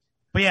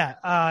 But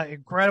yeah,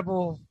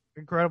 incredible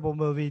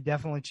movie.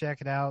 Definitely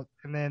check it out.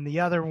 And then the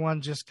other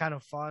one, just kind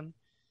of fun,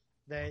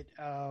 that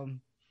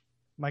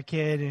my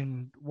kid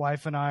and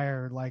wife and I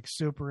are like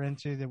super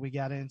into, that we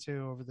got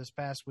into over this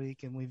past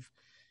week, and we've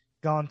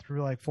gone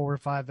through like 4 or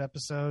 5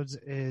 episodes,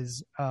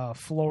 is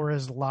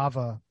Flora's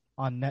Lava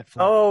on Netflix.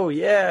 Oh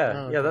yeah.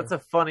 Oh, Yeah, okay. that's a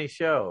funny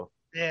show.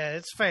 Yeah,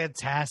 it's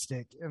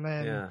fantastic. And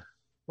then Yeah.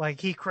 like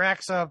he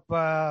cracks up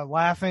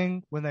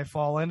laughing when they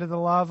fall into the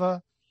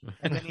lava.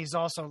 And then he's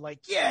also like,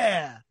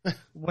 yeah,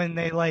 when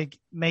they like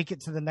make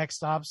it to the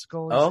next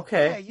obstacle. He's like,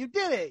 Okay. yeah, you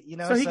did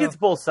it. So he gets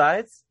both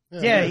sides.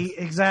 yeah,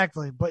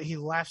 exactly. But he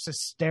laughs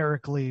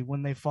hysterically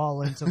when they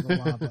fall into the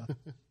lava.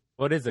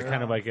 What is it?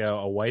 Kind of like a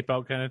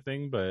wipeout kind of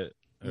thing, but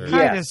or- Yeah.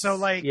 Kind of. Yes. So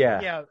like,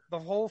 Yeah. the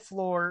whole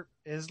floor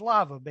is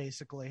lava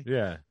basically.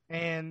 yeah,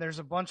 And there's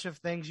a bunch of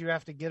things you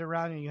have to get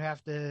around, and you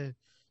have to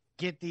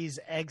get these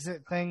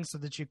exit things so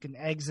that you can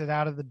exit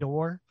out of the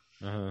door.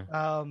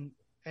 uh-huh.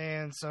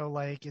 And so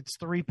like it's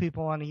 3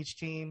 people on each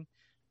team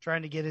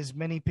trying to get as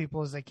many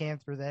people as they can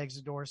through the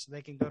exit door so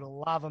they can go to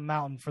Lava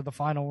Mountain for the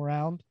final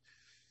round.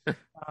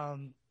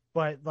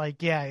 But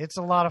like, yeah, it's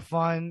a lot of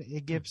fun.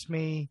 It gives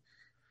me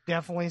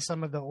definitely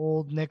some of the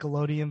old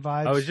Nickelodeon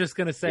vibes. I was just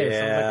gonna say it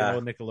sounds like Yeah. an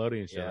old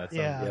Nickelodeon show. Yeah. That sounds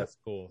Yeah. that's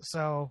cool.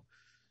 So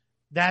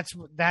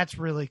that's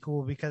really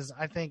cool, because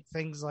I think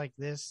things like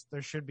this,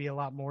 there should be a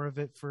lot more of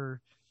it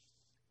for,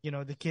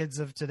 the kids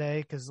of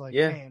today. Cause like,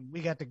 Yeah. man,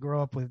 we got to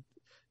grow up with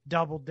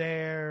Double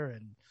Dare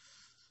and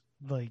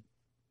like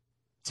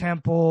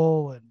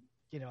Temple and,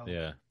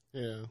 Yeah,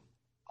 Yeah.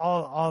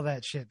 all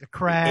that shit. The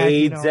crack,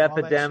 AIDS all that shit.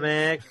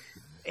 epidemic.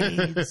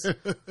 AIDS.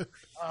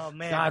 Oh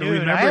man, God, dude, I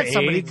remember had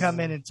somebody AIDS? come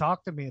in and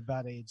talk to me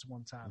about AIDS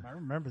one time. I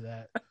remember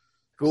that.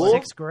 Cool.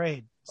 6th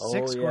grade.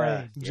 Sixth yeah.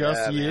 grade.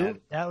 Just you? man.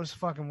 That was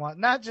fucking wild.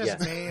 Not just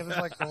Yeah. me. It was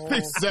like the whole. They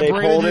They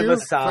separated pulled him you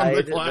aside.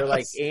 from the They're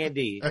like, class.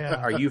 Andy, Yeah.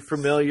 are you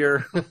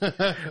familiar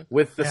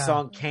with the Yeah.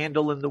 song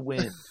 "Candle in the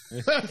Wind"?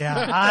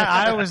 Yeah,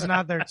 I was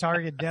not their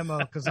target demo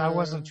because I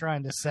wasn't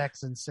trying to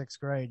sex in 6th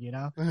grade,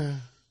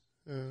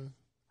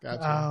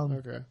 Gotcha.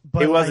 Okay.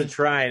 But He wasn't like,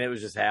 trying; it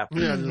was just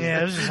happening. Yeah, yeah,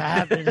 it was just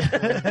happening.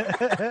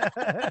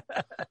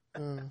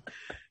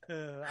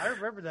 I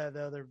remember that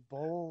though. They're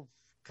bowl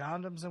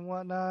condoms and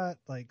whatnot,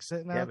 like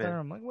sitting out there.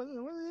 I'm like, what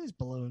are these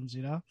balloons?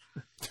 You know.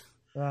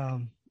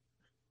 Oh,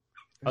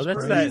 it's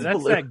that's crazy.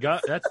 that gum.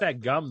 That's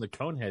that gum the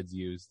Coneheads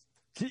used.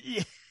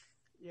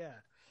 Yeah.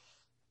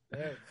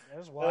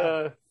 That's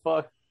wild.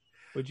 Fuck.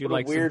 Would you What a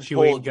like some weird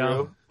chewing pull,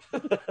 gum?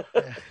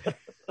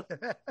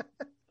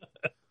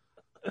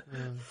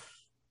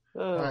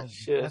 Oh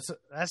shit.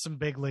 That's some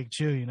big league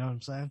chew. You know what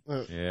I'm saying?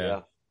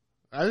 Yeah.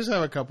 I just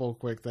have a couple of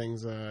quick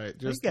things.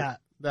 Just We got-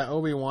 that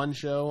Obi-Wan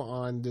show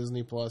on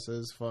Disney Plus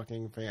is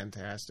fucking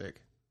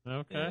fantastic.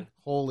 Okay.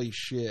 Holy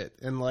shit!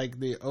 And like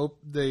the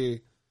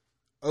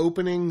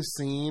opening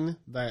scene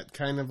that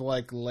kind of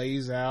like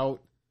lays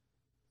out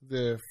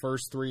the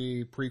first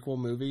 3 prequel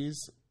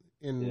movies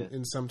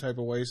in some type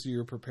of way, so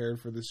you're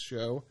prepared for this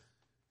show.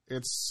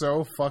 It's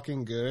so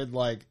fucking good.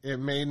 Like, it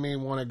made me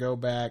want to go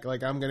back.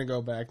 Like, I'm gonna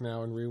go back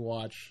now and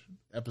rewatch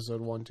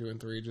episode 1, 2, and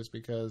 3 just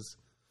because.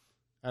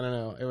 I don't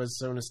know. It was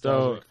so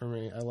nostalgic for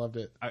me. I loved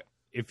it.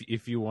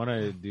 If you want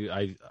to do,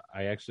 I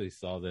actually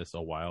saw this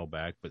a while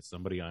back, but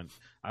somebody on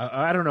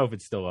I don't know if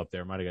it's still up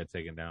there. Might have got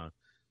taken down,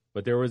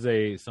 but there was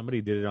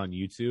somebody did it on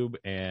YouTube,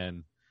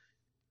 and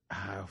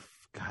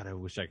God, I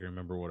wish I could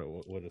remember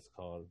what it's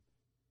called.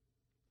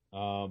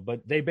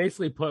 But they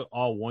basically put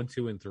all 1,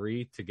 2, and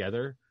 3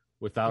 together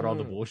without all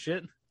the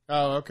bullshit.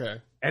 Oh, okay.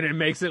 And it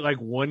makes it like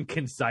one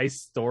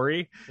concise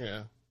story.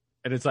 Yeah.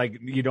 And it's like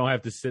you don't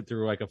have to sit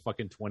through like a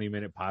fucking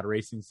 20-minute pod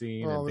racing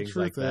scene Well, and the things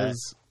truth like that.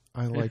 is,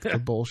 I like the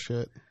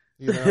bullshit.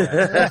 You know?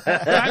 But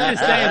I'm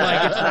just saying,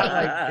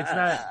 like it's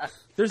not.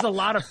 There's a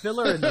lot of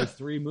filler in those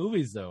 3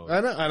 movies, though. I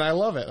know, and I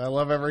love it. I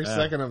love every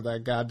second of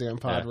that goddamn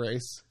pod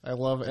race. I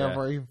love Yeah.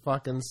 every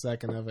fucking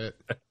second of it.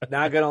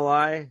 Not gonna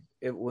lie,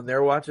 when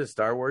they're watching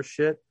Star Wars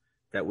shit,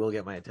 that will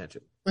get my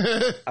attention.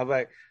 I'm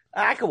like,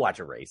 I could watch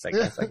a race. I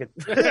guess I could.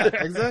 Yeah,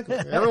 exactly.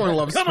 Everyone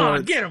loves Come sports.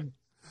 on, get him,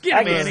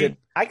 I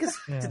can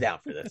Yeah. sit down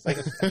for this. I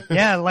can-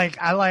 Yeah, like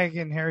I like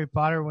in Harry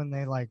Potter when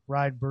they like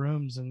ride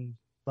brooms and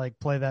like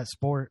play that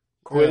sport.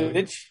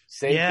 Quidditch,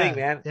 same Yeah, thing,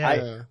 man.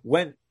 yeah.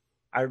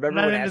 I remember I'm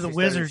not when into the Ashley started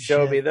wizard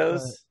showing me shit,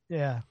 those. but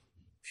yeah.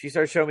 She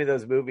started showing me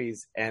those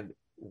movies, and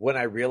when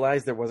I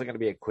realized there wasn't going to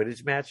be a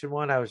Quidditch match in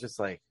one, I was just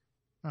like,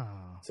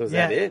 Oh. "So is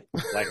Yeah. that it?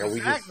 Like, are we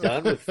just Exactly.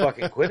 done with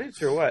fucking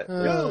Quidditch or what?"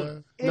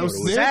 No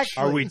Exactly. snitch.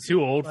 Are we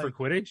too old Like- for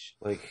Quidditch?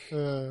 Like,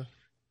 Nobody-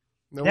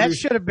 That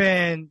should have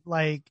been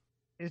like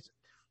it's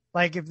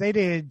like if they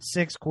did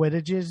 6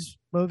 Quidditches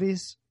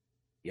movies,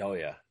 oh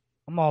yeah,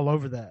 I'm all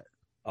over that.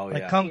 oh Like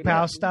yeah, Kung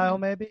Pao style,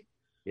 maybe.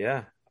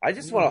 yeah. I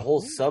just want a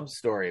whole sub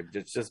story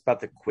just about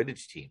the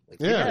Quidditch team. Like,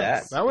 give me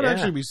Yeah, that would Yeah.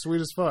 actually be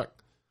sweet as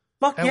fuck.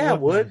 Fuck That yeah, it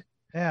would be. would.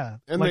 Yeah,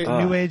 And like they-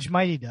 the New Age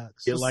Mighty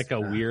Ducks. Get like a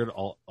weird,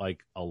 like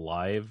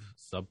alive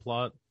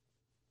subplot.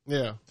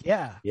 Yeah.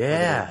 Yeah.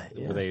 Yeah,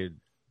 where they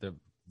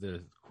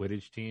the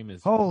Quidditch team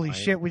is Holy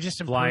flying- shit! We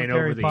just flying improved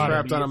over Harry the Potter.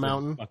 Trapped on a enemies and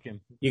mountain.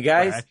 fucking You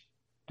guys,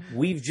 crash.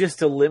 we've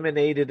just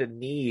eliminated a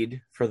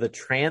need for the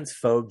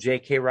transphobe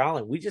J.K.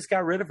 Rowling. We just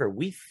got rid of her.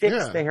 We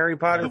fixed Yeah. the Harry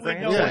Potter We know what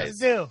to franchise.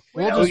 do.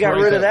 We'll know just We got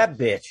write rid of that.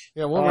 that bitch.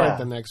 Yeah, we'll Oh. write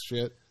the next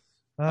shit.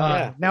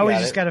 Yeah, now we we got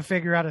just it. got to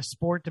figure out a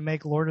sport to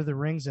make Lord of the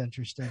Rings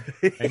interesting.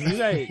 And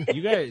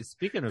you guys,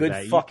 speaking of Good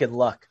that, fucking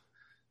luck.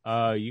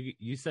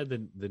 you said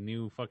the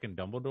new fucking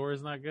Dumbledore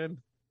is not good.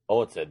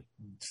 Oh, it's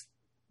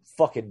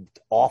fucking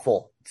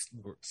awful. It's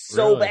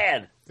so Really?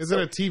 bad. Is it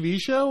a TV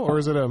show or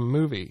is it a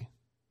movie?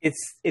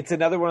 It's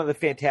another one of the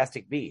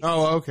Fantastic Beasts.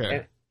 Oh, okay.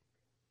 And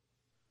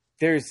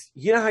there's,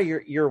 you know how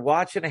you're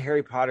watching a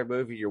Harry Potter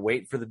movie, you're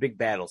waiting for the big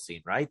battle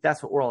scene, right?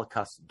 That's what we're all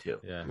accustomed to.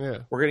 Yeah. Yeah.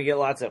 We're gonna get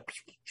lots of.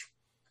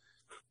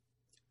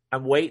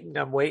 I'm waiting,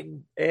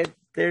 and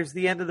there's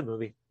the end of the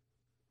movie.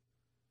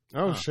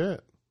 Oh, Huh.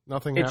 shit.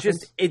 Nothing It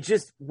happens?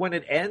 just when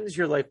it ends,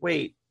 you're like,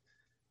 wait,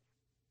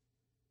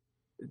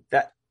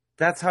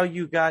 that's how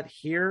you got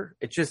here.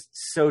 It's just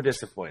so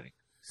disappointing.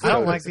 I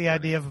don't So like the disappointing.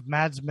 idea of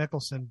Mads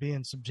Mikkelsen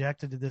being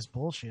subjected to this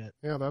bullshit.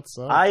 Yeah, that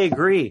sucks. I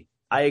agree.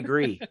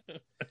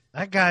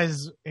 That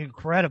guy's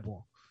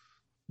incredible.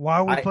 Why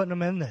are we I- putting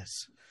him in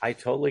this? I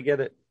totally get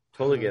it.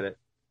 Totally get it.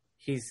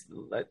 He's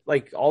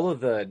like all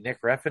of the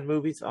Nick Refn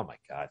movies. Oh my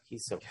god,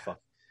 he's so fun.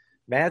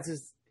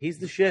 Mads he's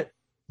the shit.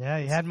 Yeah,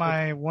 he had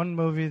my one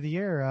movie of the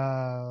year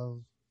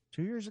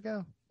 2 years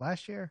ago,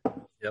 last year.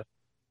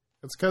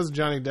 It's because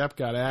Johnny Depp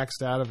got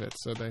axed out of it,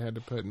 so they had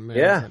to put Mads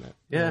Yeah. in it.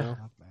 Yeah. know?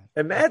 Oh, man.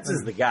 And Mads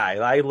is the guy.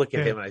 I look at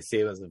Dude. him and I see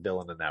him as a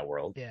villain in that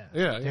world. Yeah.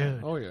 Yeah, yeah.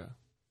 Dude. Oh, yeah.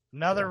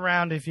 Another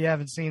round if you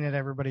haven't seen it,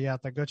 everybody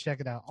out there, go check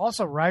it out.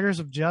 Also, Riders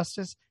of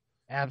Justice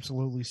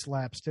absolutely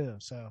slaps too.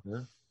 So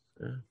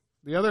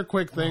The other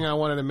quick thing I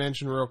wanted to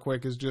mention real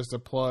quick is just a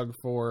plug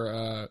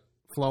for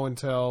Flow and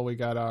Tell. We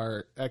got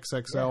our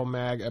XXL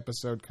Mag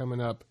episode coming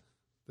up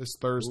this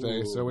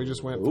Thursday. So we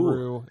just went Ooh.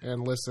 through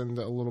and listened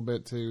a little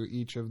bit to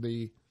each of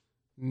the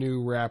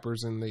new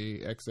rappers in the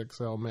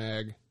XXL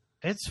Mag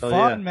it's Oh,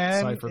 fun, yeah.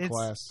 man. Cypher It's-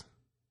 class.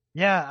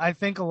 Yeah, I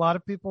think a lot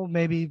of people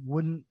maybe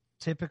wouldn't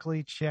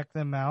typically check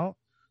them out.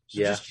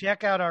 So Yeah. just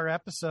check out our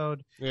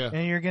episode, Yeah.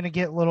 and you're going to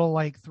get little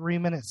like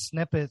 3-minute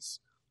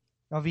snippets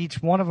of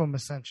each one of them,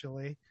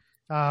 essentially.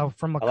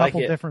 from a I like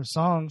couple it. different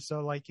songs. So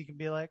like you can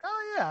be like,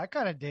 oh yeah, I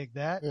kind of dig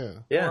that. Yeah.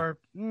 Yeah. Or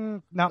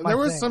not my There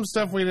was thing. some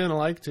stuff we didn't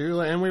like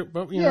too, and we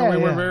were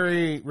Yeah.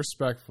 very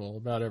respectful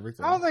about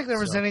everything. I don't think there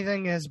was So,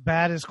 anything as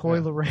bad as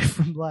Coil Ray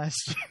from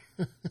last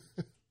year.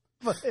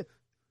 But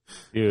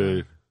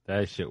Dude,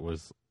 that shit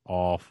was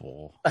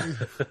awful.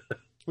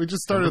 We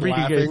just started Remember you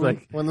guys, laughing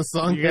like- when the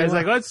song You guys came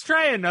like, let's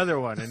try another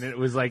one, and it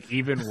was like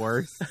even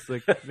worse. It's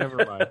like, never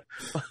mind.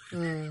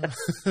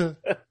 out.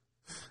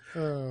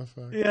 Oh,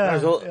 fuck. yeah,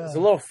 There's a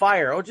little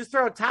fire. Oh, just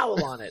throw a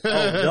towel on it.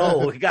 Oh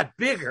no, it got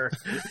bigger.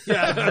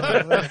 yeah.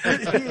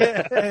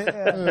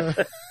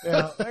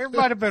 There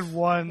might have been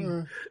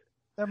one.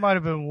 There might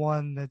have been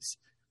one that's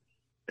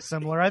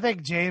similar. I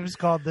think James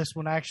called this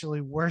one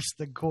actually worse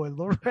than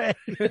Coil Ray.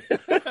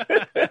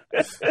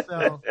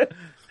 So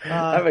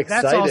I'm that's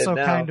excited also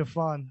now. kind of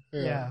fun.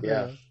 Yeah.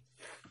 Yeah.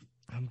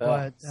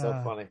 But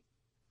So funny.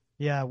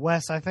 yeah,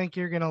 Wes, I think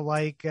you're gonna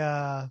like.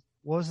 What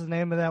was the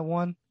name of that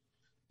one?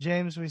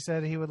 James, we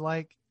said he would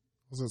like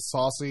Was it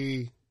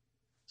Saucy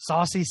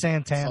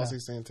Santana. Saucy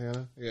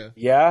Santana? Yeah.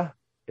 Yeah.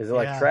 Is it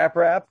like Yeah. trap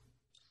rap?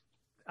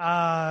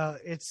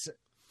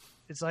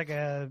 It's like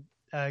a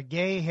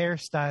gay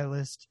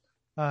hairstylist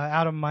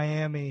out of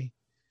Miami.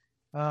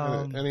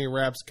 And he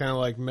raps kind of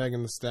like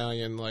Megan Thee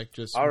Stallion, like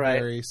just All right.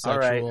 very All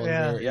right. sexual. and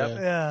Yeah. very- Yep.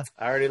 Yeah,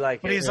 I already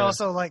like but it. he's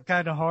also like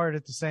kind of hard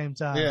at the same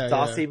time. Yeah.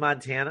 Saucy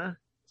Montana.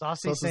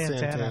 Saucy Saucy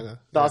Santana.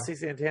 Saucy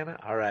Santana.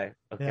 All right.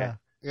 Okay. Yeah.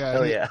 Yeah.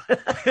 Hell he- yeah.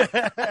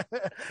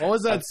 What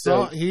was that I'm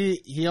so- song?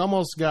 He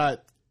almost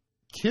got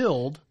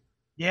killed.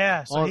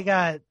 Yeah, so On- he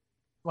got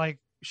like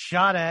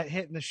shot at,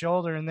 hit in the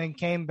shoulder, and then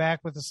came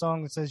back with a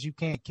song that says "You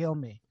Can't Kill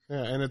Me."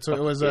 Yeah, and it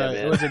was Yeah, a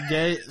man. it was a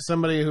gay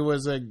somebody who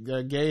was a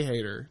gay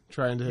hater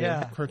trying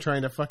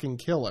to fucking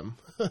kill him.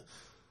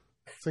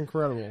 It's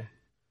incredible.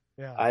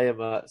 Yeah, I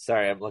am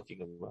sorry, I'm looking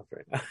him up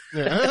right now.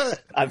 Yeah.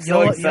 I'm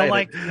so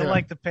excited. you'll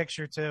like the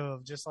picture too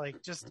of just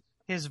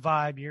his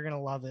vibe. You're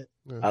gonna love it.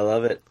 I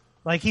love it.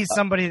 Like he's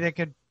somebody that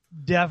could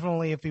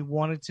definitely, if he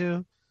wanted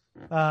to,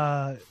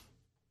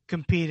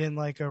 compete in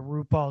like a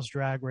RuPaul's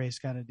Drag Race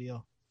kind of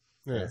deal.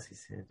 Yeah.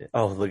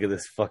 Oh, look at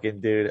this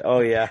fucking dude. Oh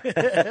yeah.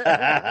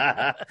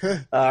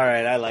 All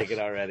right, I like it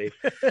already.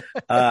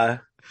 I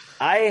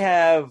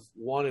have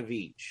one of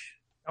each.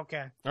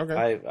 Okay.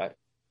 Okay.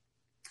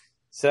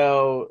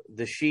 So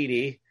the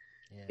Sheedy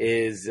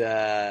is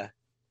I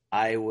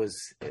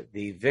was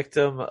the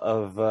victim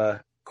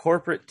of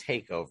corporate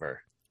takeover.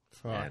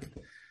 Fuck. And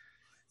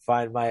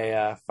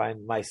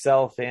find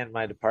myself and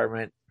my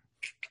department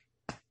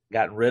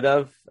gotten rid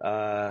of,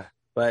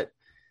 but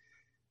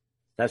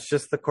that's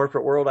just the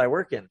corporate world I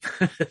work in.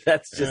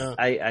 That's just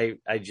I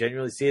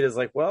genuinely see it as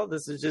like, well,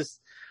 this is just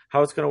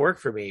how it's going to work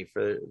for me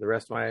for the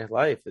rest of my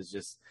life. Is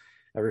just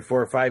every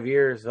 4 or 5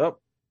 years,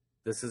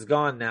 this is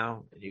gone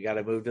now, and you got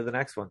to move to the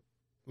next one.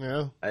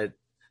 Yeah.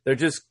 They're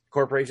just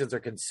corporations are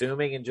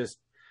consuming and just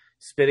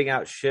spitting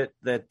out shit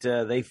that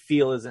they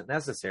feel isn't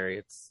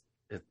necessary.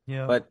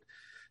 But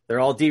they're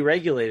all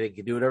deregulated,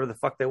 can do whatever the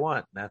fuck they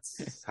want. And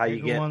that's how you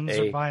Bigger get ones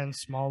are buying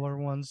smaller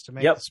ones to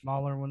make Yep. the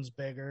smaller ones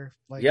bigger.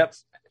 Like, Yep.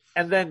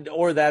 And then,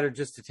 or that, or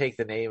just to take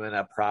the name and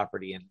a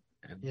property and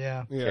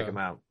Yeah. check them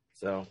out.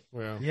 So,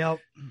 Yeah. Yep.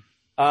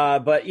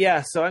 but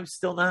yeah, so I'm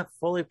still not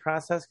fully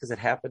processed because it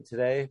happened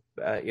today.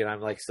 I'm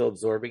like still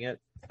absorbing it.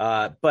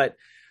 But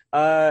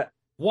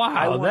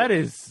Wow, that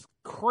is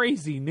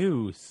crazy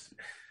news.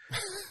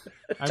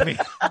 I mean,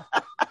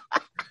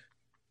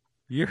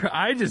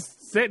 I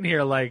just sitting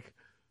here like,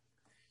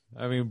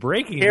 I mean,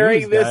 breaking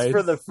hearing news, this guys.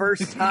 for the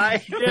first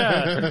time.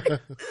 Yeah.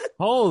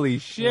 Holy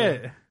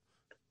shit.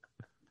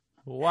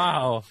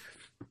 Wow.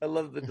 I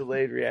love the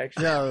delayed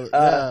reaction.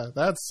 Yeah,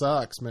 that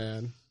sucks,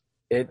 man.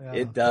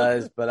 It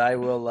does, but I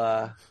will.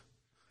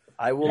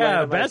 I will. Yeah, land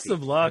on my best feet.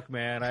 of luck,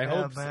 man. I Yeah,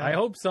 hope man. I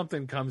hope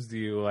something comes to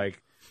you.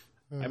 Like,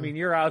 I mean,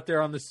 you're out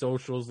there on the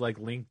socials like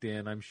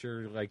LinkedIn. I'm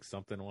sure like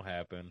something will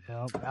happen.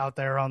 Yep. Out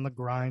there on the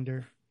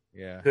grinder.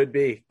 Yeah. Could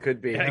be. Yeah,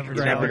 You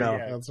never know.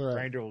 Yeah, That's right.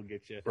 Grinder will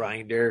get you.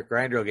 Grinder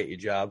will get you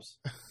jobs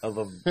of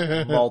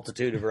a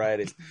multitude of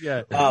varieties.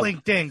 Yeah.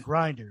 LinkedIn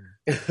grinder.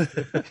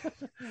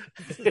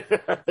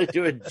 They're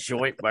doing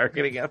joint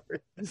marketing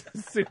effort.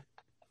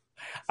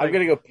 I'm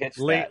gonna go pitch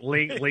that.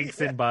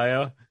 Links in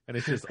bio, and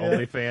it's just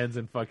OnlyFans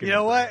and fucking. You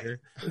know what? Grindr.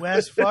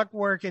 Wes, fuck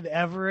working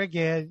ever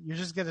again. You're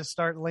just gonna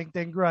start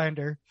LinkedIn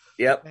grinder.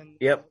 Yep. And,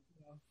 Yep.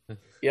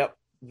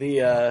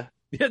 The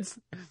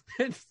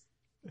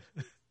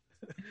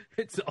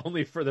It's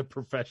only for the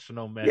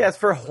professional men. it's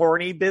for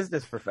horny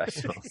business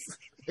professionals.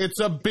 It's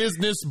a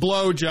business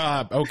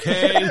blowjob,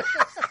 okay?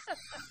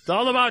 It's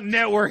all about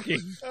networking.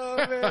 Oh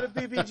man, a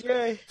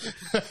BBJ.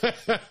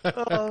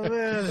 Oh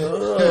man.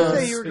 Ugh.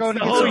 Hey, you were going to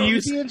the get whole some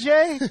use-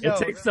 BB&J? It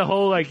takes the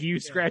whole like you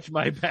scratch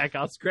my back,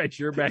 I'll scratch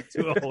your back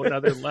to a whole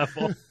other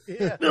level.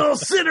 Yeah. No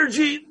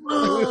synergy.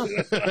 Ugh.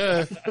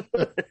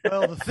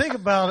 Well, the thing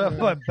about it,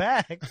 my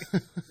back.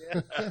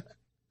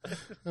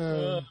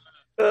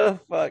 Oh,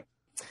 fuck.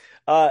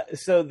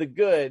 So the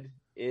good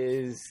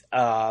is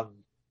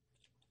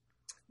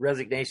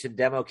resignation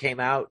demo came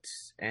out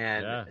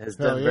and Yeah. has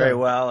Hell done yeah. very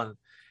well, and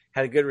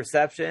had a good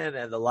reception,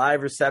 and the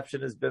live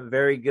reception has been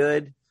very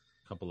good.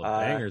 Couple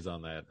of bangers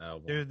on that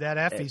album. Dude, that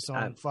Effie It-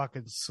 song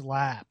fucking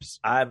slaps.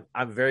 I'm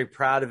very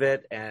proud of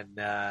it, and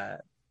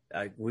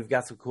we've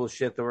got some cool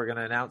shit that we're going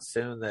to announce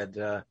soon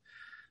that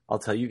I'll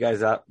tell you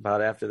guys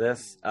about after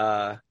this.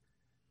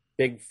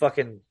 Big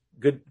fucking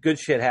good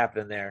shit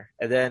happening there.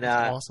 And then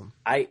That's awesome.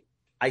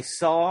 I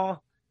saw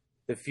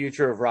the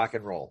future of rock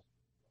and roll.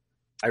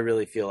 I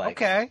really feel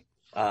like Okay.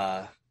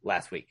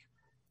 last week.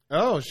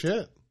 Oh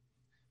shit!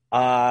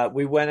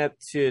 We went up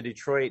to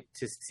Detroit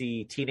to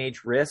see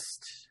Teenage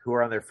Wrist, who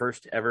are on their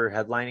first ever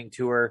headlining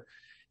tour.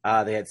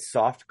 They had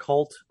Soft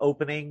Cult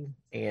opening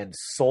and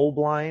Soul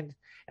Blind,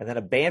 and then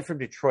a band from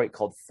Detroit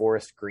called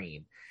Forest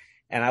Green.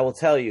 And I will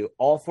tell you,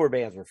 all four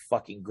bands were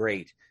fucking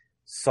great.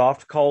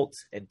 Soft Cult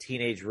and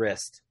Teenage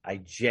Wrist, I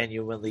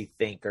genuinely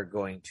think are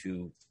going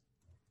to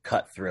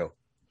cut through.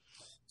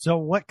 So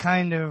what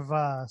kind of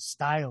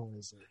style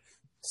is it?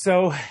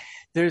 So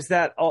there's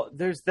that.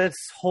 There's this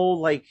whole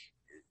like,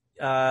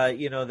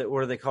 that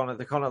what are they calling it?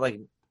 They're calling it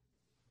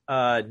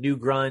like new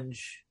grunge,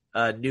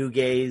 new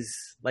gaze,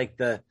 like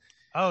the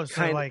Oh, so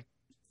kind- like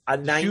a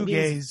 90s.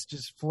 shoegaze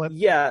just flip.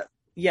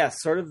 Yeah,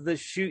 sort of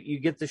the you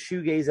get the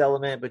shoegaze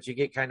element, but you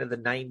get kind of the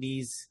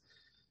 90s,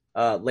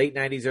 late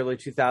 90s, early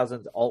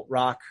 2000s alt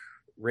rock,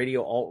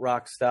 radio alt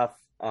rock stuff.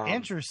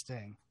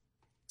 Interesting.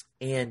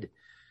 And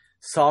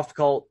Soft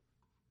Cult,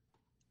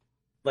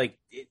 like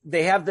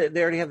they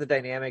already have the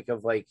dynamic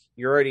of like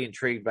you're already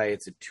intrigued by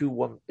it's a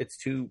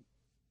two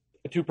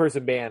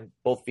person band,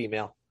 both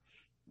female,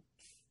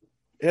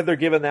 and they're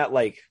given that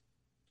like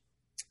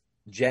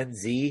Gen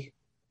Z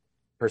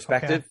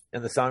perspective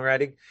in the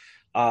songwriting,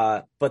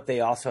 but they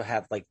also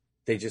have like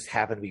they just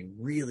happen to be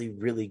really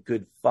really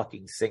good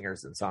fucking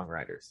singers and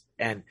songwriters,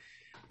 and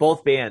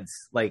both bands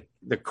like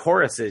the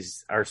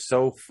choruses are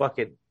so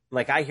fucking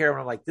like I hear them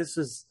and I'm like this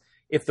is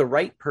if the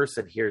right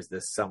person hears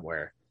this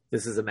somewhere,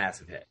 this is a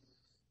massive hit.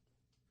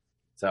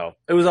 So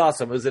it was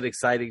awesome. It was an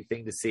exciting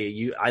thing to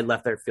see. I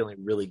left there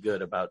feeling really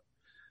good about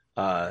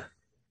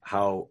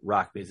how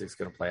rock music's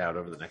going to play out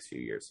over the next few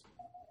years.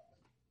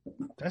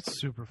 That's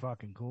super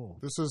fucking cool.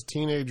 This is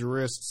Teenage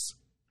Wrist's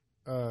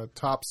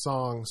top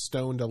song,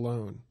 "Stoned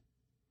Alone."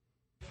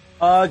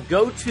 Go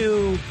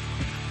to.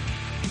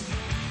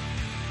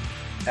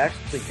 I'll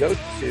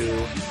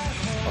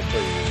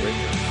tell you right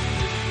now.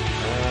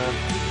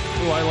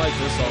 Oh, I like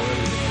this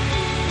already.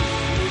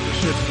 This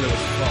shit's good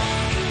as fuck.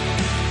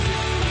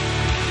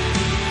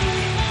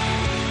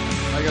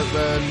 I guess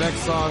the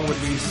next song would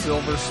be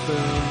 "Silver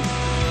Spoon."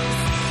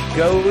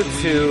 Go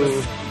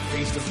to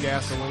Taste of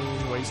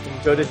Gasoline, Wasting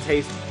go to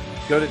Time.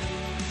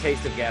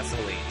 Taste of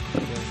Gasoline.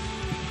 Okay.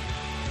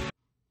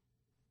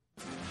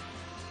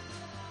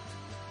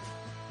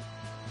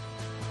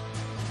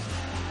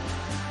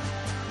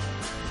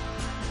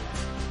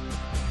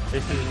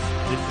 This is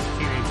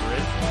Teenage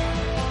Wrist.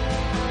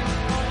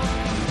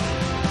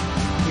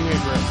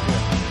 Teenage Wrist,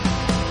 yeah.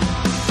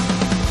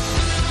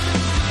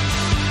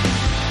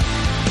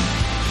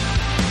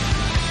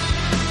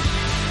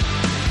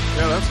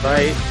 Yeah, that's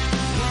Right.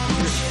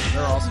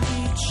 They're awesome.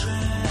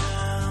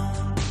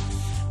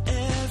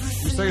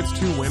 You say it's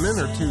two women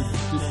or two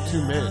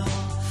men?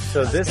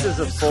 So this is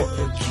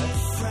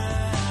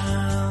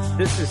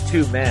This is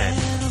two men,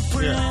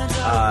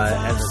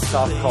 Yeah. and the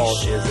Soft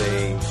Cult is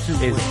two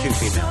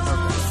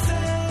females.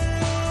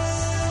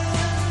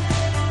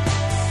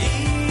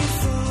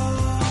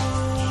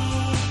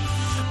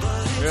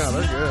 Yeah,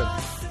 they're good.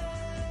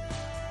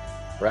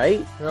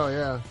 Right? Oh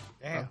yeah.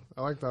 Damn.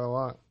 I like that a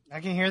lot. I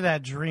can hear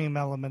that dream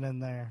element in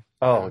there.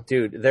 Oh,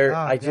 dude, Oh,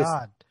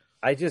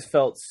 I just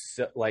felt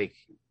so, like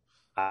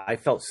I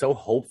felt so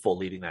hopeful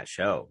leading that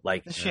show.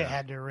 Like This shit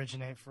had to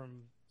originate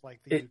from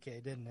like the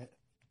UK, didn't it?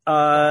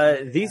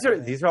 these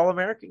are all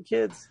American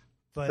kids.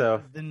 But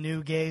So- the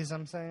new gays,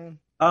 I'm saying.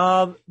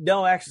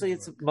 No, actually,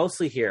 it's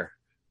mostly here.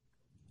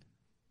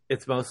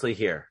 It's mostly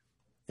here.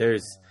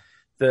 There's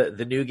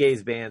the new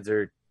gays bands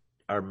are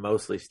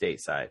mostly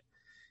stateside,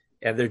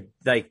 and they're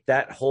like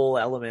that whole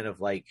element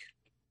of like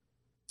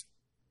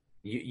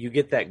you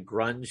get that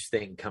grunge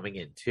thing coming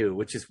in too,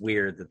 which is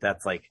weird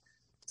that's like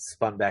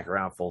spun back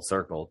around full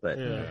circle. But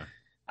Yeah.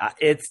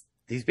 it's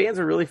these bands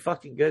are really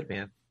fucking good,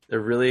 man. They're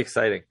really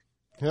exciting.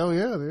 Hell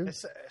yeah, dude.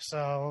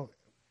 So,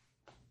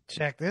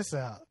 check this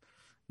out.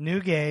 New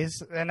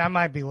gaze, and I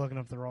might be looking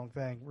up the wrong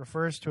thing,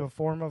 refers to a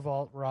form of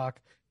alt rock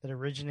that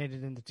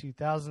originated in the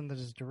 2000s that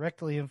is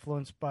directly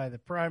influenced by the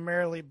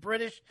primarily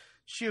British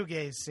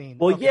shoegaze scene.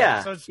 Well, Okay,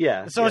 yeah, so it's,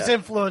 yeah. So it's yeah.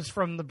 influenced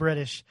from the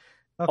British.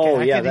 Okay, Oh,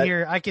 I yeah,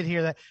 could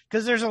hear that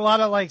because there's a lot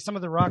of like some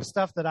of the rock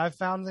stuff that I've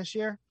found this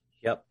year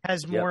Yep.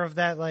 has Yep. more of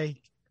that like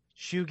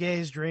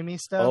shoegaze, dreamy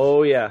stuff.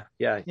 Oh yeah,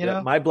 yeah. You yeah.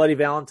 know? My Bloody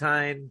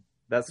Valentine,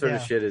 that sort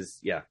of Yeah. shit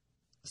is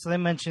So they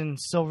mentioned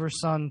Silver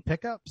Sun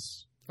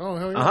pickups. Oh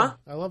hell yeah. Uh-huh.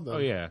 I love that. Oh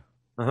yeah,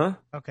 Uh-huh.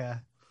 Okay, yeah. I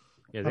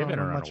They've don't been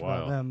know around much a while.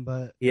 about them,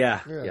 but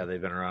Yeah. Yeah. Yeah,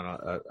 they've been around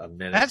a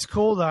minute. that's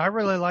cool though. I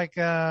really like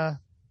that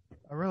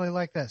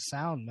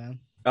sound, man.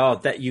 Oh,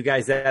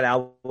 that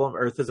album,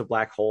 Earth is a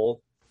Black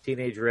Hole,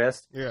 Teenage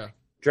Wrist. Yeah.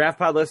 Draft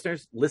Pod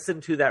listeners,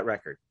 listen to that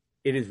record.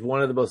 It is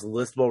one of the most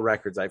listenable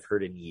records I've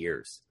heard in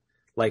years.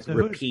 Like So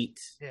repeat.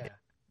 Yeah.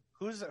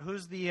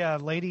 Who's the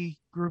lady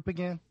group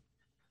again?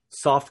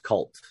 Soft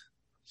Cult.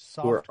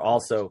 Soft Who are Cult.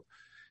 also,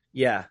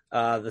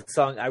 the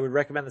song, I would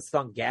recommend the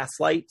song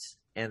Gaslight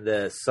and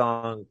the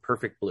song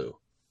Perfect Blue.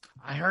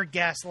 I heard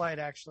Gaslight,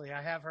 actually.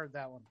 I have heard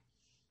that one.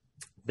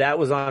 That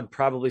was on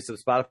probably some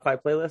Spotify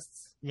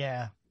playlists.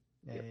 Yeah.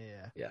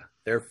 Yeah,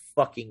 they're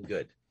fucking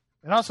good.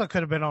 It also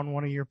could have been on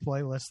one of your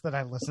playlists that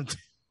I listened to.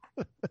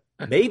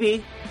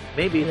 Maybe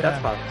Yeah.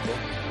 that's possible.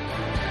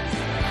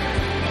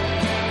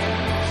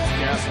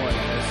 Gaslight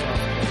by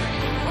Soft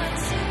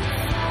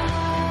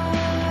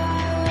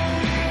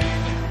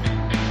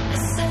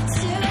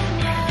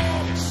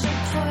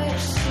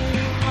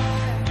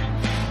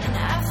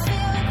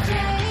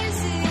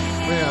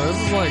Yeah, this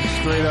is like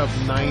straight up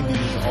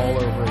 90s all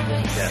over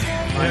again.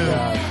 Yeah. My Dude,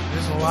 God.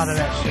 there's a lot of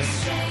that shit.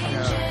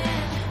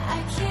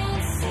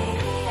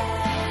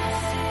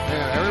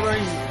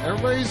 Yeah,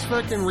 everybody's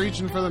fucking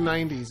reaching for the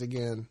 90s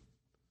again.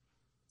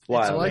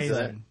 Wow, It's like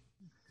amazing.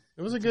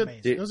 It was a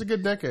amazing.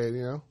 good decade,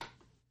 you know.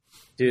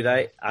 Dude,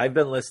 I've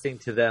been listening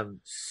to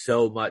them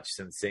so much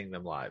since seeing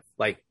them live,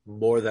 like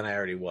more than I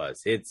already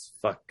was. It's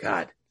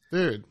God.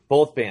 Dude,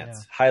 Both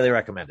bands, highly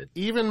recommended.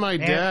 even my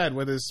dad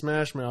with his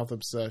Smash Mouth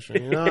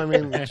obsession, you know? I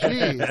mean,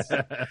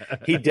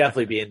 jeez. He'd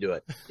definitely be into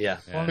it. Yeah.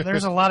 Well,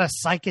 there's a lot of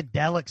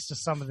psychedelics to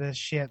some of this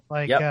shit.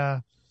 Like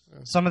Yep.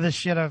 some of this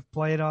shit I've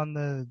played on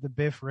the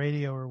Biff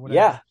radio or whatever.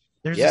 Yeah.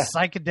 There's Yeah. a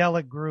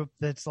psychedelic group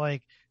that's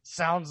like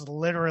sounds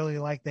literally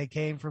like they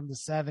came from the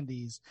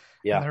 70s.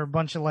 Yeah. And they're a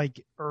bunch of like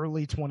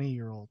early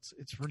 20-year-olds.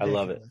 It's I ridiculous.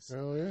 love it.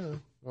 Oh, yeah.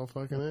 Well,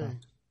 fucking A.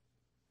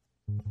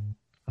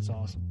 That's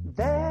awesome.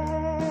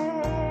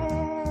 There's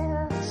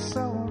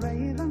so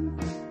raven.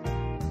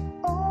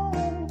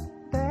 Oh,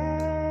 there's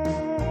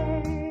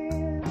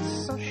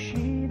so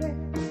shady.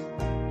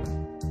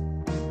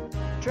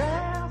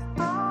 Draft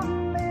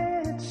on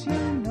lets you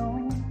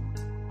know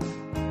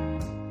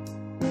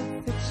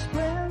if it's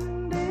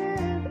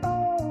splendid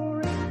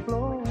or it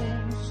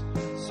blows.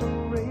 So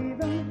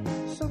raven,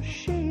 so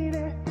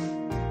shady.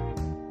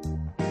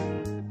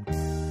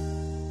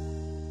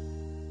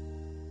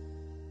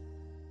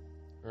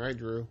 All right,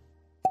 Drew.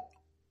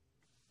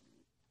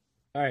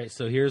 All right,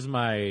 so here's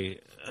my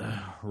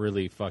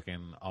really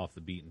fucking off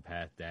the beaten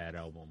path dad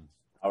album.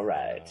 All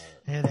right.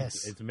 It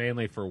is. It's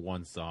mainly for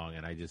one song,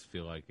 and I just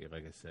feel like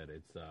I said,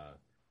 it's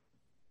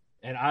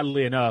and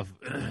oddly enough,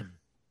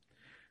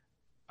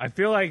 I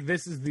feel like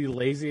this is the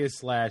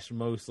laziest /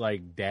 most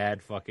like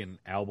dad fucking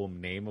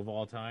album name of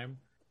all time,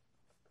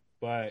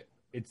 but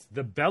it's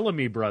the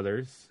Bellamy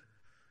Brothers.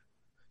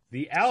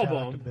 The Shout out to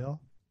album Bill.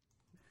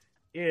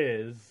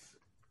 is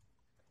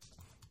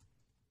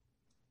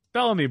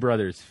Bellamy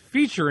Brothers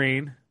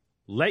featuring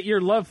Let Your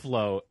Love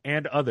Flow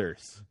and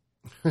others.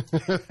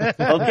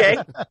 Okay.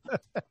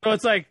 So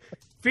it's like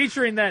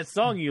featuring that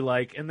song you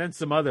like and then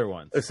some other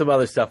ones. There's some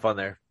other stuff on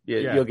there.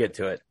 Yeah. You'll get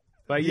to it.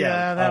 But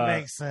Yeah, that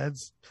makes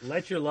sense.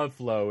 Let Your Love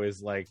Flow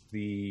is like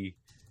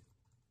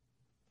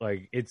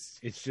it's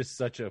just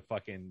such a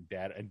fucking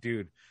dad. And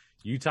dude,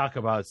 you talk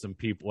about some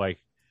people like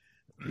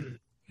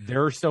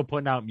they're still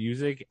putting out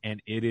music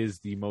and it is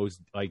the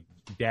most like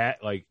dad,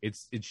 like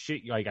it's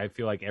shit. Like I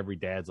feel like every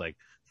dad's like,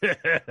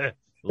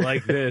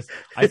 like this.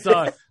 I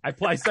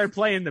started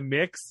playing the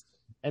mix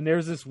and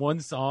there's this one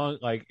song,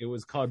 like it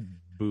was called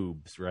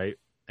Boobs, right?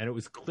 And it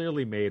was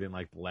clearly made in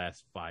like the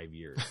last 5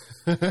 years.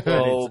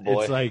 Oh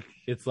boy.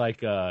 It's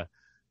like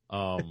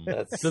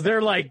so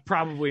they're like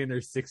probably in their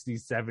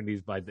 60s,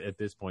 70s at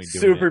this point.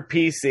 Doing Super it.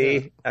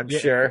 PC, I'm Yeah.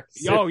 sure.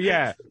 Oh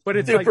yeah, but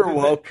it's Super like,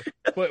 woke.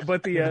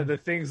 But the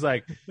things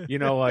like, you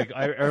know, like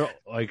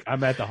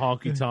I'm at the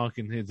honky tonk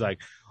and it's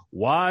like,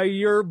 why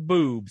your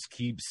boobs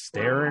keep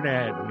staring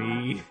at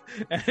me,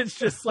 and it's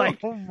just like,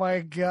 oh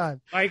my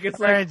god! it's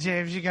All like right,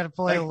 James, you got to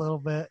play a like- little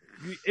bit.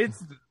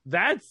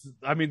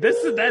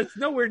 that's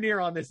nowhere near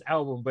on this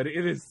album, but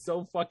it is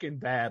so fucking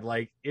bad.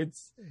 Like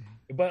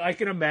but I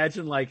can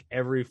imagine like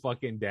every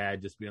fucking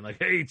dad just being like,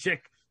 hey,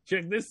 check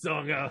this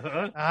song out,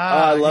 huh?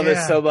 I love it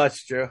so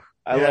much, Drew.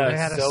 I Yeah. love They it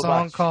had a so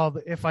song much. called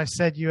 "If I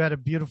Said You Had a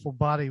Beautiful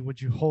Body,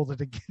 Would You Hold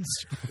It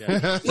Against Me?"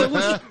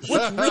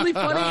 What's really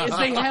funny is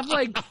they have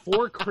like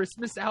 4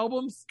 Christmas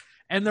albums,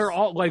 and they're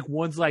all like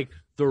one's like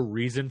the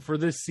reason for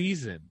this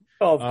season.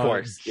 Oh, of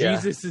course. Yeah.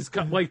 Jesus is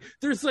come. Like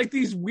there's like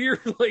these weird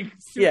like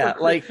super Yeah,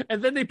 like-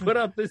 and then they put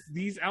out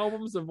these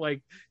albums of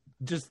like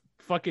just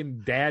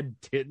fucking dad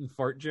tit and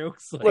fart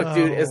jokes. Like, Look,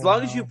 dude, Oh, as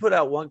long as you wow. put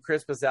out one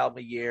Christmas album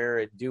a year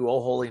and do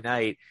Oh Holy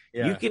Night,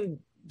 yeah. you can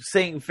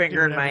sing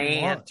Finger in whatever My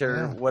you want, Aunt or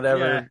yeah.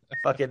 whatever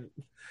fucking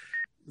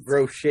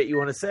gross shit you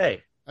want to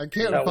say. I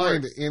can't That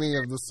find works. any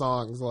of the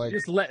songs. Like,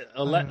 just let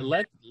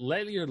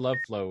Your Love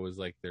Flow was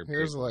like their.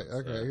 here's big like,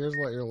 one, so. okay, here's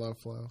Let Your Love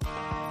Flow.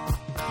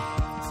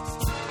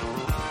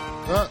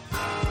 Oh,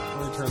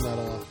 let me turn that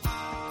off.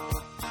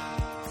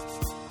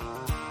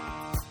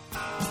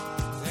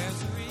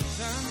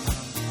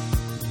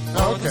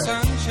 Oh, okay.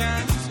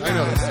 I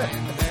know this.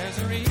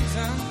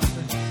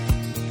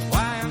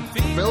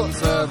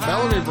 Since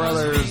Bellamy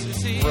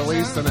Brothers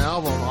released an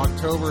album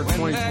October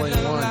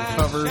 2021,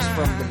 Covers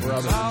from the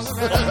Brothers.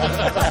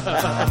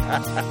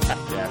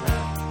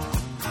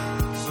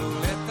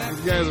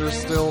 These guys are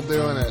still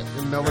doing it,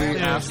 and nobody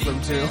asked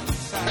them to.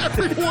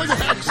 Everyone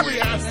actually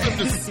asked them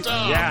to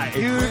stop. Yeah,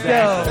 You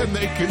exactly. And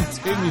they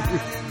continue.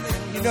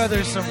 You know,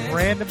 there's some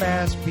random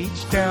ass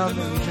beach town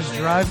that you just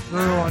drive through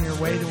on your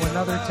way to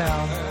another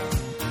town.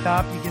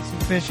 Stop, you get some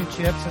fish and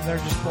chips, and they're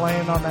just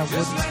playing on that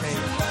wooden stage.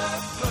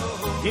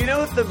 Do you know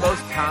what the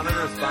most common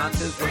response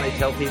is when they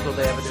tell people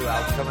they have a new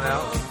album coming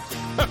out?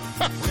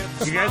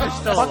 You guys are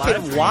still alive.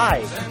 Fucking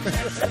why?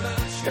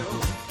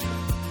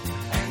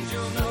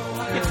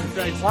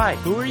 Why?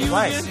 Who are you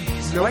Why? again?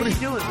 Why are you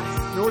doing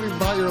this? Nobody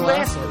bought your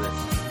last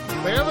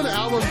one. They have an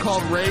album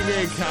called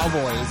Reggae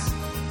Cowboys.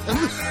 And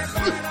the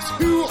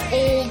two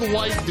old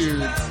white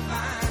dudes.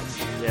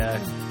 Yeah.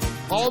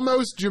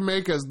 Almost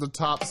Jamaica is the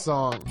top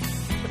song.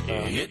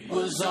 It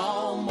was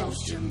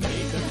almost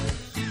Jamaica,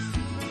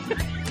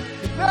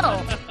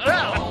 No,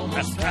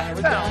 almost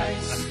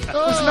paradise. it's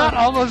not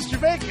almost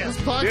Jamaica. This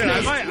Dude,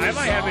 podcast, I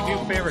might have a new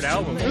favorite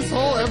album. this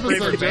whole episode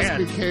Favorite just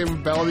band.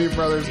 became Bellamy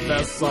Brothers'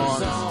 best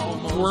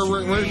songs.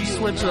 We're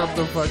switching up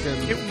the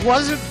fucking... It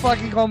wasn't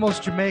fucking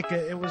almost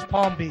Jamaica. It was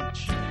Palm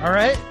Beach. All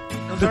right?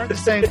 Those aren't the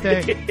same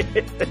thing.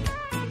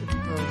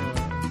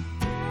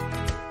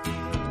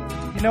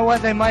 You know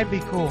what? They might be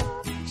cool.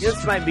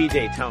 This might be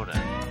Daytona.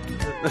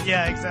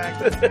 Yeah,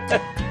 exactly.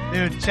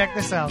 Dude, check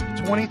this out.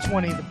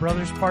 2020, the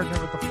brothers partnered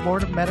with the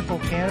Florida Medical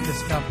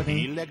Cannabis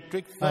Company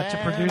to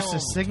produce a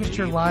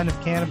signature line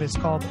of cannabis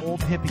called Old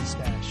Hippie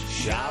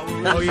Stash.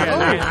 Oh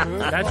yeah,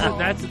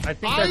 I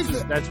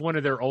think that's one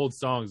of their old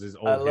songs. Is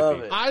Old I love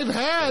Hippie. it. I've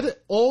had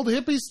Old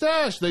Hippie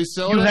Stash. They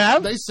sell You it.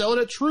 have? They sell it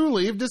at True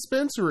Leaf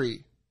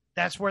Dispensary.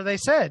 That's where they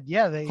said,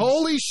 yeah, they.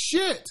 Holy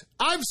shit!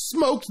 I've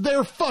smoked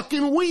their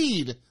fucking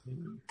weed.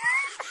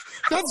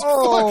 That's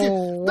Oh,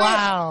 fucking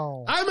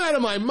wow. I'm out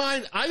of my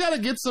mind. I gotta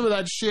get some of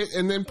that shit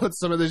and then put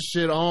some of this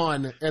shit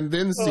on and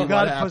then see You what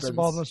gotta happens. put some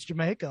almost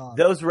Jamaica on.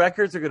 Those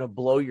records are going to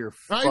blow your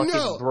I fucking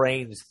know.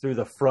 brains through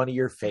the front of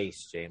your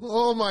face, James.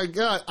 Oh my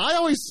god!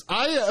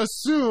 I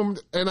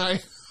assumed and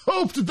I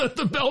hoped that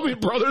the Bellamy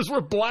Brothers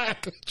were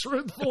black.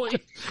 Truthfully,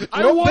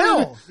 I Well, wanted.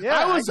 Bill. Yeah,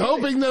 I was I get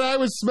hoping that I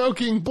was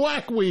smoking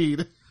black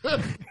weed.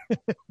 But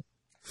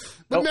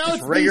Nope, now just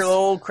it's regular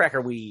old cracker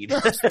weed.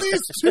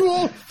 these two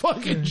old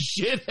fucking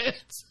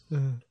shitheads.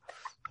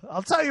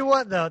 I'll tell you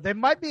what, though, they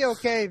might be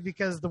okay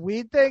because the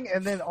weed thing,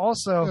 and then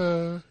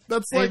also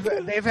That's like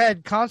they've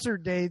had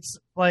concert dates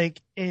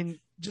like in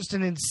just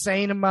an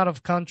insane amount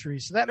of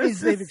countries. So that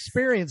means they've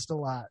experienced a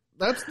lot.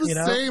 that's the you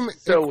know? same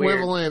So weird.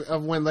 equivalent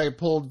of when they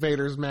pulled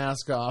Vader's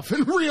mask off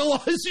and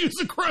realized he was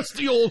a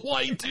crusty old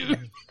white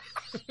dude.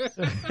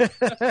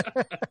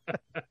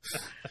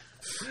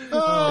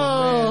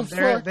 Oh,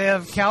 fuck. They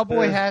have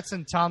cowboy hats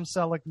and Tom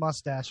Selleck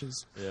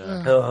mustaches.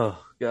 Yeah. Oh,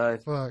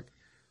 God. Fuck.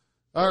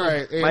 All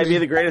right, Might Andy. be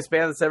the greatest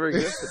band that's ever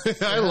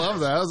existed. I love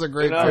that. That was a Who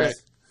great knows? pick.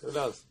 Who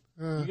knows?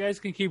 You guys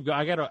can keep going.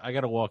 I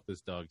gotta walk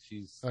this dog.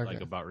 She's Okay.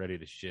 like about ready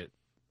to shit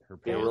her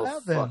Yeah, pants. real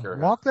Out there. fucker.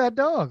 Walk that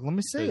dog. Let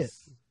me see it.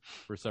 'Cause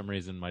For some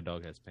reason, my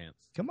dog has pants.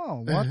 Come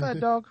on, walk that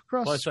dog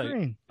across Plus, the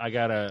screen. I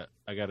gotta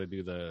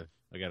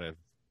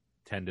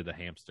tend to the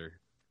hamster.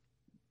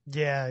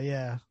 Yeah.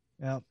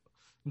 Yep.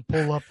 And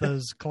pull up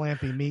those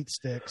clampy meat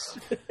sticks.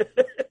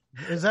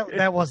 Is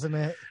that wasn't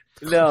it?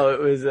 No, it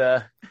was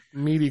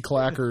Meaty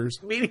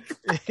clackers. meeting.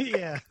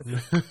 Yeah.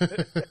 What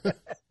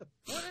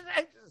did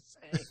I just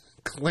say?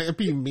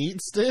 Clampy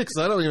meat sticks?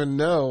 I don't even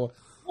know.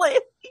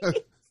 What? I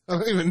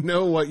don't even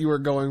know what you were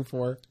going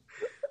for.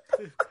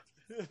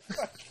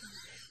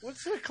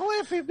 What's a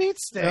clampy meat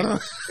stick? I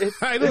don't,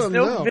 I There's don't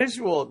no know.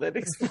 visual that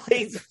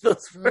explains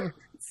those words.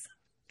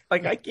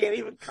 Like I can't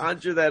even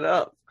conjure that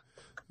up.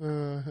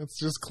 It's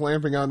just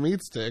clamping on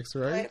meat sticks,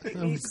 right?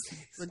 Clampy.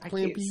 Like I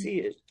can't see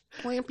it.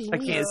 Clampy I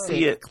can't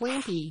see it.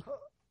 Clampy.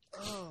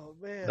 Oh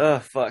man. Oh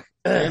fuck.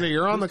 Andy,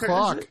 you're on the Whose turn is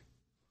clock. it?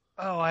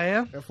 Oh, I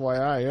am?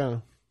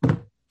 FYI, yeah.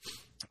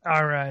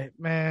 All right,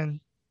 man.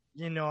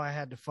 You know I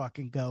had to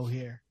fucking go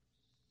here.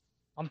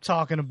 I'm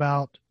talking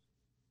about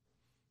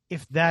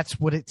If That's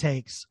What It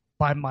Takes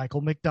by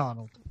Michael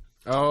McDonald.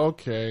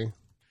 Okay.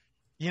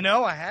 You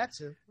know I had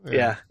to.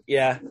 Yeah.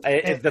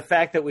 The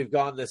fact that we've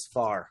gone this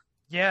far,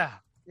 Yeah.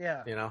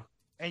 you know.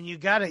 And you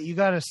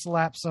gotta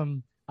slap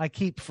some I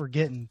Keep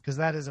Forgetting, because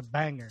that is a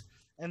banger.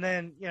 And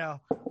then,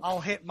 I'll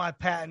hit my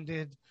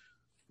patented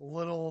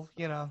little,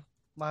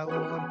 my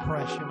little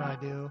impression I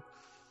do.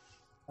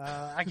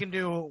 I can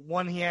do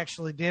one he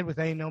actually did with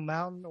Ain't No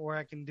Mountain, or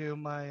I can do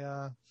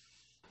my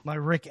my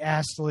Rick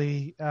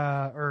Astley,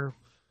 or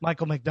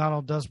Michael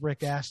McDonald does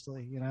Rick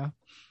Astley,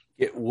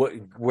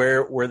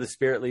 Where the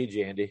spirit leads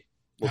you, Andy.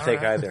 We'll All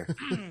take right. either.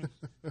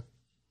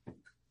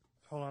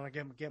 Hold on, I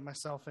get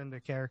myself into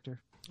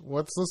character.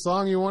 What's the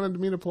song you wanted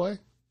me to play?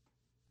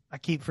 I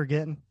Keep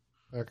Forgetting.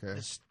 Okay.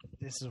 This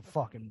is a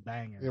fucking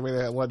banger. You mean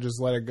that? Just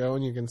let it go,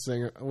 and you can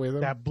sing it with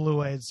them. That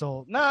Blue-Eyed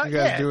Soul. No, You guys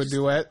yeah, do a just-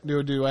 duet. Do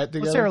a duet Let's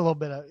hear a together. little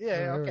bit of. Yeah,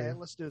 Yeah, okay, yeah.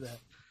 let's do that.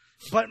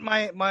 But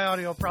my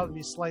audio will probably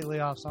be slightly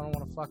off, so I don't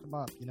want to fuck them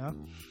up, you know?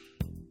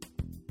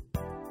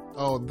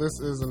 Oh, this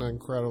is an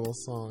incredible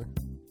song.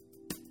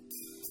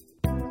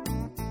 I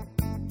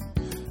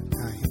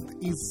hit the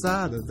east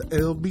side of the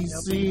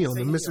LBC on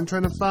the mission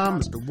trying to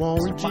find Mr.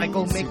 Warren G.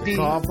 Michael See McD. a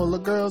car full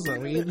of girls. I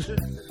mean.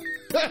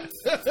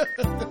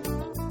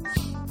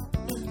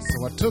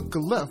 So I took a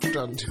left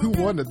onto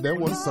one, and there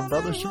was some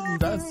brothers shooting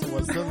dice. So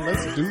I said,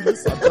 let's do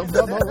this. I jumped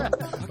up on it.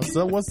 I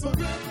said, what's up?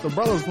 The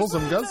brothers pulled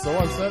some guns, so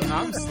I said,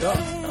 I'm stuck.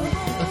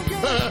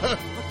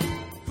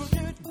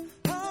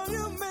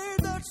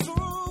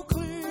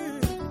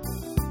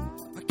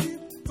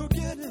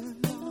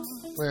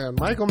 Man,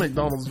 Michael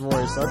McDonald's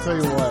voice, I'll tell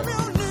you what.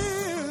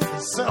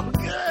 It's so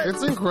good.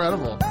 It's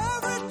incredible.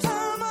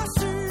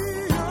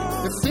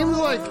 It seems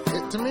like,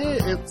 to me,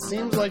 it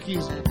seems like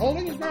he's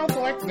holding his mouth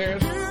like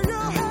this.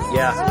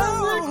 Yeah.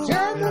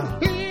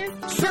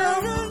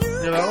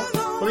 You know?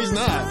 But he's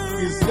not.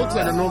 He looks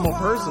like a normal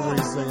person when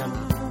he's singing.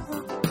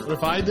 But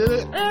if I did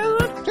it,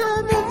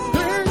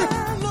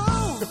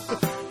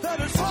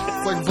 it's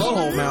like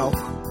butthole mouth.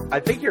 I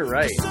think you're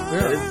right.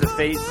 It is the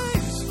face.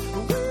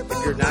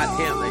 If you're not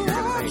him, then you're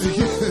going to make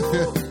it.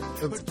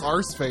 It's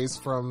Arseface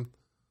from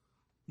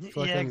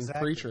fucking Yeah,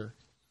 exactly. Preacher.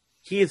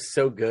 He is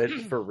so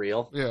good for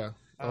real. Yeah.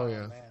 Oh,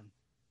 yeah. Man.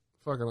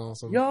 Fucking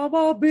awesome. Y'all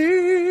will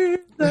be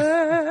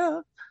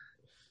there.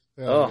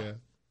 Oh, yeah.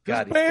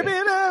 God, he's Baby,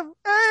 good. there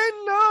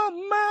ain't no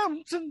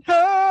mountain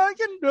high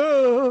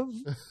enough.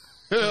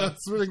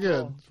 It's pretty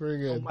good. It's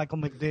pretty Oh, good. Michael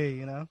McD,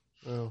 you know?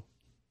 Oh.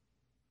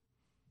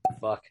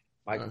 Fuck.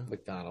 Michael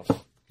McDonald.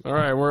 All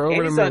right, we're over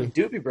And to he's me. on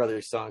Doobie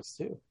Brothers songs,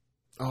 too.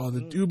 Oh, the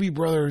Doobie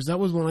Brothers. That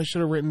was one I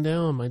should have written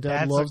down. My dad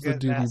That's a loves the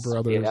good- Doobie that's-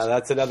 Brothers. Yeah,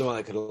 that's another one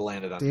that could have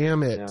landed on.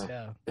 Damn it.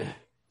 Yeah. Yeah.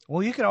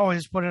 Well, you could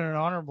always put in an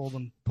honorable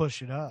and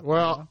push it up.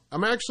 Well, you know?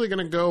 I'm actually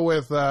going to go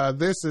with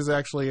this is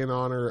actually in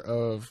honor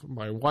of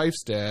my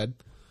wife's dad,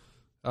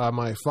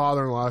 my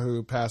father-in-law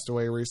who passed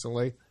away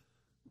recently.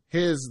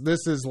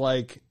 This is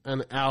like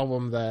an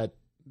album that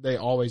they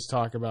always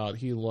talk about.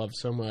 He loved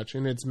so much,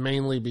 and it's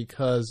mainly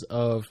because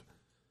of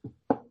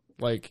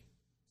like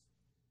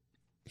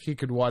he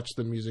could watch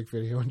the music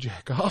video and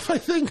jack off, I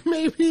think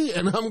maybe.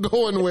 And I'm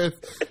going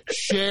with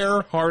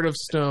Cher, Heart of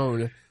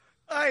Stone.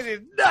 I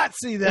did not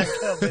see that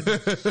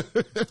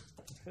coming.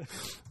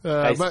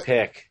 Nice but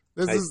pick.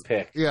 This Nice is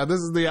pick. Yeah, this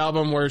is the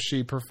album where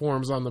she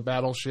performs on the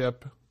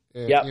battleship.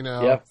 And, Yep. you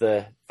know, Yep.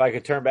 If I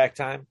could turn back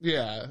time.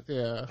 Yeah.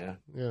 Yeah.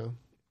 So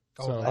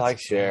Oh, I like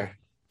Cher.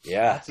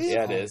 Yeah.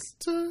 Yeah, it is.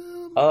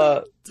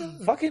 Uh,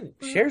 Fucking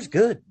Cher's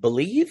good.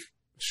 Believe?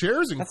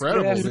 Cher's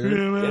incredible, That's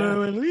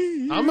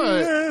dude.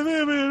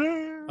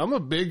 I'm a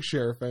big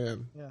Cher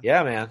fan.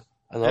 Yeah, man.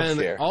 I love And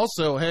Cher.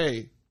 also,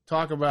 hey,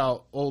 talk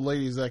about old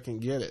ladies that can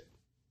get it.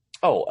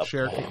 Oh,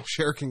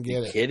 Cher can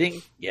get it.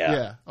 kidding? Yeah.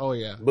 Yeah. Oh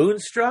yeah.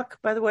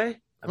 Moonstruck, by the way.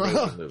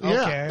 Amazing movie.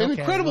 Yeah, Okay, an okay.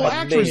 incredible Amazing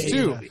actress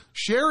too. movie.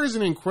 Cher is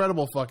an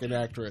incredible fucking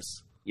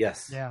actress.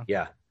 Yes. Yeah.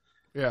 Yeah.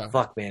 Yeah.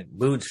 Fuck, man.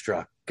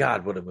 Moonstruck.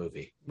 God, what a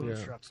movie.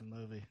 Moonstruck's a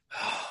movie.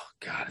 Oh,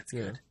 God, it's Yeah.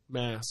 good.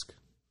 Mask.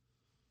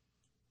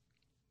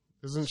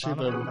 Isn't she Son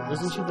of a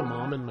Mask. the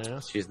mom in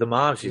Mask? She's the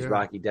mom. She's Yeah.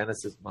 Rocky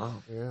Dennis's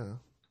mom. Yeah.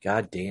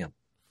 God damn.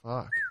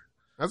 Fuck.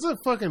 That's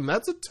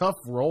a tough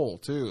role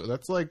too.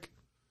 That's like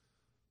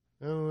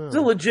I don't It's a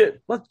know.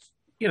 legit.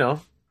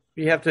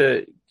 You have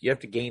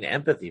to gain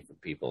empathy from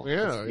people.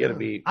 Yeah, You gotta yeah.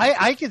 be.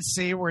 I could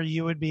see where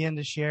you would be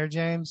into Cher,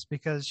 James,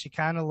 because she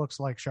kind of looks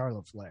like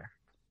Charlotte Flair.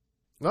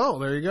 Oh,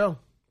 there you go.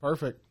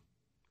 Perfect.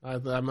 I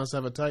must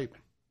have a type.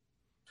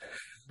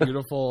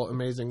 Beautiful,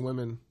 amazing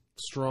women.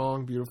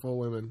 Strong, beautiful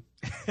women.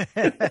 You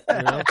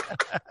know?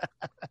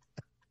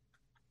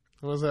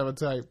 I must have a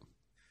type.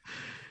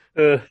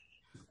 What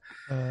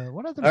other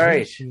All movie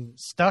right. she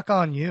Stuck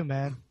on You,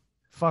 man.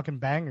 Fucking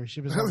banger.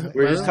 She was on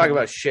We were just talking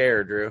about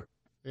Cher, Drew.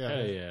 Yeah.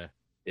 Hell yeah.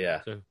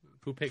 Yeah. So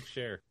who picked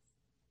Cher?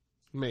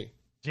 Me.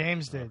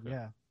 James did,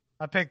 yeah.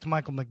 I picked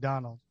Michael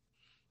McDonald.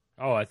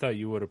 Oh, I thought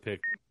you would have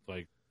picked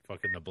like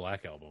fucking the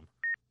Black Album.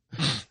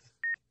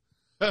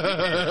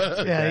 Yeah,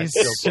 That's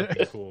he's still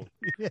fucking cool.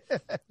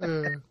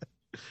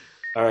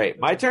 All right,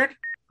 my turn.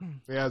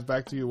 Yeah, it's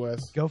back to you,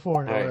 Wes. Go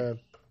for it. Go All right. ahead.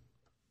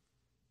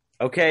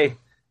 Okay,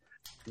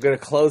 I'm gonna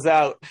close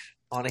out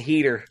on a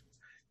heater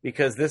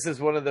because this is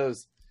one of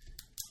those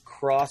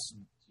cross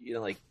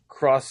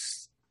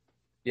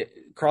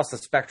the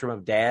spectrum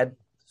of dad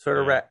sort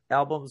of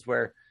albums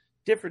where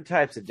different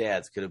types of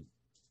dads could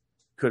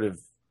have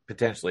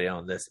potentially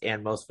owned this,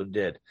 and most of them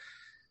did.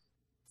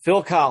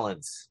 Phil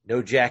Collins,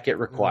 No Jacket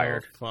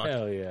Required. Oh, fuck.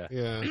 Hell yeah.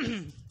 Yeah.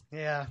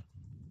 Yeah.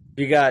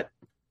 You got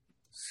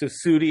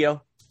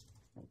Sussudio.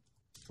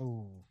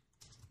 Ooh.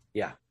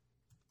 Yeah.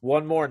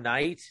 One More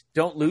Night.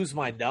 Don't Lose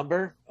My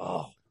Number.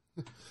 Oh,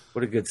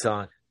 what a good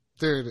song.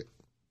 Dude,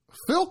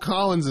 Phil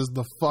Collins is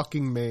the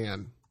fucking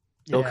man.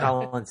 Phil Yeah.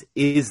 Collins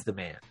is the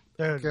man.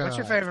 Dude, what's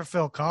your God. favorite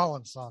Phil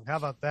Collins song? How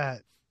about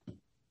that?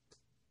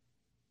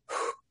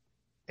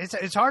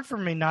 It's hard for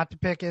me not to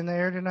pick in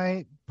there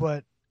tonight,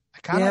 but I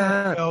kind of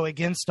Yeah. go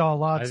against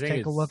all odds. I think Take a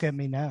it's- look at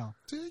me now.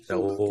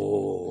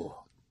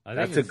 Oh, I think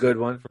That's a it's- good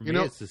one. For You me,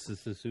 know- it's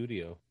the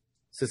studio.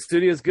 So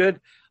studio's good.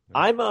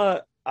 I'm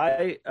gonna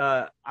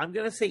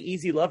say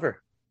Easy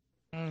Lover.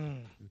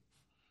 Mm.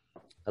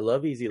 I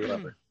love Easy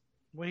Lover.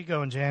 Where you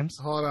going, James?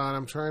 Hold on,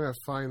 I'm trying to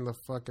find the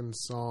fucking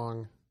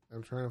song.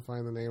 I'm trying to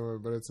find the name of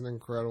it, but it's an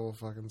incredible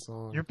fucking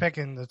song. You're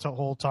picking the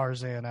whole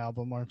Tarzan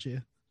album, aren't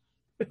you?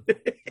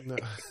 No.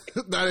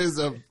 that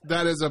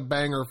is a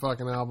banger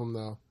fucking album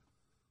though.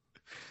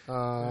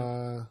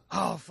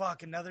 Oh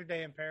fuck! Another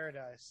Day in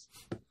Paradise.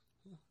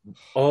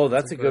 Oh,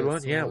 that's That's a a good great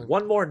one. Yeah, song.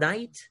 One More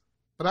Night.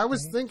 But I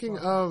was thinking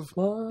of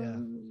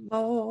One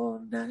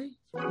more night.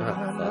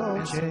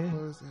 Oh,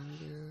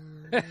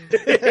 Jay.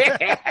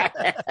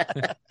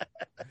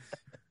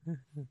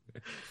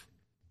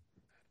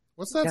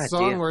 What's that God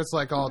song damn. where it's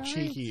like all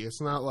cheeky?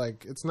 It's not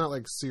like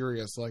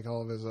serious like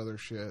all of his other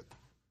shit.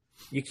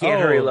 You Can't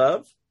Oh. Hurry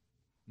Love.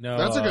 No,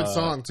 That's a good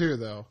song too,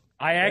 though.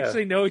 I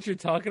actually know what you're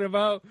talking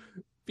about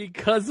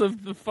because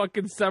of the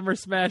fucking Summer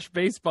Smash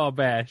Baseball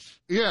Bash.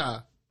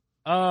 Yeah,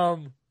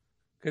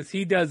 Because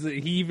he does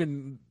it. He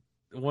even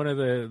one of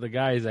the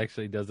guys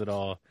actually does it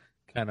all,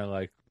 kind of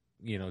like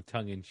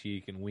tongue in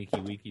cheek and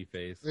winky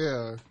face.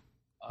 yeah.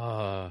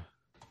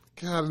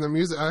 God, And the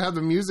music. I have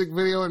the music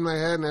video in my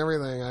head and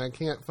everything. I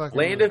can't fucking.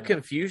 Land of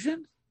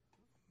Confusion.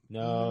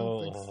 no.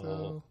 I don't think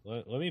so.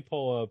 Let me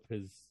pull up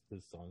his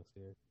songs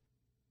here.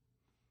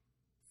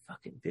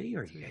 Fucking video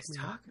are you guys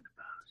talking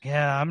about?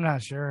 Yeah, I'm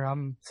not sure.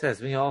 This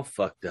has me all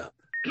fucked up.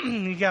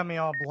 You got me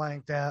all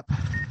blanked up.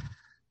 I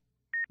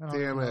don't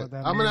Damn know it! what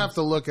that I'm gonna have means.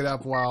 to look it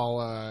up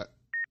while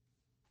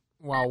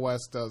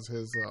Wes does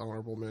his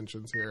honorable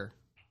mentions here.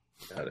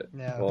 Got it.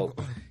 Yeah. Well,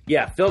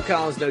 yeah. Phil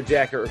Collins, No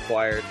Jacket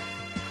Required.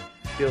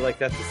 Feel like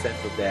that's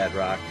essential dad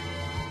rock.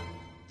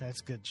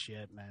 That's good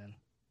shit, man.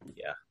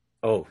 Yeah.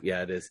 Oh,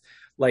 yeah, it is.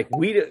 Like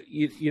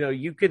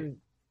you can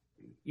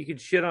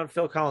shit on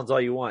Phil Collins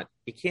all you want.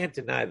 You can't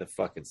deny the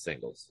fucking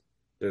singles.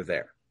 They're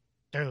there.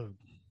 Dude.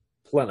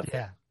 Plentiful.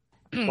 Yeah.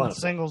 Plentiful.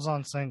 Singles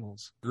on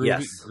singles. Groovy,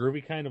 Yes.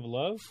 Groovy Kind of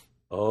Love.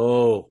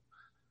 Oh,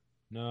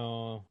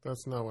 No,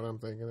 That's not what I'm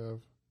thinking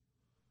of.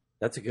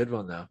 that's a good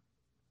one though.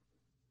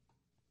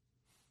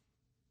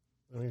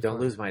 Let me Don't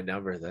find- lose my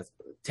number. That's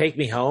Take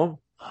Me Home.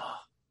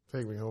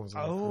 Take Me Home.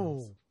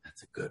 Oh,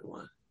 That's a good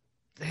one.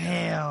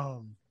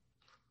 damn.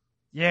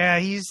 Yeah,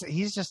 he's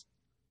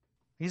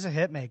a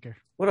hit maker.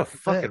 What a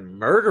fucking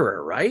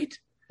murderer, right?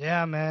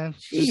 Yeah, man.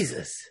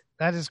 Jesus.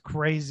 That is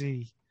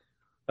crazy.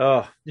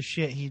 Oh, The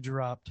shit he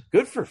dropped.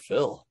 good for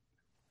Phil.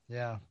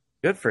 Yeah.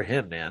 Good for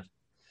him, man.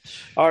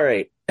 All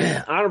right.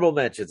 Honorable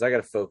mentions. I got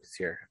to focus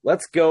here.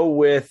 Let's go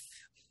with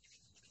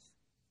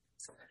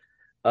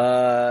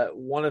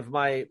one of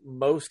my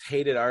most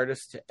hated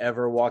artists to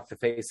ever walk the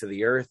face of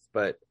the earth,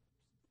 but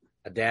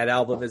a dad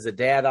album is a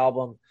dad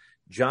album.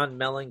 John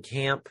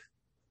Mellencamp,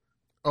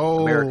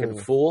 Oh, American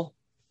Fool.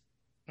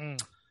 Mm.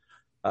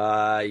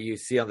 You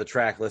see on the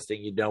track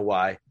listing, you know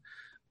why.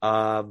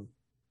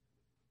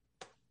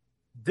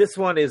 This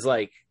one is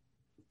like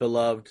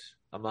beloved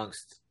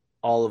amongst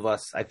all of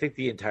us. I think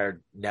the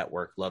entire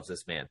network loves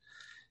this man.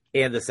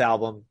 And this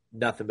album,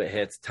 nothing but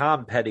hits.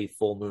 Tom Petty,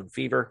 Full Moon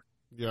Fever.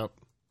 Yep.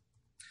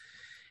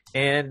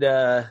 And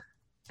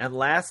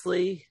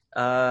lastly,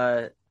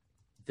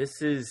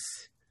 this is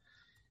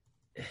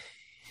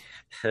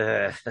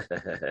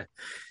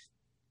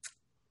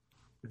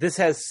this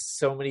has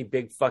so many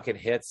big fucking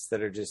hits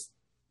that are just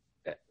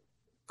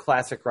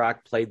classic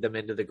rock played them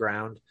into the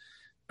ground,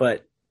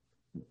 but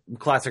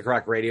classic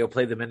rock radio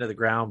played them into the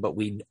ground, but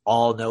we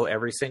all know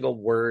every single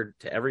word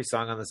to every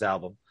song on this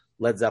album.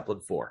 Led Zeppelin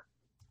 4.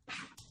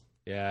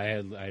 yeah, I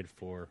had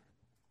 4.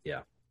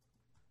 Yeah.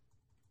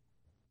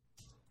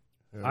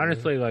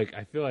 Honestly, like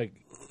I feel like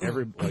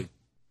every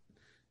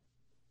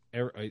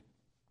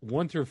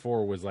 1 through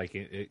 4 was like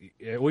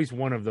at least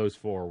one of those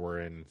 4 were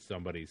in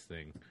somebody's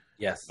thing.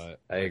 Yes, But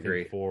I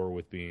agree. think 4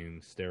 with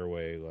being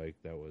Stairway, like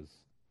that was.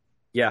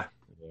 Yeah.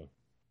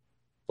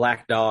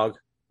 Black Dog,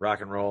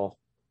 Rock and Roll.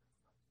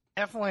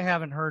 Definitely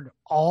haven't heard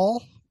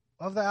all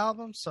of the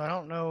albums, so I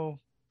don't know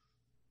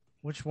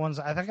which ones.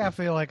 I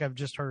feel like I've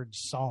just heard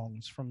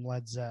songs from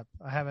Led Zepp.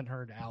 I haven't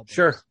heard albums.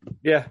 Sure.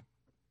 Yeah.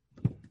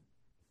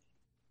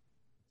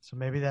 So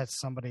maybe that's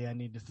somebody I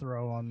need to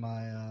throw on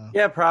my.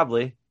 Yeah,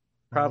 probably.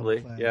 my little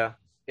Probably. thing. Yeah.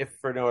 If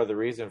for no other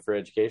reason, for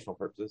educational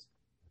purposes.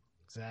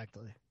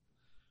 Exactly.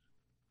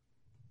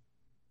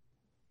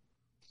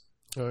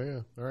 Oh yeah.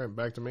 All right,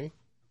 back to me.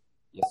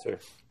 Yes, sir.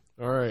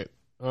 All right.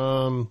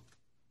 I'm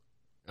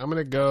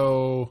gonna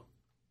go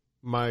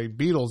my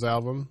Beatles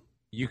album.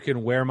 You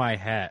Can Wear My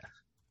Hat.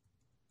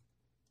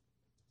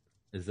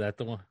 Is that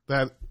the one?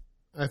 That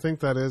I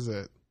think that is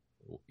it.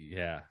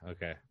 Yeah.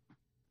 Okay.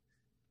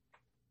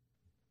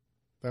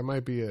 That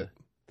might be it.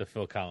 The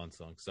Phil Collins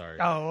song. Sorry.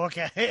 Oh,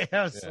 okay.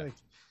 I was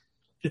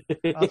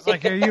Yeah.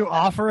 like, are you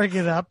offering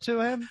it up to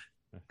him?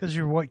 Because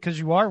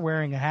you are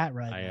wearing a hat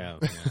right I now.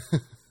 am.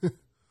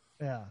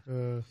 Yeah.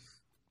 Yeah.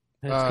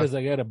 That's because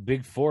I got a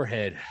big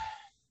forehead.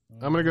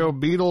 I'm gonna go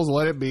Beatles.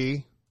 Let It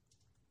Be.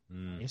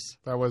 Mm. Nice.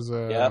 That was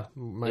Yep.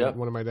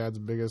 one of my dad's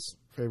biggest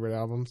favorite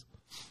albums.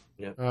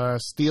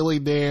 Steely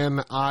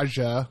Dan,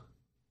 Aja.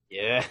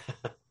 Yeah.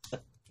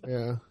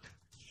 Yeah.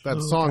 That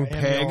Ooh, song,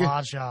 Miami Peg.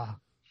 Elijah.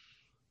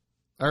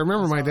 I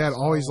remember my dad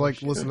always Oh, liked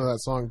shit. listening to that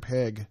song,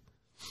 Peg.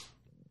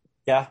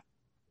 Yeah.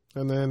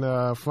 And then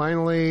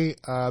finally,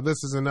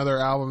 this is another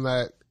album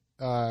that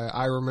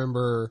I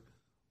remember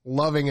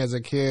loving as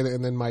a kid,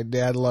 and then my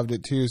dad loved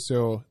it too.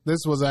 So this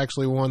was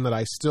actually one that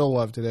I still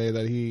love today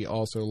that he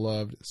also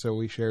loved. So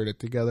we shared it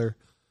together.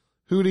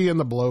 Hootie and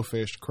the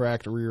Blowfish,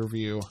 Cracked Rear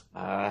View.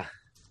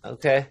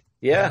 Okay.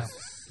 Yeah.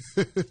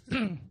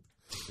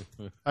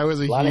 I was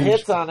a lot of huge,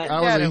 hits on it.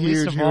 I Yeah, was at a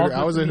least huge evolved hooter. I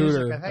with was the a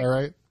music, hooter. I think. All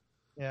right.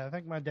 Yeah, I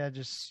think my dad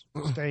just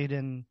stayed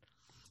in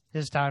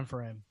his time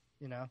frame,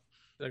 you know?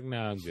 Like, no,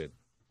 I'm good.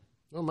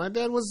 Well, my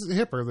dad was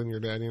hipper than your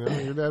dad. You know,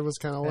 your dad was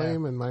kind of Yeah.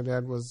 lame, and my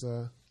dad was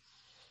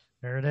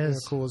There it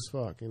is. cool as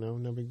fuck. You know,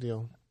 no big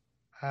deal.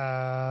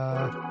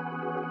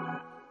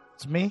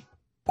 It's me.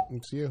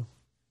 It's you.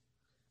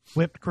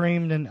 Whipped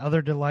Creamed and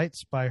Other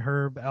Delights by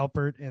Herb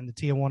Alpert and the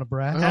Tijuana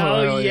Brass.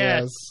 Oh, hell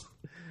yes.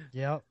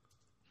 Yep.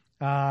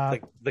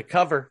 The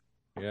cover.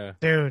 Yeah.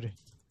 Dude,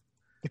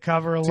 the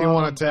cover alone.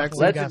 Tijuana, Texas. definitely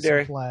got some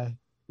Legendary. play.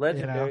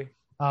 Legendary.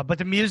 But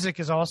the music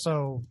is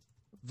also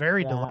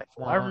very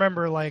delightful. I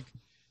remember like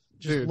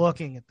just Dude,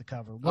 looking at the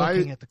cover,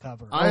 looking at the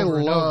cover. I over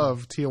and over.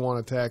 love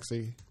Tijuana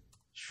Taxi.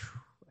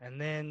 And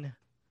then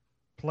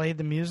played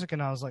the music,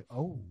 and I was like,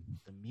 "Oh,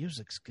 the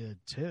music's good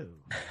too."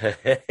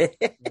 You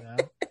know?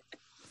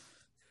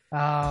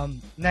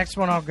 Next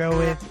one I'll go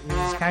with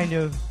is kind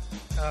of.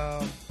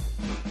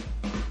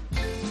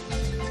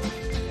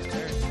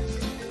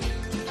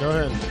 Go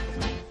ahead.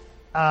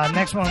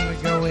 Next one we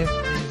go with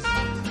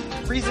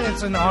is reason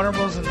it's in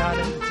honorables and not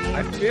in the team.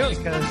 I feel-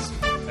 because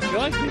I feel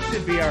like this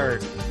should be our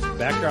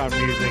background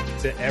music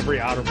to every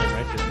honorable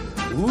mention.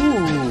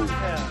 Ooh.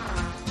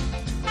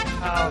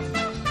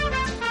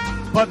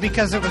 but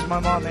because it was my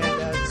mom and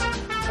dad's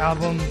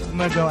album, I'm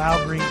gonna go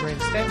Al Green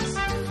Greatest Hits.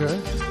 Okay.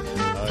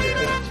 Oh,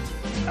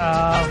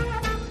 yeah.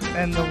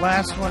 And the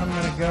last one I'm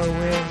gonna go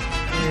with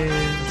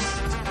is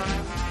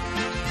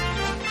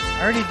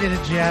I already did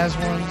a jazz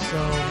one, so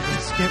I'm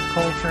gonna skip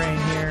Coltrane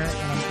here, and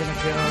I'm gonna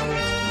go.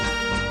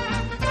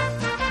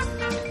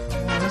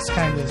 Well, this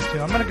kind of is too.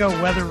 I'm gonna go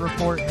Weather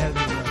Report Heavy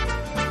Weather.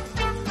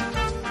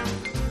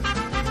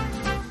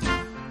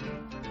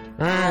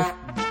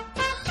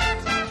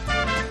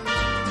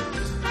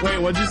 Wait,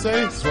 what'd you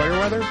say? Sweater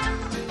weather?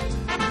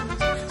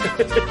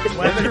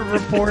 Weather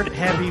Report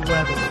Heavy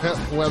Weather.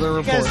 Weather You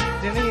report.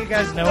 guys, didn't you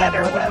guys know Weather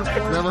Report?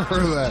 Never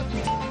heard of that.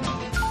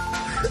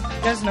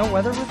 You guys know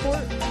Weather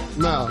Report?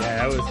 No.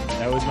 Yeah,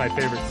 that was my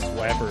favorite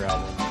Swapper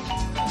album.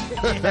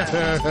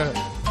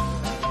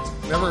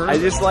 Never heard I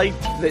of just like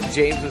that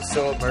James was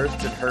so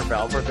immersed in Herb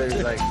Alpert that he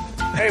was like,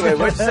 anyway,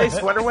 what'd you say?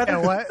 Sweater weather?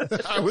 Yeah, what?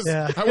 that. I was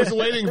Yeah.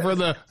 waiting for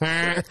the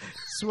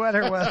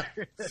Sweater Weather.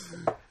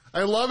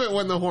 I love it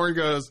when the horn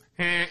goes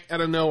out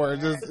of nowhere.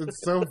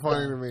 It's so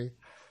funny to me.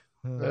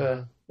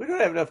 We don't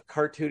have enough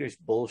cartoonish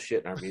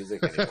bullshit in our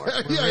music anymore.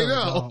 Yeah, I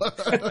know.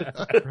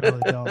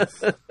 Really don't.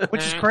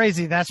 Which is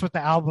crazy. That's what the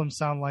albums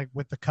sound like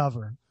with the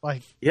cover.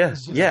 Like, Yeah,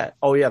 yeah.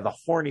 Oh, yeah, the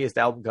horniest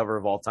album cover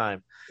of all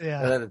time. And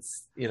yeah, then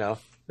it's, yeah,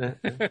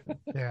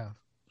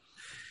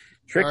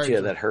 tricked All right, you,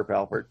 Drew. that Herb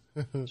Alpert.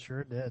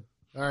 sure did.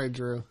 All right,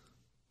 Drew.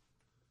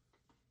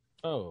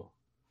 Oh.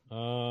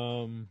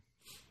 All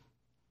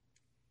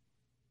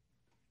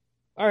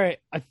right.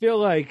 I feel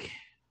like,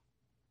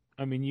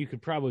 I mean, you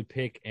could probably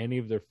pick any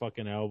of their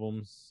fucking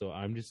albums, so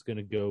I'm just going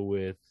to go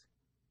with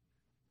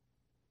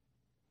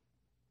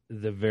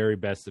The Very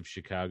Best of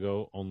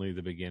Chicago, Only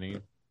the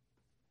Beginning.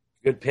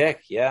 Good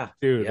pick, yeah.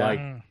 Dude, Yeah.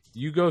 like,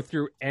 you go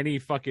through any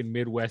fucking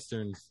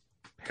Midwestern's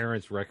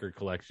parents' record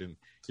collection,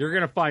 you're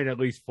going to find at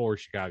least 4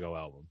 Chicago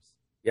albums.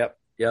 Yep.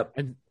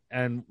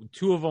 And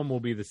 2 of them will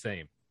be the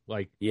same.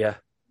 Like, Yeah.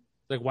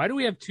 why do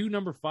we have 2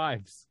 number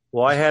 5s?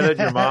 Well, I had it.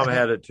 Your mom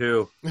had it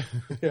too.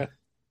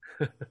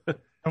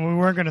 And we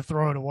weren't going to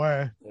throw it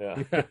away.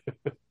 Yeah.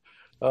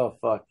 Oh,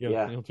 fuck.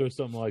 Yeah. You'll throw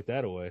something like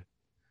that away.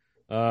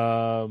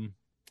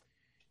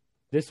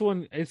 This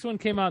one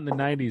came out in the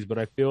 90s, but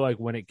I feel like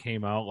when it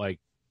came out, like,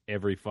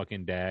 every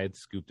fucking dad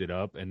scooped it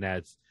up, and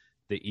that's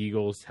the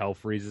Eagles' Hell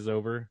Freezes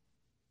Over.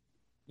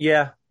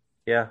 Yeah.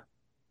 Yeah.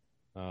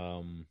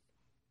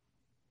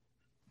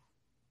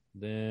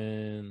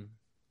 Then,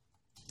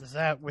 Is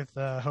that with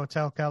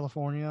Hotel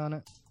California on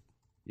it?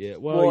 yeah,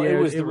 Well, yeah, it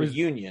was the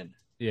reunion.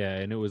 Yeah,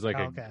 and it was like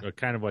Okay. a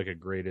kind of like a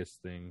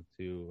greatest thing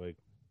too. Like,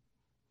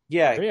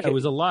 Yeah. yeah, it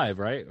was alive,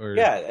 right? Or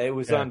Yeah, it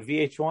was Yeah. on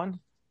VH1,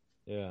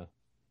 yeah.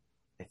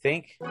 I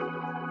think.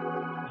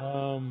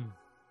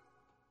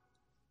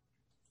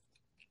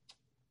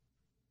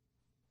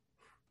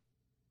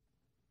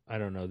 I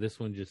don't know. This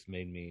one just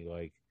made me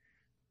like.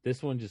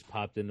 This one just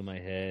popped into my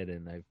head,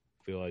 and I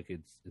feel like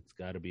it's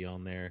got to be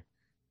on there,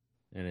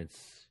 and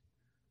it's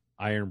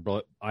Iron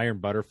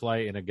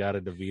Butterfly in Agata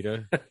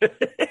Davida.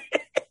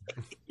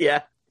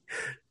 Yeah.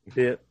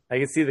 Yeah. I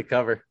can see the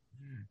cover.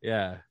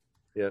 Yeah.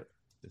 Yep.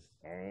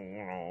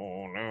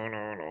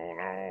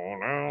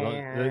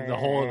 The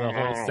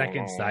whole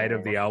second side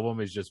of the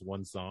album is just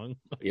one song.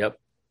 Yep.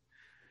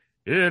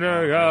 I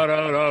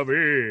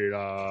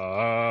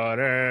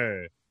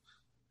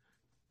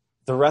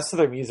The rest of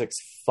their music's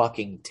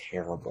fucking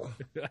terrible.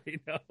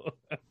 know.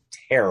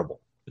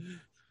 Terrible.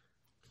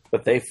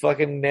 But they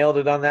fucking nailed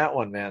it on that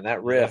one, man.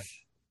 That riff.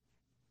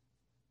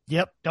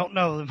 Yep, don't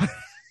know them.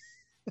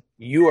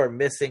 You are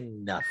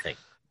missing nothing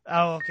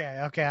Oh,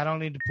 okay. I don't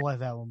need to play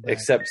that one back.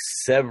 except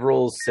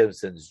several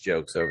Simpsons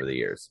jokes over the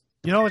years.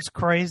 You know what's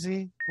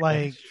crazy?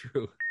 Like,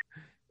 True.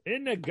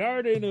 In the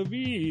Garden of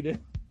Eden.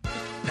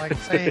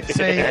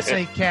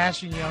 say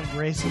Cash and Young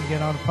Grayson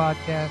get on a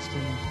podcast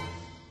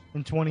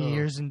in 20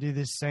 years and do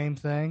this same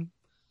thing.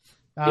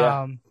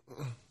 Yeah.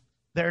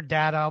 Their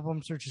dad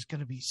albums are just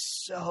going to be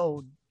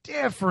so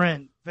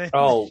different.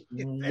 Oh,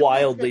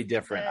 wildly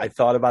different. I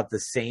thought about the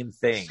same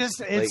thing.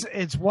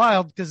 It's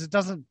wild because it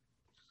doesn't.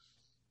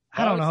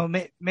 I don't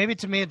know. Maybe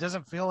to me it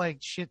doesn't feel like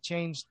shit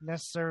changed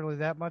necessarily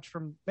that much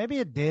from. Maybe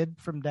it did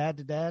from dad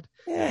to dad.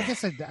 Yeah.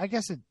 I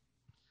guess it.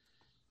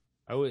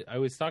 I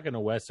was talking to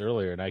Wes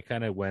earlier, and I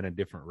kind of went a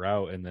different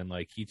route, and then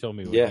like he told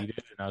me what Yeah. he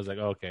did, and I was like,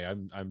 okay,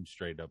 I'm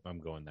straight up, I'm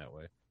going that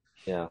way,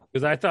 Yeah.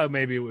 because I thought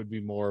maybe it would be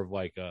more of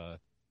like a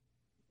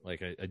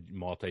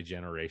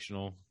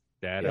multi-generational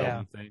dad Yeah.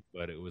 album thing,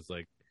 but it was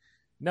like,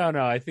 no,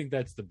 I think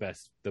that's the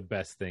best. The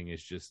best thing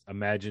is just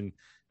imagine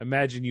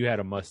you had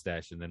a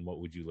mustache, and then what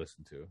would you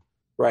listen to?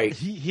 Right.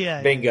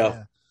 Yeah. Bingo.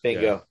 yeah.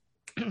 Bingo.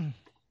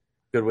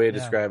 Good way of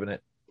Yeah. describing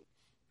it.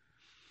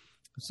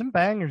 Some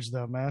bangers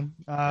though, man.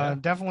 Yeah.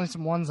 Definitely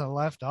some ones I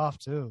left off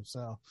too.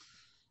 So,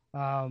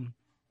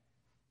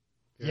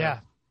 yeah.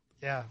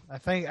 I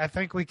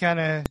think we kind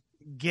of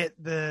get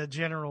the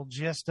general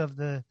gist of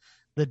the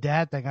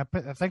dad thing.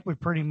 I think we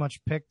pretty much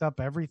picked up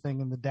everything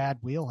in the dad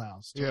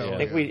wheelhouse. Yeah, Yeah.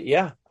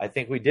 I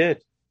think we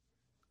did.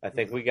 I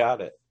think we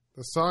got it.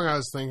 The song I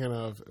was thinking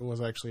of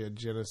was actually a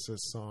Genesis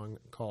song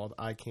called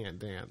 "I Can't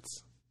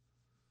Dance."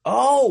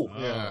 Oh,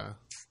 Yeah,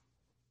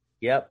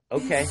 yep.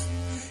 Okay.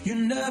 I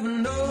don't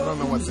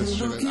know what this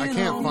shit is. I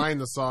can't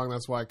find the song,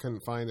 that's why I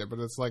couldn't find it. But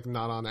it's like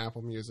not on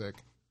Apple Music.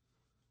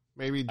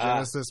 Maybe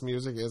Genesis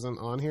Music isn't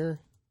on here.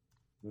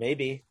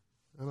 Maybe.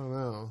 I don't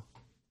know.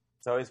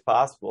 It's always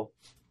possible.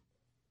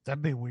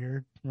 That'd be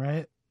weird,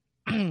 right?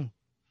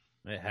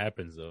 It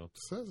happens though. It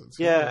says it's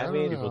Yeah, here. I don't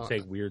mean, know. People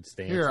take weird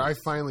stances. Here, I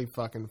finally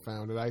fucking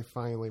found it. I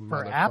finally For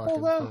motherfucking Apple,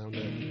 though? found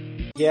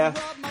it. Yeah.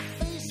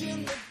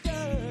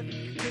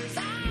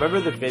 Remember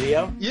the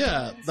video?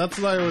 Yeah, that's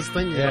what I was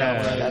thinking Yeah,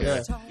 about. Right? Yeah.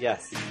 That's-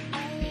 Yes.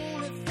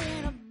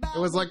 It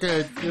was a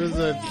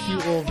cute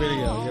little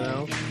video, you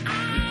know?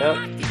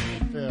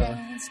 Yep.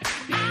 Yeah.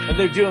 And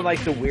they're doing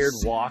like the weird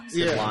walks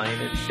in Yeah.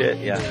 line and shit.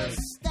 Yeah.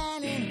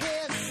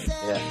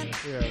 Yeah.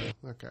 Yeah.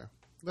 Okay.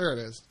 There it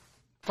is.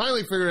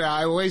 Finally figured it out.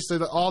 I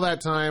wasted all that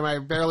time. I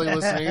barely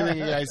listened to anything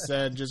you guys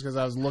said just because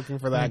I was looking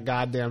for that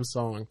goddamn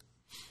song.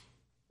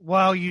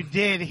 Well, you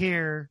did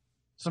hear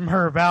some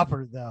Herb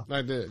Alpert though.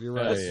 I did. You're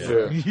right. That's yeah.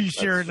 true. You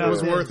sure That's It know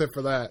was did. worth it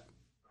for that.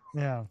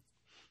 Yeah.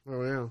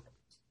 Oh yeah.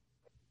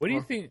 What do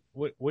you think?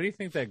 What do you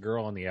think that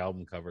girl on the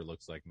album cover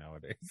looks like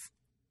nowadays?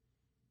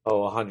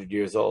 Oh, 100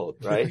 years old,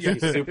 right? She's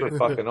super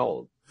fucking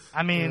old.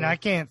 I mean, Yeah. I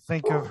can't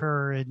think of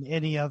her in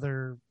any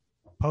other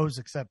pose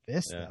except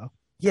this Yeah. though.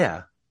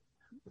 Yeah.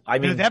 I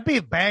mean, Dude, that'd be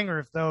a banger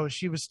if though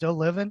she was still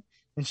living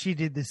and she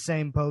did the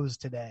same pose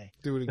today.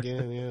 Do it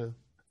again. Yeah.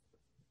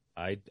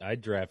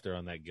 I'd draft her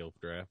on that Gilf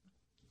draft.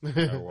 Or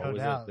Yeah. what No was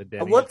doubt. it? The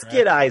Denny's let's draft?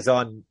 get eyes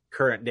on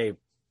current day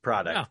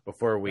product No.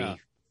 before we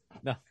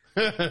No.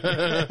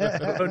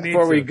 Don't need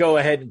before we to. go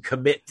ahead and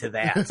commit to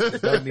that.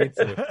 Don't need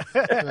to.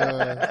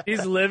 Uh,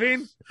 He's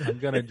living. I'm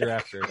gonna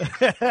draft her.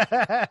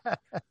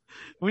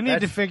 We need to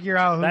That's- figure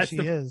out who that's she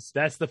the- is.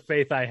 That's the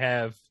faith I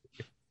have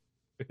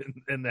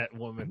in that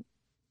woman.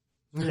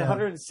 She's Yeah.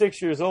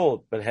 106 years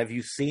old, but have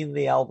you seen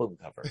the album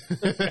cover?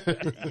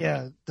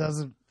 Yeah, it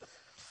doesn't.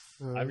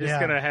 I'm just Yeah.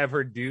 gonna have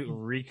her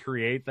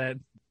recreate that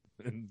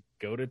and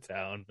go to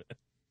town.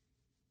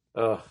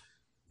 Oh,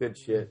 good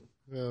shit.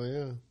 Well,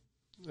 yeah.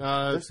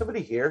 There's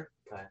somebody here.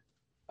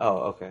 Oh,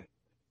 okay.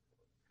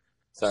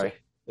 Sorry.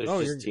 There's Oh,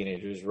 just you're-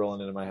 teenagers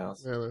rolling into my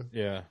house. Yeah.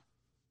 Yeah,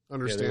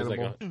 Understandable.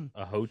 Yeah, there's like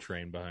a hoe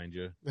train behind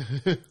you.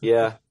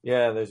 Yeah,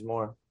 there's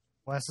more.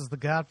 Wes is the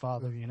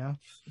Godfather, you know.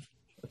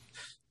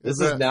 This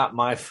Is is that- not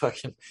my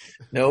fucking.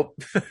 Nope.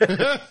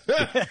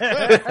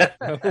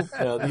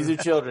 No, these are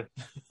children.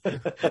 No,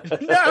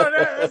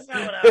 that's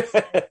not what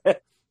I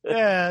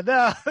Yeah,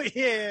 no,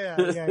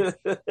 yeah.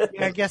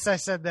 I guess I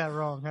said that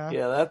wrong, huh?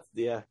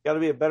 Yeah, got to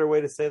be a better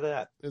way to say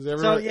that. Is So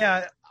everyone?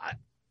 yeah,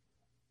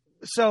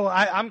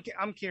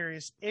 I'm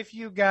curious if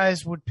you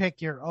guys would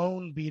pick your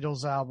own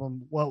Beatles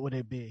album, what would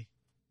it be?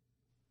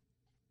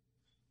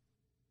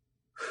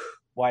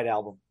 White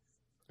Album.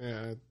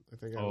 Yeah, I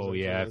think. I Oh, was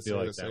yeah, I gonna feel say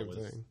like the same that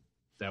was- thing.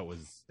 That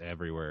was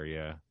everywhere.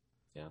 Yeah,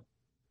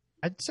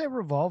 I'd say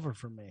Revolver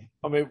for me.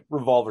 I mean,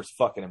 Revolver's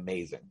fucking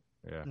amazing.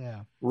 yeah,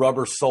 Yeah,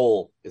 Rubber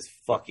Soul is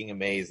fucking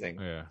amazing.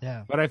 yeah.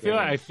 yeah. But I feel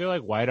Yeah.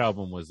 like White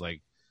Album was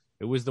like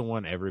it was the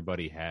one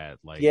everybody had.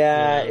 Like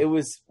Yeah, Yeah. it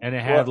was and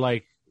it had Well,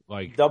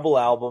 like double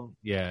album.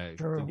 yeah,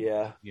 True.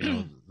 Yeah, you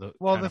know. The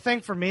Well, kind the of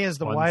thing for me is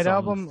the fun White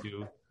songs, Album.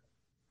 too.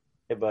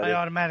 Hey, buddy. I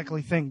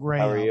automatically think Gray.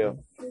 How are you?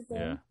 album.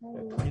 Yeah.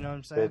 You know what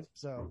I'm saying? Good.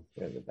 So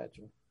You're in the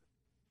bedroom.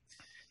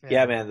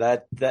 Yeah, man.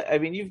 That I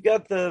mean, you've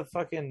got the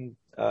fucking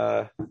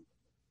Helter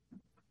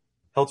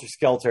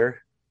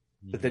Skelter,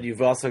 but then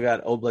you've also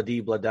got Obla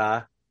Di Bla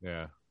Da.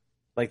 Yeah.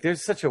 Like,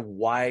 there's such a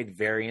wide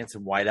variance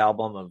and wide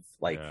album of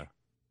like, Yeah.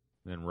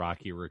 And then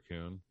Rocky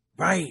Raccoon.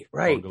 right.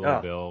 Bungalow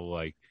Oh, Bill.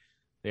 Like,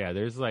 yeah,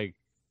 there's like.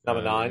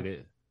 Number 9.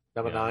 it-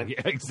 Number yeah, 9.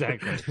 Yeah,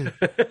 exactly.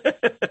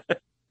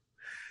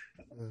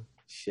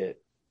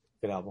 Shit.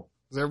 Good album.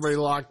 Is everybody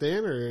locked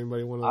in, or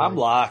anybody want to? I'm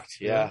locked.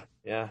 Yeah.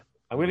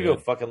 I'm gonna go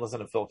Good. fucking listen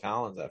to Phil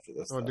Collins after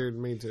this. Oh, though. dude,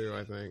 me too.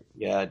 I think.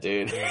 Yeah,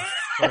 dude.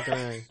 Fucking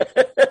A.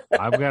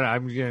 I'm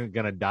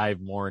gonna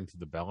dive more into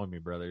the Bellamy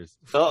Brothers.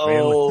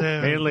 Uh-oh.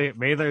 Dude.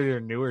 Mainly their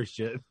newer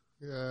shit.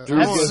 Yeah,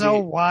 Drew's That's gonna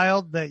so be-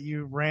 wild that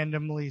you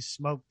randomly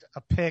smoked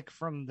a pick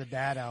from the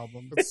Dad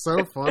album. it's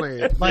so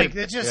funny. Like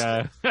it just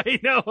Yeah, I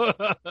know.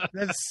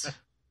 that's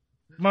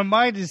my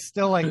mind is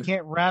still like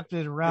can't wrap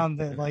it around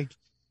that like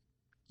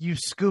you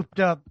scooped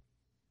up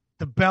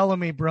the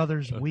Bellamy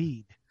Brothers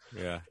weed.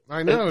 Yeah,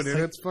 I know, It's dude.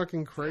 like- It's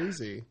fucking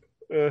crazy.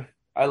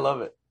 I love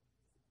it.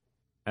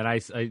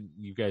 and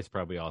you guys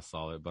probably all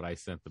saw it, but I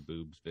sent the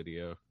boobs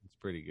video. It's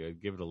pretty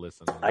good. Give it a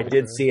listen. I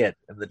did see it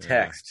in the Yeah.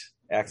 text.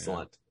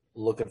 Excellent.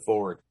 Looking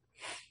forward.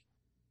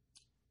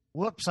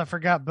 Whoops, I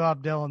forgot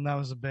Bob Dylan. That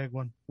was a big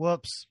one.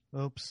 Whoops.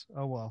 Oops.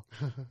 Oh well.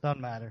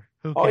 Doesn't matter.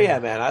 Who cares? Oh yeah,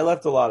 man. I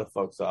left a lot of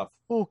folks off.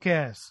 Who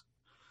cares?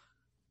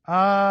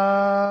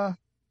 Let's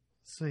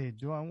see.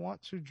 Do I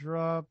want to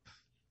drop?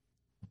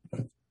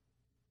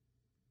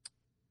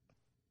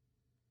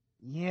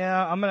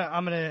 Yeah, I'm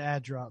gonna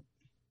add drop.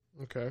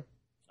 Okay,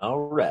 All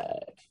right.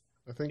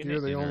 I think Isn't you're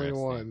it the only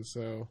interesting? one.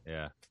 So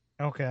Yeah,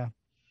 Okay.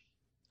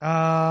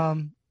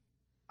 I'm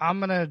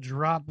gonna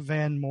drop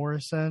Van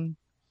Morrison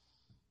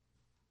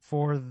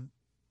for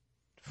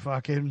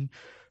fucking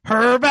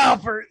Herb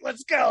Alpert.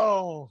 Let's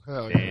go.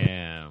 hell yeah.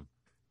 damn.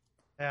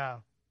 Yeah,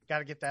 got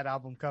to get that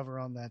album cover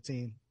on that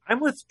team. I'm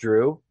with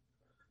Drew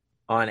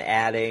on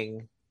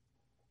adding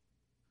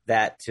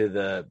that to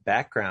the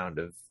background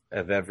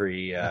of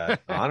every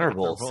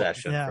honorable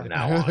session Yeah. from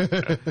now on.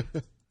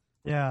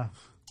 Yeah.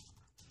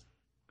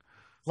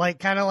 Like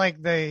kind of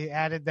like they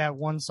added that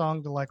one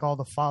song to like all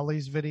the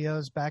Follies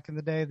videos back in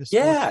the day. The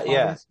sports Yeah,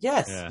 yeah. Follies.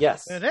 Yes, Yeah.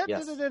 yes,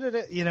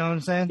 yes. You know what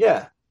I'm saying?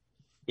 Yeah.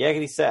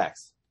 Yakety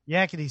sax.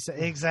 Yakety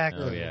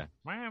exactly. Oh yeah.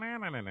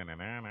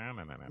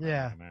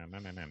 Yeah.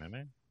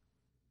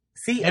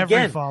 See, Every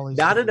again, Follies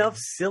not video. enough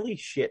silly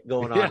shit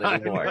going on Yeah,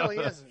 It anymore. really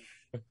isn't.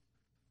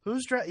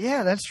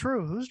 Yeah, that's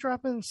true. Who's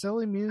dropping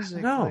silly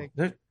music? No,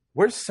 Like,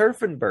 where's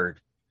Surfing Bird?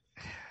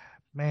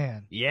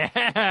 man.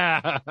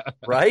 Yeah.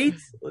 Right?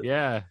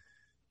 Yeah.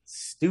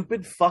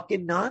 Stupid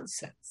fucking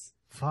nonsense.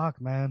 Fuck,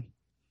 man.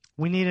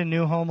 We need a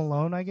new Home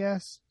Alone, I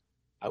guess.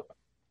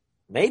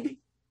 Maybe.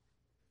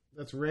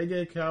 That's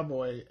Reggae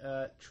Cowboy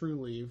at True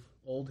Leave,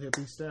 Old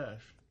Hippie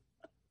Stash.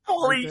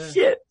 Holy Okay.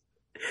 shit.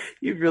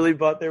 You really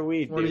bought their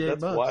weed, dude. 48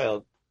 That's bucks.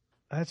 wild.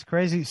 That's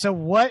crazy. So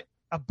what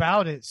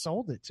about it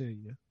sold it to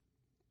you?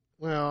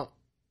 Well,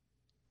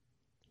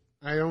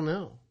 I don't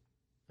know.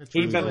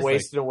 He'd been It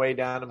wasting away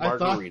down in I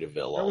thought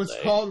Margaritaville all was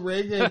day. called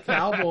Reggae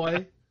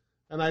Cowboy,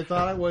 and I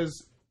thought it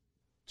was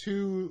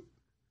two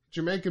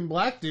Jamaican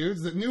black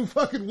dudes that knew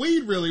fucking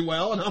weed really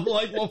well, and I'm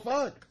like, well,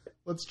 fuck,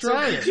 let's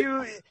try So it. did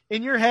you,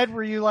 in your head,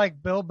 were you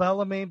like Bill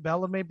Bellamy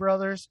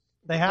Brothers?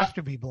 They have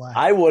to be black.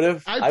 I would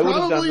have. I would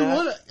have done probably that.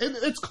 would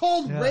have. It's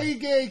called Yeah.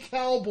 Reggae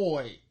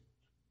Cowboy.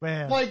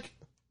 Man. Like,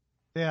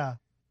 Yeah.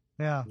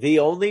 Yeah. The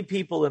only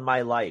people in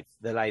my life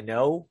that I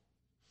know,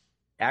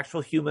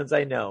 actual humans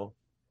I know,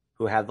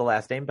 who have the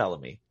last name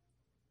Bellamy,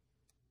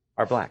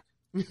 are black.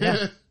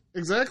 Yeah.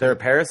 exactly. They're a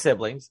pair of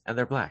siblings, and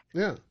they're black.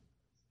 Yeah.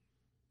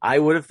 I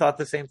would have thought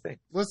the same thing.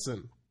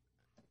 Listen,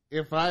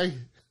 if I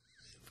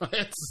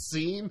had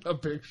seen a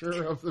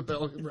picture of the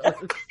Bellamy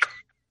Brothers,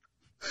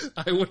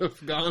 I would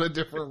have gone a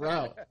different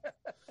route.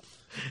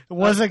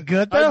 Was it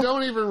good, I though?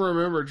 don't even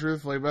remember,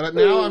 truthfully, but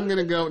now I'm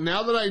gonna go.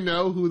 Now that I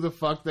know who the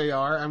fuck they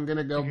are, I'm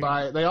gonna go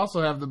buy it. They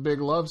also have the Big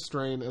Love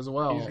strain as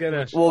well. He's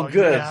gonna. Well, you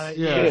good. got it.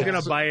 Yeah. He's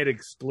gonna buy it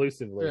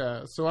exclusively.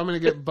 Yeah, so I'm gonna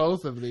get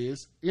both of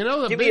these. You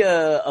know the Give big, me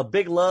a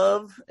big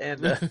love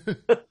and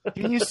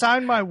Can you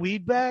sign my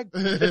weed bag?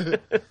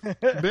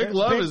 Big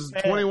Love Big is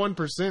fan. 21%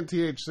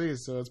 THC,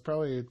 so it's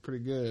probably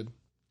pretty good.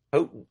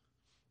 potent.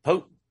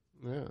 Potent.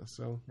 Yeah,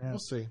 so Yeah. we'll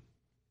see.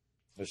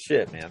 Oh,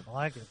 shit, man. I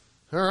like it.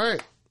 All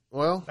right,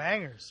 well,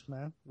 Bangers,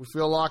 man. we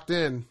feel locked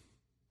in.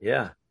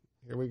 Yeah.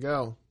 Here we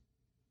go.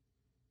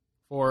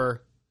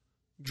 For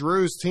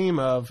Drew's team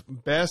of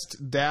best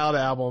dad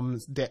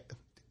albums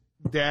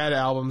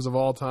of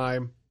all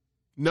time.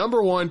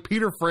 Number 1,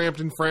 Peter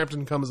Frampton,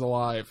 Frampton Comes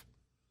Alive.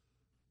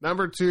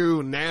 Number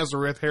 2,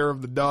 Nazareth, Hair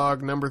of the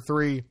Dog. Number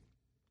 3,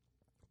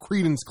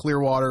 Creedence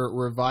Clearwater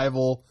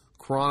Revival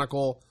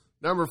Chronicle.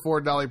 Number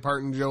 4, Dolly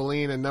Parton,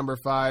 Jolene. And number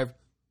 5,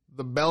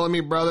 the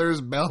Bellamy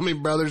Brothers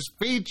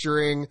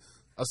featuring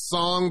a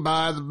song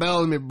by the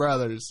Bellamy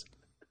Brothers.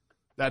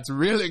 That's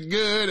really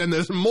good, and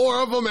there's more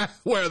of them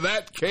where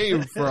that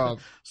came from.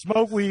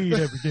 Smoke weed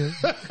every day.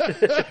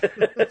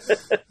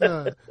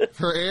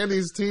 For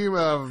Andy's team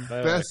of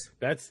best...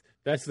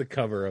 That's the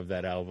cover of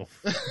that album.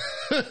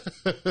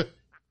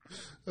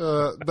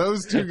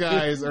 Those two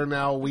guys are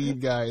now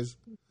weed guys.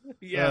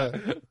 Yeah.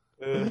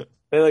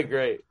 They look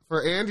great.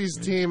 For Andy's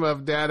team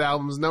of dad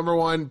albums, number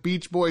 1,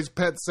 Beach Boys'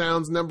 Pet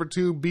Sounds. Number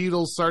 2,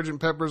 Beatles' Sgt.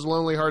 Pepper's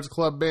Lonely Hearts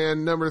Club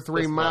Band. Number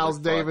 3, This Miles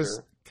motherfucker. Davis,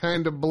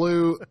 Kinda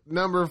Blue.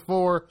 Number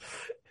 4,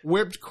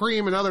 Whipped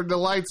Cream and Other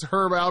Delights,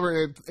 Herb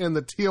Albert and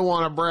the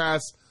Tijuana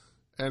Brass.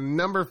 And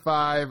number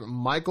 5,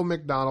 Michael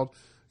McDonald,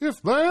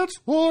 If That's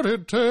What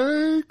It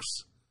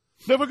Takes.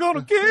 Never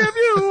gonna give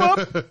you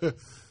up.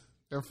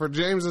 And for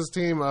James's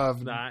team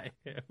of Not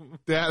him.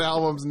 dad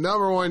albums,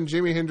 number 1,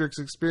 Jimi Hendrix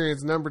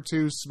Experience. Number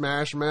 2,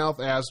 Smash Mouth,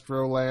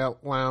 Astro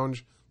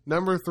Lounge.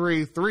 Number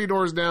 3, Three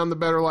Doors Down, The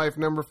Better Life.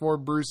 Number 4,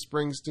 Bruce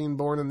Springsteen,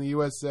 Born in the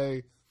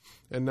USA.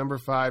 And number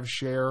 5,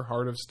 Cher,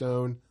 Heart of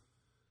Stone.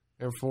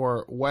 And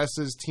for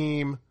Wes's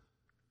team,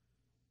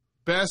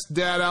 best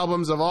dad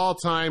albums of all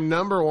time.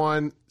 Number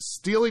 1,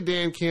 Steely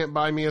Dan, Can't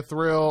Buy Me a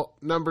Thrill.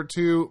 Number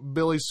 2,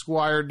 Billy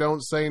Squier,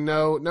 Don't Say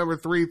No. Number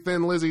 3,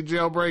 Thin Lizzy,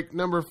 Jailbreak.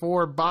 Number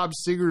 4, Bob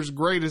Seger's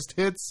Greatest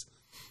Hits.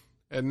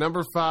 And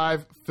number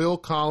 5, Phil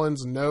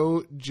Collins,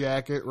 No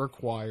Jacket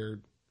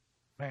Required.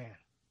 Man,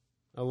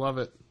 I love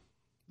it.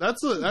 That's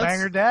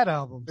banger dad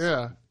albums.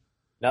 yeah.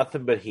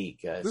 Nothing but heat,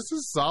 guys. This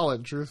is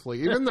solid,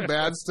 truthfully. Even the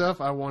bad stuff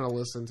I want to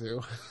listen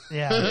to.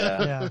 Yeah,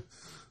 Yeah. yeah,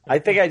 I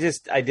think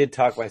I did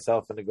talk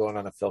myself into going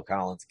on a Phil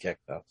Collins kick,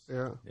 though.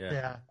 Yeah.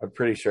 yeah. I'm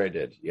pretty sure I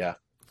did. Yeah.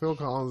 Phil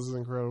Collins is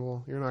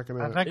incredible. You're not going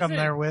I to... think I'm Is it-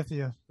 there with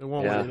you. It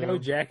won't Yeah. let you know. No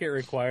Jacket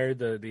Required,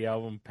 the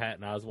album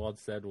Patton Oswalt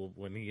said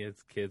when he has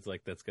kids,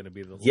 like that's going to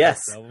be the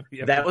Yes, last album.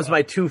 Yeah. that was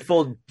my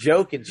twofold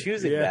joke in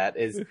choosing Yeah. that.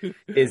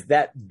 Is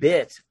that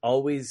bit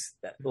always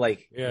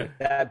like Yeah.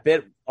 that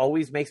bit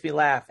always makes me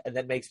laugh and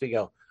then makes me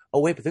go,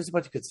 oh wait, but there's a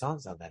bunch of good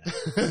songs on that.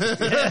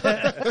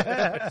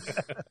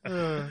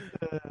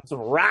 Some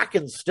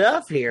rocking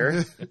stuff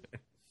here.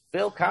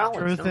 Phil Collins,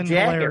 Truth no and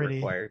jacket hilarity.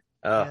 required.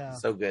 Oh, Yeah.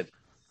 so good.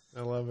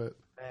 I love it.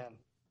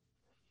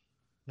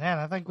 Man,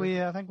 I think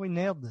we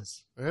nailed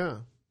this. Yeah.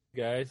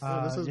 Guys.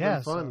 Oh, this has yeah,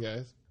 been fun, so-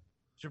 guys.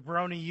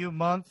 Jabroni U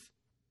month.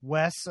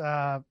 Wes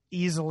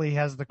easily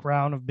has the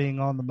crown of being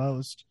on the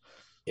most.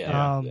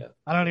 Yeah,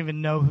 I don't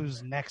even know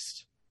who's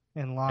next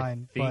in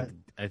line,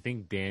 I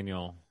think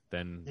Daniel,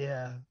 then but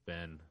yeah,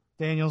 Ben.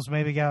 Daniel's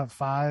maybe got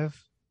 5.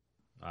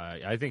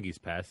 I think he's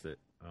past it.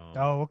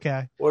 Oh,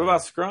 okay. What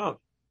about Scrump?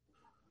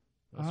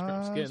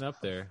 Scrump's getting up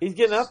there. He's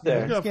getting up You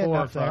there. got getting 4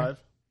 or up there. 5.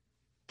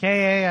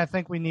 KA, I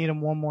think we need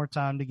him one more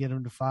time to get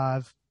him to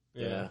 5.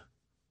 Yeah.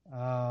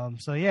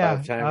 So yeah,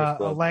 Five-timers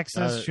club.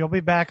 Alexis, she'll be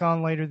back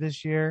on later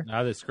this year.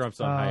 Now that Scrump's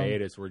on Um,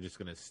 hiatus, we're just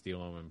going to steal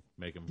him and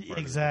make him part of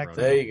the Exactly.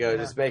 program. There you go. Yeah.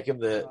 Just make him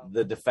the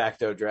de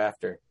facto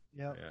drafter.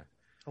 Yep. Yeah.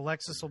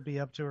 Alexis will be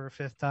up to her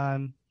 5th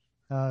time.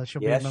 She'll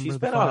be Yeah, a member she's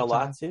of the been on a 5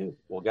 lot time. too.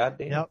 Well,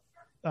 goddamn. Yep.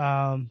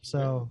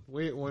 So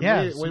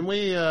When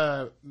we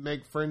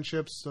make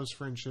friendships, those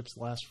friendships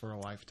last for a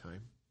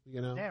lifetime.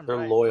 You know? damn They're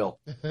right. loyal.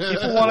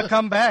 People want to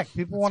come back.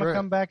 People want to right.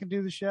 come back and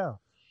do the show.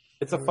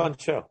 It's a fun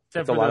show.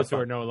 Except It's a for lot those of who are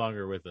fun. no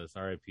longer with us.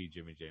 R.I.P.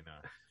 Jimmy J.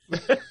 Now.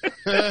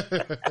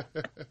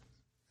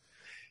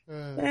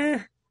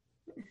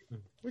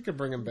 We could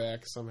bring him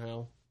back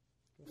somehow.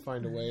 We'll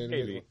find a way.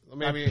 Maybe.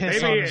 Maybe. I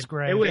piss on his It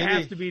grave. would Maybe-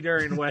 have to be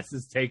during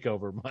Wes's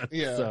takeover month.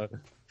 Yeah. So,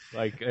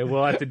 like,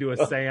 we'll have to do a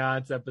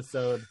seance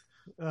episode.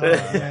 Oh,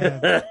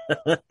 man.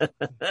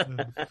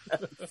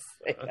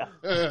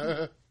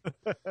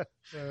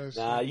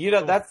 Nah, you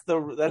know that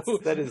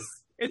is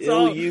It's ill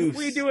all use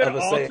we do it of a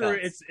all through.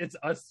 seance. It's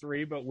us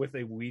three, but with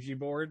a Ouija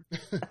board.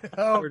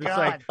 Oh, We're just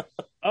God. like,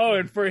 oh,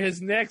 and for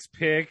his next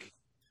pick,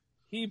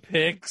 he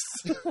picks.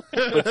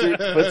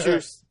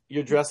 But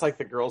you're dressed like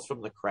the girls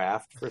from The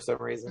Craft for some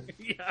reason.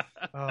 Yeah.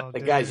 Oh, Like,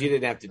 dude. guys, you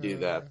didn't have to do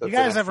that. You That's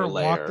guys an ever extra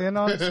walked layer. in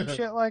on some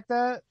shit like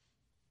that?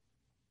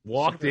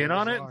 Walked in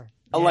on it? Bizarre.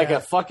 Oh, like Yeah. a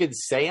fucking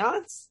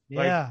seance?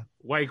 Yeah.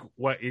 Like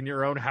what in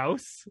your own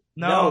house?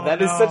 No,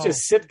 that is such a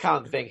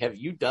sitcom thing. Have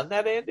you done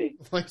that, Andy?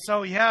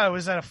 So yeah, I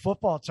was at a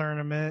football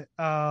tournament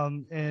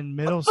in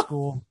middle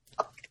school.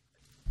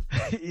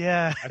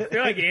 Yeah. I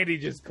feel like Andy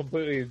just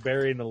completely is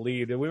burying the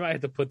lead, and we might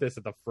have to put this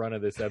at the front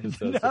of this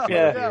episode. No. so people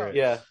Yeah, hear it.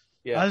 yeah, I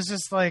yeah. was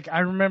just like, I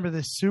remember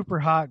this super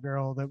hot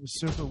girl that was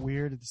super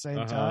weird at the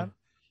same time,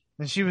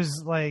 and she was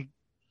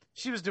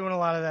doing a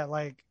lot of that,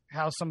 like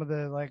how some of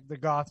the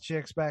goth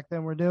chicks back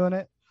then were doing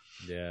it.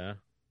 Yeah.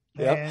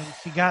 Yep. And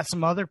she got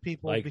some other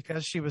people Like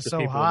because she was the so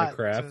people in The hot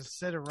Craft? to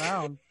sit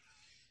around.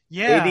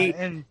 Yeah, AD,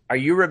 and Are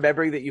you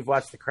remembering that you've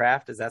watched The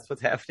Craft? Is that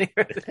what's happening?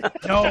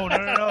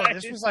 no.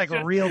 This was like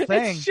a real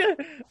thing.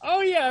 Oh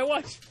yeah, I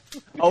watched.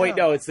 Oh wait,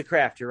 no, it's The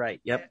Craft. You're right.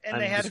 Yep, And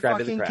I'm they had describing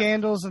The fucking Craft.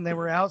 candles, and they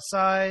were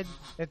outside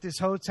at this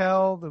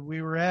hotel that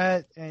we were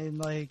at, and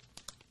like,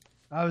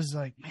 I was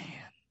like, man,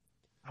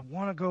 I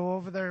want to go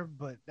over there,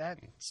 but that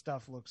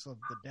stuff looks like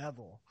the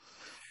devil.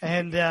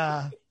 And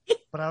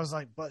but I was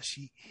like, but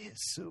she is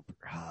super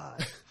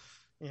hot,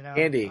 you know.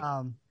 Andy.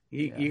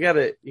 You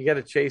gotta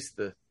chase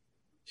the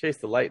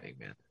lightning,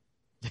 man.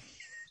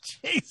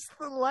 Chase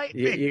the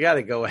lightning. You got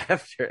to go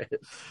after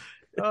it.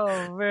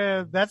 Oh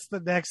man, that's the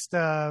next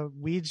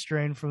weed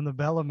strain from the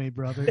Bellamy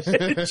brothers.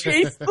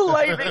 Chase the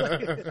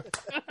lightning.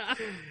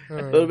 A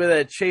little bit of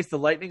that chase the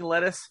lightning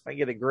lettuce. If I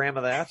get a gram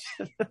of that.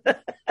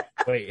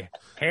 Wait,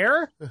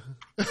 hair?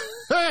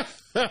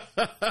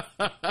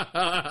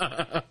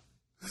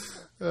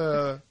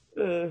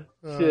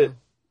 Shit.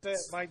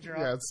 Mic drop.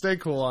 Yeah, stay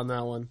cool on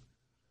that one.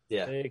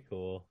 Yeah. Very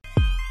cool.